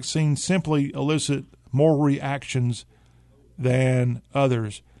 some vaccines simply elicit more reactions than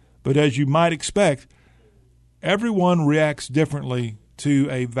others. But as you might expect, everyone reacts differently to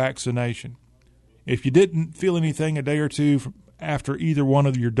a vaccination. If you didn't feel anything a day or two after either one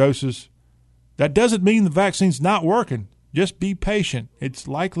of your doses, that doesn't mean the vaccine's not working. Just be patient. It's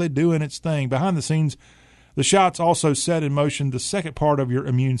likely doing its thing. Behind the scenes, the shots also set in motion the second part of your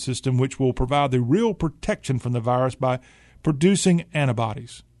immune system, which will provide the real protection from the virus by producing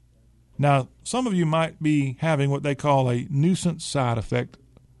antibodies. Now, some of you might be having what they call a nuisance side effect.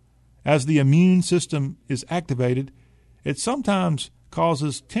 As the immune system is activated, it sometimes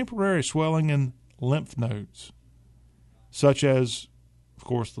causes temporary swelling in lymph nodes, such as, of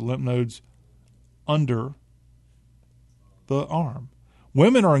course, the lymph nodes under the arm.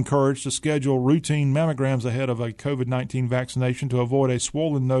 Women are encouraged to schedule routine mammograms ahead of a COVID-19 vaccination to avoid a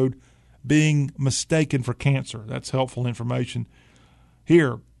swollen node being mistaken for cancer. That's helpful information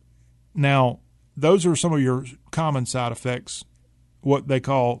here. Now, those are some of your common side effects, what they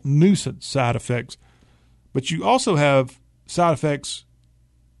call nuisance side effects. But you also have side effects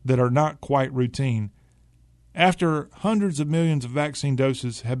that are not quite routine. After hundreds of millions of vaccine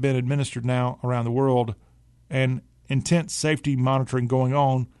doses have been administered now around the world and intense safety monitoring going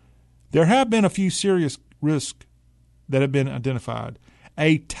on, there have been a few serious risks that have been identified.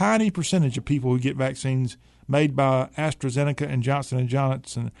 A tiny percentage of people who get vaccines made by AstraZeneca and Johnson &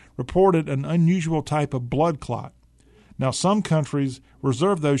 Johnson reported an unusual type of blood clot. Now, some countries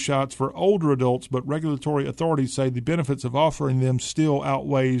reserve those shots for older adults, but regulatory authorities say the benefits of offering them still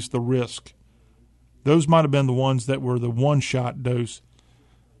outweighs the risk. Those might have been the ones that were the one-shot dose,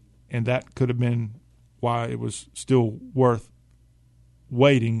 and that could have been why it was still worth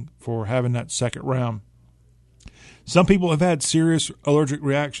waiting for having that second round. Some people have had serious allergic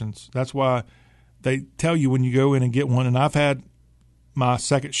reactions. That's why they tell you when you go in and get one, and I've had my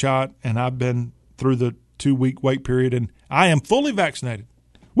second shot, and I've been through the 2-week wait period, and I am fully vaccinated.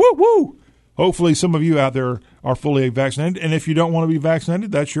 Woo, woo! hopefully some of you out there are fully vaccinated. And if you don't want to be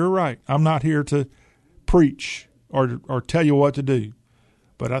vaccinated, that's your right. I'm not here to preach or tell you what to do.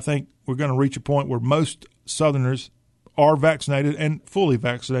 But I think we're going to reach a point where most Southerners are vaccinated and fully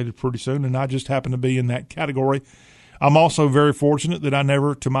vaccinated pretty soon, and I just happen to be in that category. I'm also very fortunate that I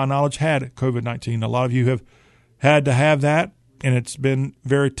never, to my knowledge, had COVID-19. A lot of you have had to have that, and it's been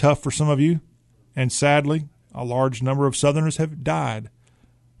very tough for some of you. And sadly, a large number of Southerners have died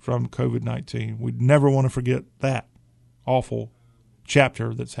from COVID-19. We'd never want to forget that awful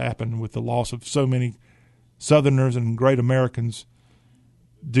chapter that's happened with the loss of so many Southerners and great Americans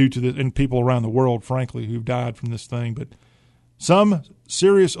due to this, and people around the world, frankly, who've died from this thing. But some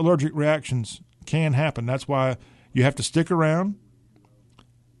serious allergic reactions can happen. That's why you have to stick around.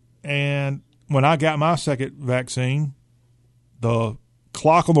 And when I got my second vaccine, the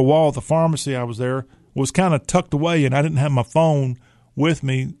clock on the wall at the pharmacy I was there was kind of tucked away, and I didn't have my phone with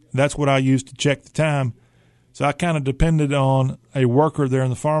me. That's what I used to check the time. So I kind of depended on a worker there in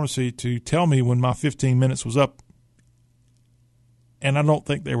the pharmacy to tell me when my 15 minutes was up. And I don't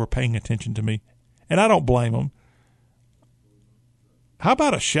think they were paying attention to me. And I don't blame them. How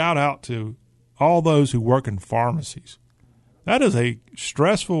about a shout out to all those who work in pharmacies? That is a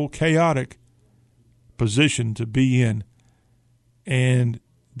stressful, chaotic position to be in. And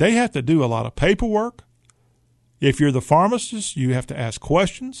they have to do a lot of paperwork. If you're the pharmacist, you have to ask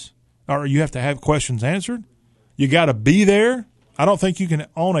questions, or you have to have questions answered. You got to be there. I don't think you can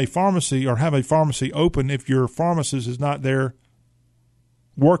own a pharmacy or have a pharmacy open if your pharmacist is not there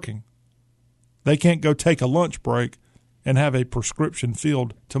working. They can't go take a lunch break and have a prescription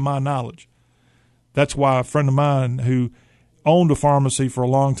filled, to my knowledge. That's why a friend of mine who owned a pharmacy for a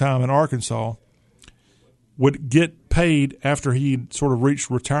long time in Arkansas would get paid after he sort of reached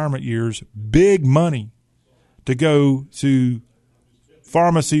retirement years, big money, to go to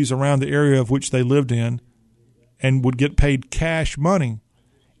pharmacies around the area of which they lived in and would get paid cash money.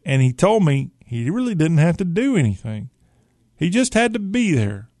 And he told me he really didn't have to do anything. He just had to be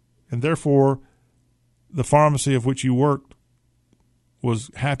there. And therefore, the pharmacy of which he worked was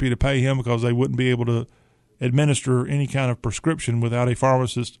happy to pay him because they wouldn't be able to administer any kind of prescription without a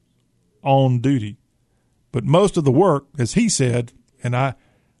pharmacist on duty. But most of the work, as he said, and I'm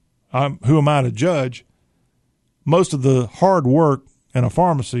who am I to judge, most of the hard work in a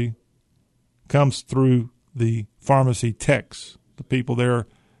pharmacy comes through the pharmacy techs, the people there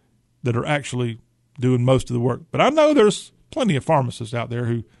that are actually doing most of the work. But I know there's plenty of pharmacists out there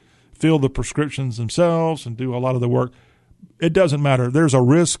who fill the prescriptions themselves and do a lot of the work. It doesn't matter. There's a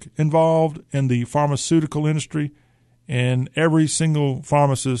risk involved in the pharmaceutical industry, and every single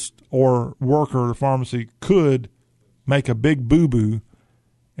pharmacist or worker of the pharmacy could make a big boo-boo,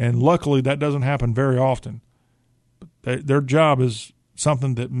 and luckily that doesn't happen very often. But their job is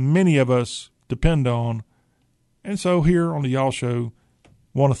something that many of us depend on, and so here on the Y'all Show,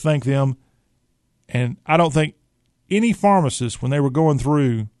 want to thank them. And I don't think any pharmacist, when they were going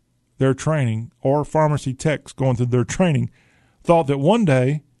through their training, or pharmacy techs going through their training, thought that one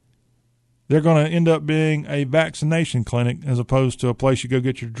day they're going to end up being a vaccination clinic as opposed to a place you go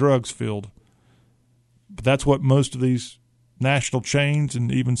get your drugs filled. But that's what most of these national chains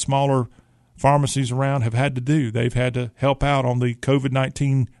and even smaller pharmacies around have had to do. They've had to help out on the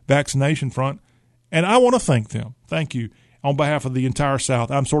COVID-19 vaccination front, and I want to thank them. Thank you. On behalf of the entire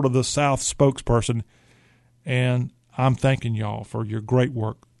South, I'm sort of the South spokesperson, and I'm thanking y'all for your great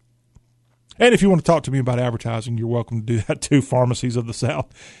work. And if you want to talk to me about advertising, you're welcome to do that too, Pharmacies of the South,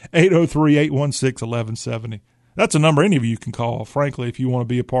 803-816-1170. That's a number any of you can call, frankly, if you want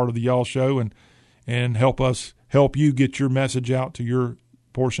to be a part of the Y'all Show and help us help you get your message out to your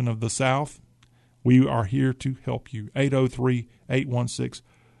portion of the South. We are here to help you,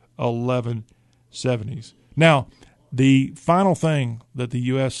 803-816-1170. Now, the final thing that the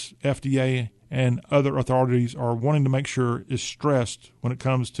U.S. FDA and other authorities are wanting to make sure is stressed when it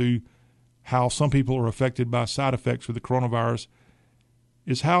comes to how some people are affected by side effects with the coronavirus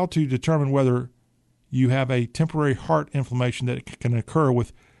is how to determine whether you have a temporary heart inflammation that can occur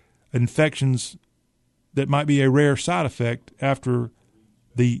with infections that might be a rare side effect after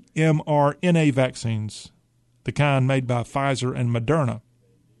the mRNA vaccines, the kind made by Pfizer and Moderna.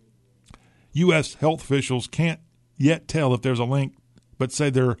 U.S. health officials can't yet tell if there's a link, but say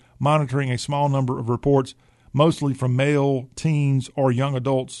they're monitoring a small number of reports, mostly from male teens or young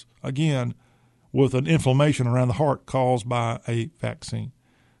adults, again, with an inflammation around the heart caused by a vaccine.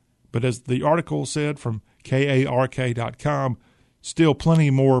 But as the article said from KARK.com, still plenty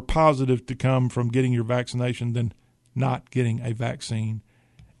more positive to come from getting your vaccination than not getting a vaccine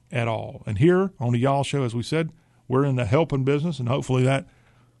at all. And here on the Y'all Show, as we said, we're in the helping business, and hopefully that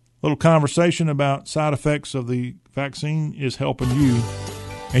little conversation about side effects of the vaccine is helping you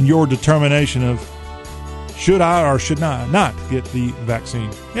and your determination of should I or should I not get the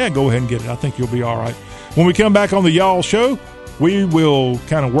vaccine. Yeah, go ahead and get it. I think you'll be all right. When we come back on the Y'all Show, we will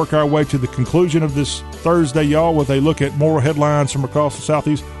kind of work our way to the conclusion of this Thursday, y'all, with a look at more headlines from across the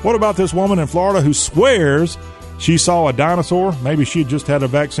Southeast. What about this woman in Florida who swears she saw a dinosaur? Maybe she had just had a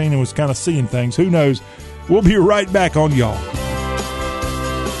vaccine and was kind of seeing things. Who knows? We'll be right back on Y'all.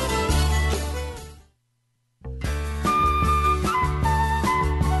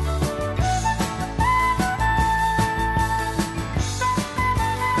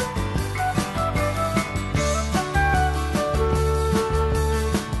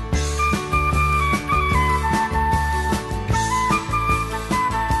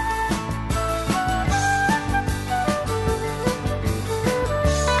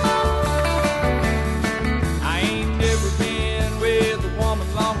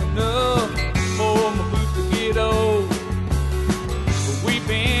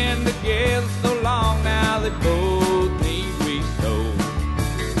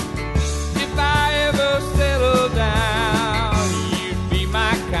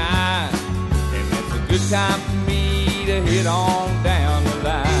 Time for me to hit on down the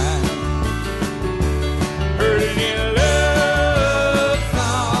line. Heard it in a love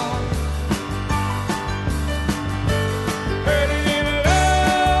song. Heard it in a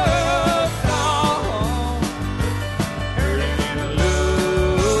love song. Heard it in a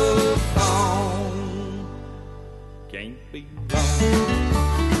love song. Can't be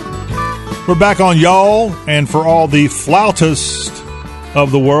wrong. We're back on Y'all, and for all the flautists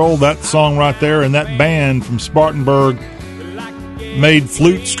of the world, that song right there and that band from Spartanburg made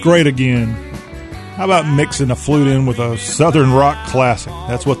flutes great again. How about mixing a flute in with a Southern rock classic?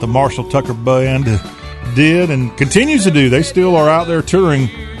 That's what the Marshall Tucker Band did and continues to do. They still are out there touring,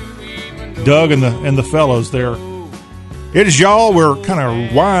 Doug and the fellows there. It is Y'all. We're kind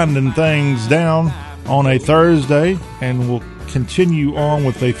of winding things down on a Thursday, and we'll continue on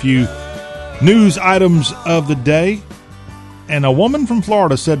with a few news items of the day. And a woman from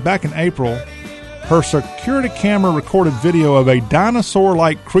Florida said back in April, her security camera recorded video of a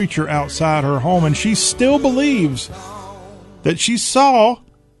dinosaur-like creature outside her home, and she still believes that she saw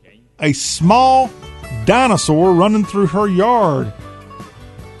a small dinosaur running through her yard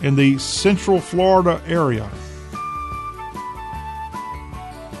in the Central Florida area.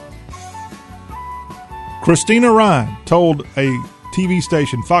 Christina Ryan told a TV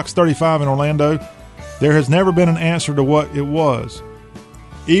station, Fox 35 in Orlando, there has never been an answer to what it was.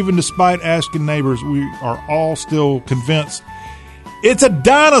 Even despite asking neighbors, we are all still convinced it's a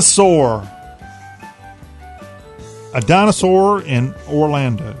dinosaur. A dinosaur in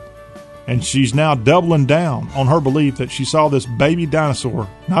Orlando. And she's now doubling down on her belief that she saw this baby dinosaur,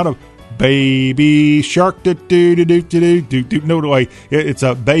 not a baby shark. No way. It's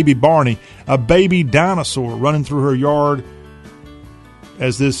a baby Barney, a baby dinosaur running through her yard.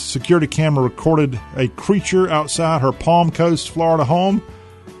 As this security camera recorded a creature outside her Palm Coast, Florida home.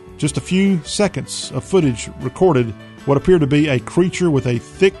 Just a few seconds of footage recorded what appeared to be a creature with a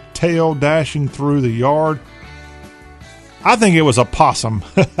thick tail dashing through the yard. I think it was a possum.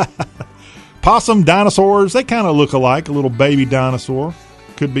 Possum dinosaurs, they kind of look alike. A little baby dinosaur.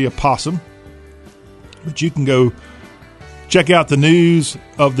 Could be a possum. But you can go check out the news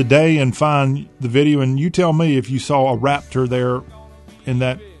of the day and find the video, and you tell me if you saw a raptor there in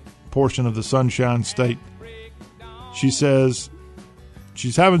that portion of the Sunshine State. She says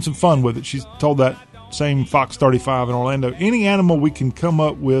she's having some fun with it. She's told that same Fox 35 in Orlando, any animal we can come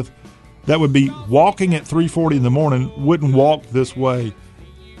up with that would be walking at 3:40 in the morning wouldn't walk this way.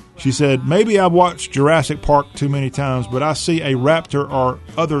 She said, maybe I've watched Jurassic Park too many times, but I see a raptor or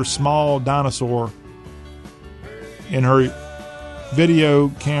other small dinosaur in her video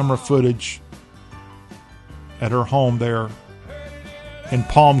camera footage at her home there in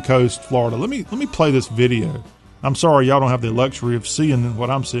Palm Coast, Florida. Let me play this video. I'm sorry y'all don't have the luxury of seeing what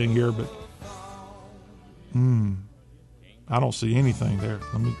I'm seeing here, but I don't see anything there.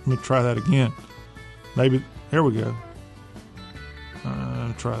 Let me try that again. Maybe here we go.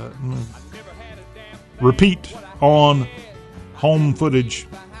 Try that. Repeat on home footage.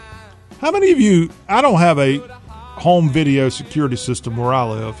 How many of you? I don't have a home video security system where I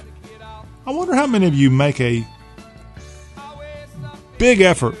live. I wonder how many of you make a big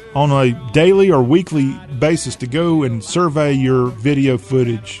effort on a daily or weekly basis to go and survey your video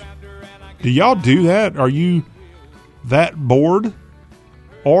footage. Do y'all do that? Are you that bored?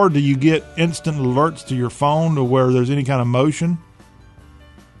 Or do you get instant alerts to your phone to where there's any kind of motion?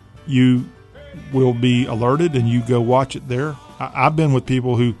 You will be alerted and you go watch it there. I've been with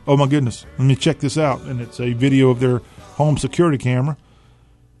people who, oh my goodness, let me check this out, and it's a video of their home security camera.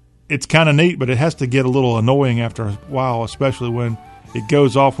 It's kind of neat, but it has to get a little annoying after a while, especially when it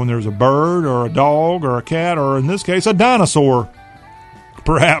goes off when there's a bird or a dog or a cat or, in this case, a dinosaur,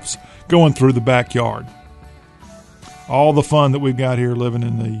 perhaps, going through the backyard. All the fun that we've got here living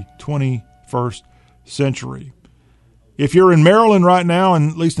in the 21st century. If you're in Maryland right now,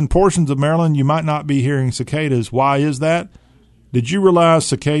 and at least in portions of Maryland, you might not be hearing cicadas. Why is that? Did you realize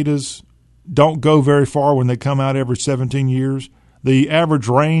cicadas don't go very far when they come out every 17 years? The average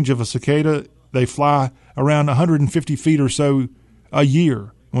range of a cicada, they fly around 150 feet or so a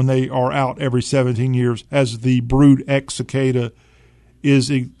year when they are out every 17 years, as the Brood X cicada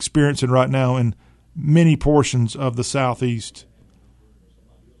is experiencing right now in many portions of the southeast.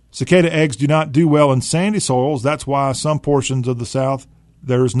 Cicada eggs do not do well in sandy soils. That's why some portions of the south,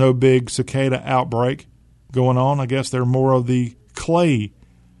 there's no big cicada outbreak going on. I guess they're more of the clay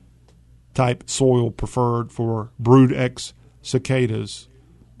type soil preferred for Brood X cicadas.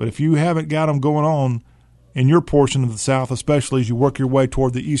 But if you haven't got them going on in your portion of the south, especially as you work your way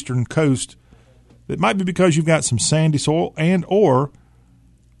toward the eastern coast, it might be because you've got some sandy soil, and or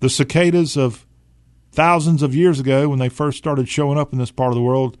the cicadas of thousands of years ago when they first started showing up in this part of the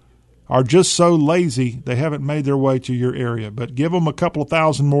world are just so lazy they haven't made their way to your area. But give them a couple of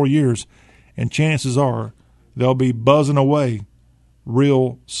thousand more years, and chances are they'll be buzzing away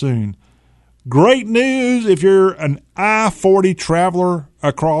real soon. Great news if you're an I-40 traveler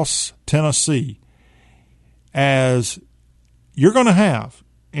across Tennessee, as you're going to have,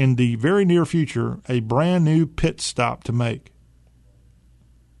 in the very near future, a brand new pit stop to make.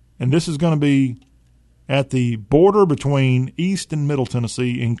 And this is going to be at the border between East and Middle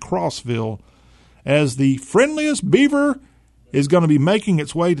Tennessee in Crossville, as the friendliest beaver is going to be making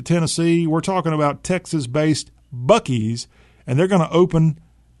its way to Tennessee. We're talking about Texas-based Buc-ee's, and they're going to open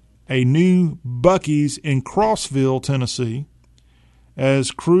a new Buc-ee's in Crossville, Tennessee,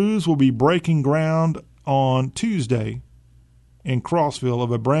 as crews will be breaking ground on Tuesday in Crossville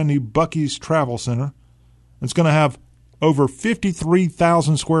of a brand new Buc-ee's Travel Center. It's going to have over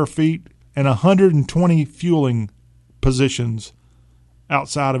 53,000 square feet and 120 fueling positions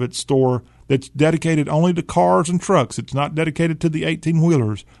outside of its store that's dedicated only to cars and trucks. It's not dedicated to the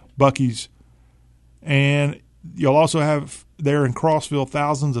 18-wheelers, Buc-ee's. And you'll also have there in Crossville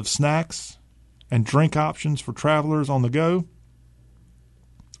thousands of snacks and drink options for travelers on the go.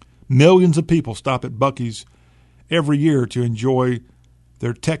 Millions of people stop at Buc-ee's every year to enjoy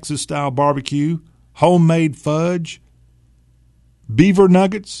their Texas-style barbecue, homemade fudge, beaver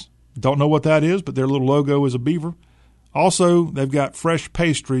nuggets. Don't know what that is, but their little logo is a beaver. Also, they've got fresh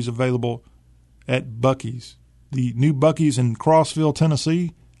pastries available at Buc-ee's. The new Buc-ee's in Crossville,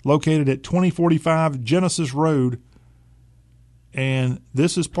 Tennessee, located at 2045 Genesis Road. And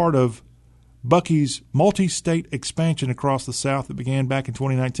this is part of Buc-ee's multi-state expansion across the South that began back in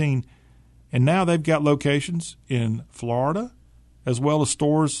 2019. And now they've got locations in Florida, as well as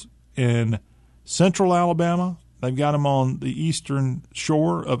stores in central Alabama. They've got them on the eastern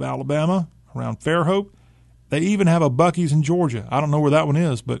shore of Alabama, around Fairhope. They even have a Buc-ee's in Georgia. I don't know where that one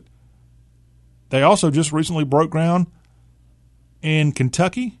is, but they also just recently broke ground in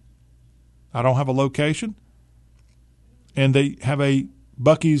Kentucky. I don't have a location. And they have a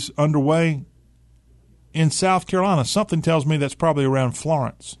Buc-ee's underway in South Carolina. Something tells me that's probably around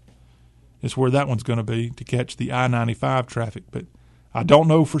Florence. It's where that one's going to be to catch the I-95 traffic. But I don't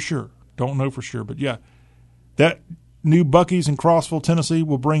know for sure. But, yeah, that new Buc-ee's in Crossville, Tennessee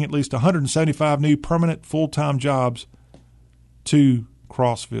will bring at least 175 new permanent full-time jobs to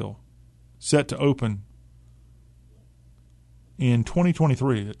Crossville, set to open in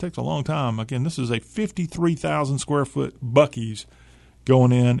 2023. It takes a long time. Again, this is a 53,000 square foot Buc-ee's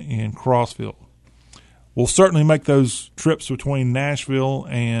going in Crossville. We'll certainly make those trips between Nashville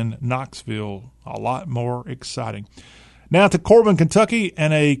and Knoxville a lot more exciting. Now to Corbin, Kentucky,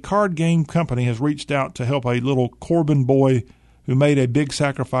 and a card game company has reached out to help a little Corbin boy who made a big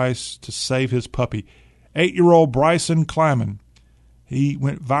sacrifice to save his puppy. 8-year-old Bryson Kleiman. He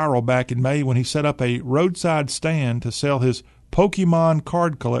went viral back in May when he set up a roadside stand to sell his Pokemon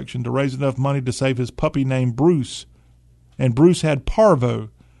card collection to raise enough money to save his puppy named Bruce. And Bruce had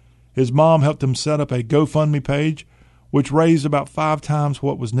parvo. His mom helped him set up a GoFundMe page, which raised about 5 times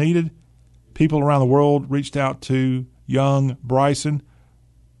what was needed. People around the world reached out to young Bryson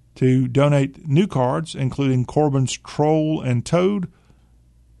to donate new cards, including Corbin's Troll and Toad.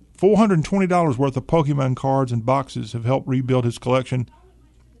 $420 worth of Pokemon cards and boxes have helped rebuild his collection.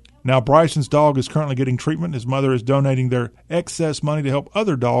 Now Bryson's dog is currently getting treatment. His mother is donating their excess money to help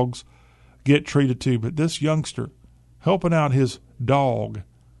other dogs get treated too. But this youngster helping out his dog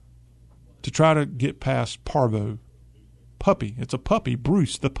to try to get past Parvo. Puppy. It's a puppy,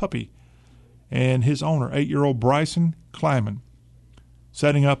 Bruce the puppy. And his owner, 8-year-old Bryson Kleiman,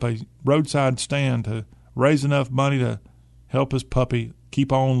 setting up a roadside stand to raise enough money to help his puppy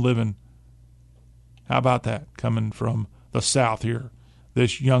keep on living. How about that, coming from the South here?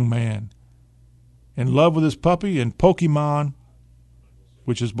 This young man in love with his puppy and Pokemon,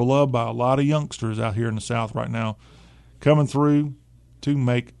 which is beloved by a lot of youngsters out here in the South right now, coming through to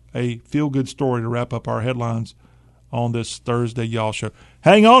make a feel-good story to wrap up our headlines on this Thursday Y'all Show.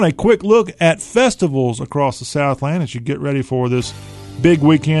 Hang on, a quick look at festivals across the Southland as you get ready for this big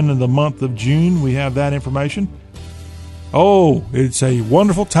weekend in the month of June. We have that information. Oh, it's a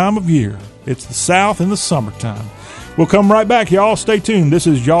wonderful time of year. It's the South in the summertime. We'll come right back, y'all. Stay tuned. This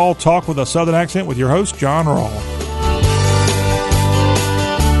is Y'all Talk with a Southern Accent with your host, John Rawl.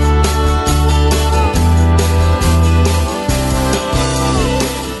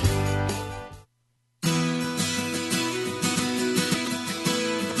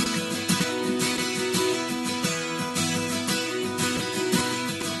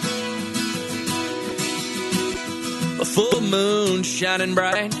 A full moon shining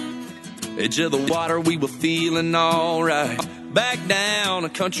bright, edge of the water, we were feeling alright. Back down a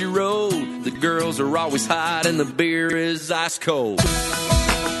country road, the girls are always hot and the beer is ice cold.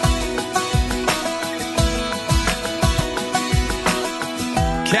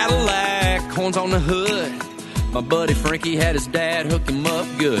 Cadillac, horns on the hood, my buddy Frankie had his dad hook him up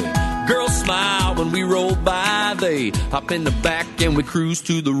good. Girls smile when we roll by, they hop in the back and we cruise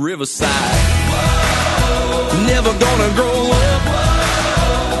to the riverside. Whoa. Never gonna grow up,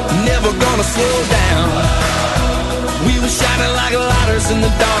 whoa. Never gonna slow down. We were shining like lighters in the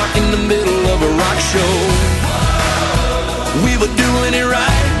dark in the middle of a rock show. Whoa. We were doing it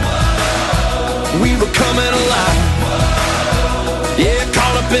right, whoa. We were coming alive. Whoa. Yeah,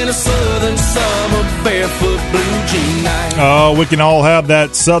 caught up in a southern summer barefoot blue jean night. Oh, we can all have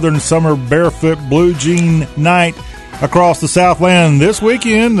that southern summer barefoot blue jean night across the Southland this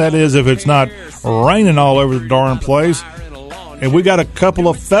weekend. That is, if it's not raining all over the darn place. And we got a couple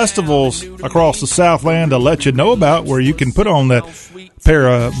of festivals across the Southland to let you know about where you can put on that pair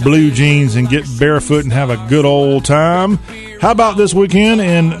of blue jeans and get barefoot and have a good old time. How about this weekend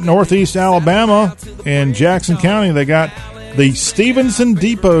in Northeast Alabama in Jackson County? They got the Stevenson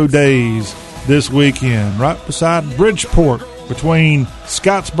Depot Days this weekend right beside Bridgeport between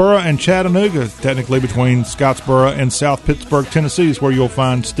Scottsboro and Chattanooga. Technically between Scottsboro and South Pittsburgh, Tennessee is where you'll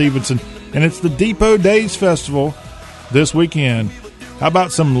find Stevenson. And it's the Depot Days Festival this weekend. How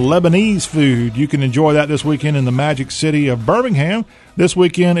about some Lebanese food? You can enjoy that this weekend in the Magic City of Birmingham. This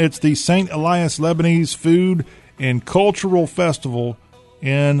weekend, it's the St. Elias Lebanese Food and Cultural Festival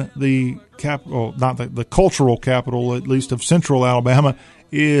in the capital, not the cultural capital, at least of central Alabama,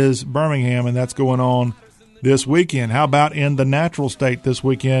 is Birmingham, and that's going on this weekend. How about in the natural state this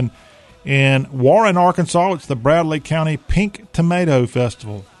weekend in Warren, Arkansas? It's the Bradley County Pink Tomato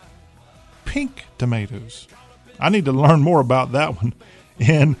Festival. Pink tomatoes. I need to learn more about that one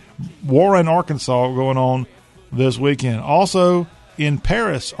in Warren, Arkansas, going on this weekend. Also in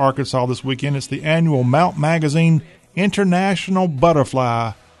Paris, Arkansas this weekend, it's the annual Mount Magazine International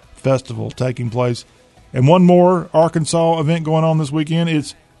Butterfly Festival taking place. And one more Arkansas event going on this weekend.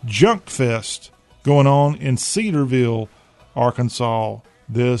 It's Junk Fest going on in Cedarville, Arkansas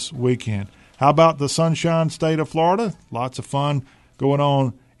this weekend. How about the Sunshine State of Florida? Lots of fun going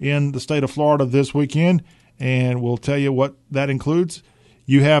on in the state of Florida this weekend. And we'll tell you what that includes.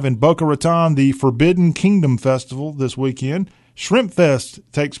 You have in Boca Raton the Forbidden Kingdom Festival this weekend. Shrimp Fest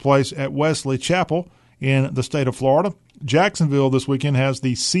takes place at Wesley Chapel in the state of Florida. Jacksonville this weekend has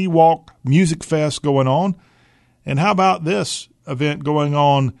the Seawalk Music Fest going on. And how about this event going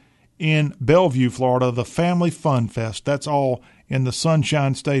on in Bellevue, Florida, the Family Fun Fest. That's all in the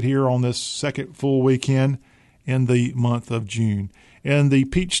Sunshine State here on this second full weekend in the month of June. In the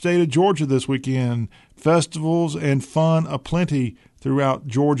Peach State of Georgia this weekend, festivals and fun aplenty throughout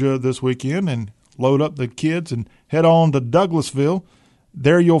Georgia this weekend. And load up the kids and head on to Douglasville.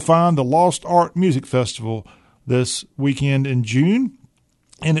 There you'll find the Lost Art Music Festival this weekend in June.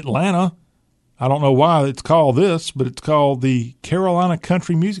 In Atlanta, I don't know why it's called this, but it's called the Carolina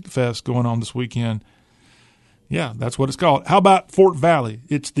Country Music Fest going on this weekend. Yeah, that's what it's called. How about Fort Valley?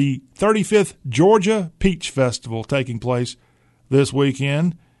 It's the 35th Georgia Peach Festival taking place this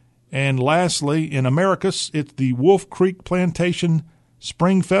weekend. And lastly, in Americus, it's the Wolf Creek Plantation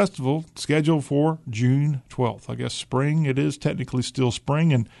Spring Festival scheduled for June 12th. I guess spring, it is technically still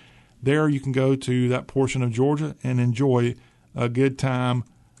spring, and there you can go to that portion of Georgia and enjoy a good time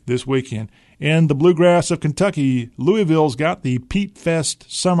this weekend. In the bluegrass of Kentucky, Louisville's got the Pete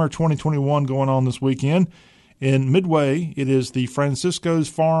Fest Summer 2021 going on this weekend. In Midway, it is the Francisco's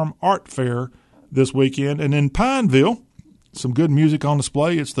Farm Art Fair this weekend. And in Pineville, some good music on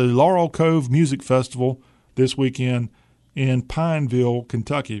display. It's the Laurel Cove Music Festival this weekend in Pineville,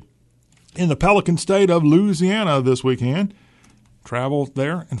 Kentucky. In the Pelican State of Louisiana this weekend, travel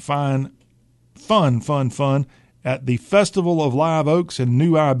there and find fun at the Festival of Live Oaks in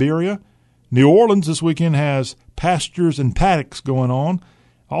New Iberia. New Orleans this weekend has Pastures and Paddocks going on.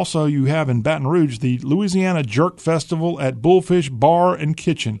 Also, you have in Baton Rouge the Louisiana Jerk Festival at Bullfish Bar and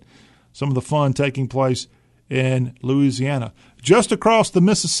Kitchen. Some of the fun taking place in Louisiana. Just across the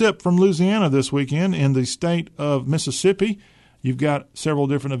Mississippi from Louisiana this weekend in the state of Mississippi, you've got several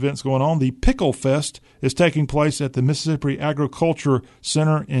different events going on. The Pickle Fest is taking place at the Mississippi Agriculture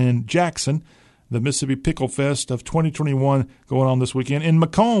Center in Jackson. The Mississippi Pickle Fest of 2021 going on this weekend. In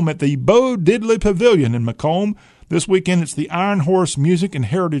Macomb at the Bo Diddley Pavilion in Macomb. This weekend it's the Iron Horse Music and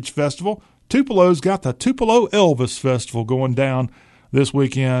Heritage Festival. Tupelo's got the Tupelo Elvis Festival going down this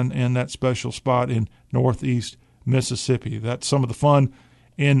weekend in that special spot in northeast Mississippi. That's some of the fun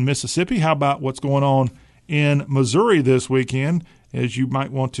in Mississippi. How about what's going on in Missouri this weekend? As you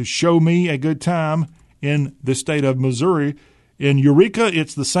might want to show me a good time in the state of Missouri. In Eureka,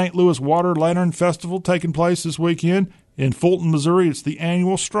 it's the St. Louis Water Lantern Festival taking place this weekend. In Fulton, Missouri, it's the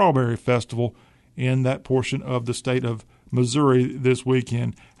annual Strawberry Festival in that portion of the state of Missouri this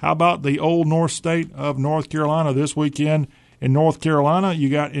weekend. How about the Old North State of North Carolina this weekend? In North Carolina, you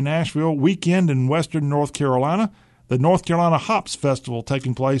got in Asheville, Weekend in Western North Carolina, the North Carolina Hops Festival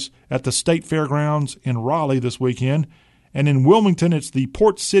taking place at the State Fairgrounds in Raleigh this weekend. And in Wilmington, it's the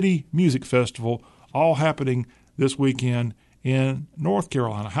Port City Music Festival, all happening this weekend in North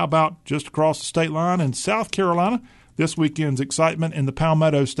Carolina. How about just across the state line in South Carolina? This weekend's excitement in the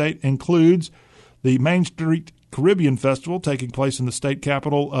Palmetto State includes the Main Street Caribbean Festival taking place in the state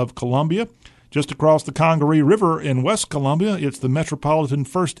capital of Columbia. Just across the Congaree River in West Columbia, it's the Metropolitan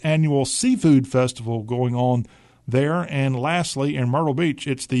First Annual Seafood Festival going on there. And lastly, in Myrtle Beach,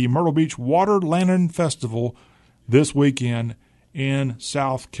 it's the Myrtle Beach Water Lantern Festival this weekend in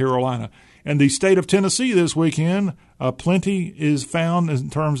South Carolina. In the state of Tennessee this weekend, plenty is found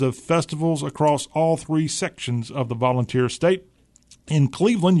in terms of festivals across all three sections of the volunteer state. In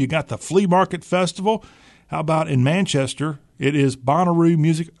Cleveland, you got the Flea Market Festival. How about in Manchester? It is Bonnaroo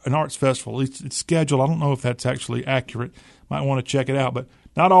Music and Arts Festival. It's scheduled. I don't know if that's actually accurate. Might want to check it out. But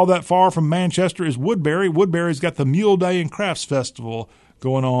not all that far from Manchester is Woodbury. Woodbury's got the Mule Day and Crafts Festival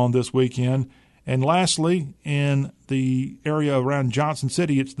going on this weekend. And lastly, in the area around Johnson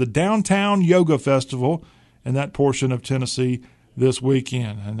City, it's the Downtown Yoga Festival in that portion of Tennessee this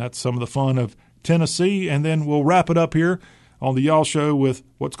weekend. And that's some of the fun of Tennessee. And then we'll wrap it up here on the Y'all Show with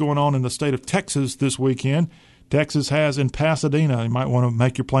what's going on in the state of Texas this weekend. Texas has in Pasadena. You might want to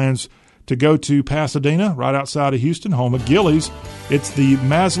make your plans to go to Pasadena, right outside of Houston, home of Gillies. It's the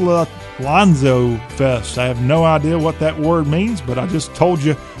Mazatlanzo Fest. I have no idea what that word means, but I just told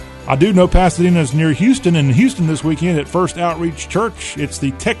you. I do know Pasadena is near Houston. In Houston this weekend at First Outreach Church, it's the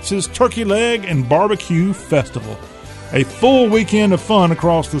Texas Turkey Leg and Barbecue Festival. A full weekend of fun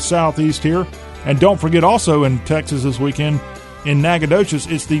across the southeast here. And don't forget also in Texas this weekend, in Nacogdoches,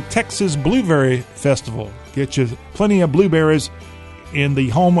 it's the Texas Blueberry Festival. Get you plenty of blueberries in the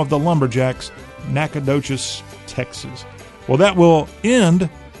home of the Lumberjacks, Nacogdoches, Texas. Well, that will end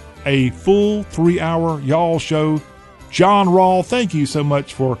a full 3-hour Y'all Show. John Rawl, thank you so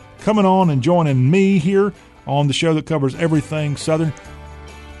much for coming on and joining me here on the show that covers everything Southern.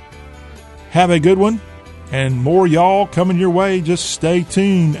 Have a good one. And more y'all coming your way. Just stay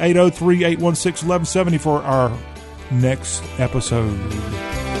tuned. 803-816-1170 for our next episode.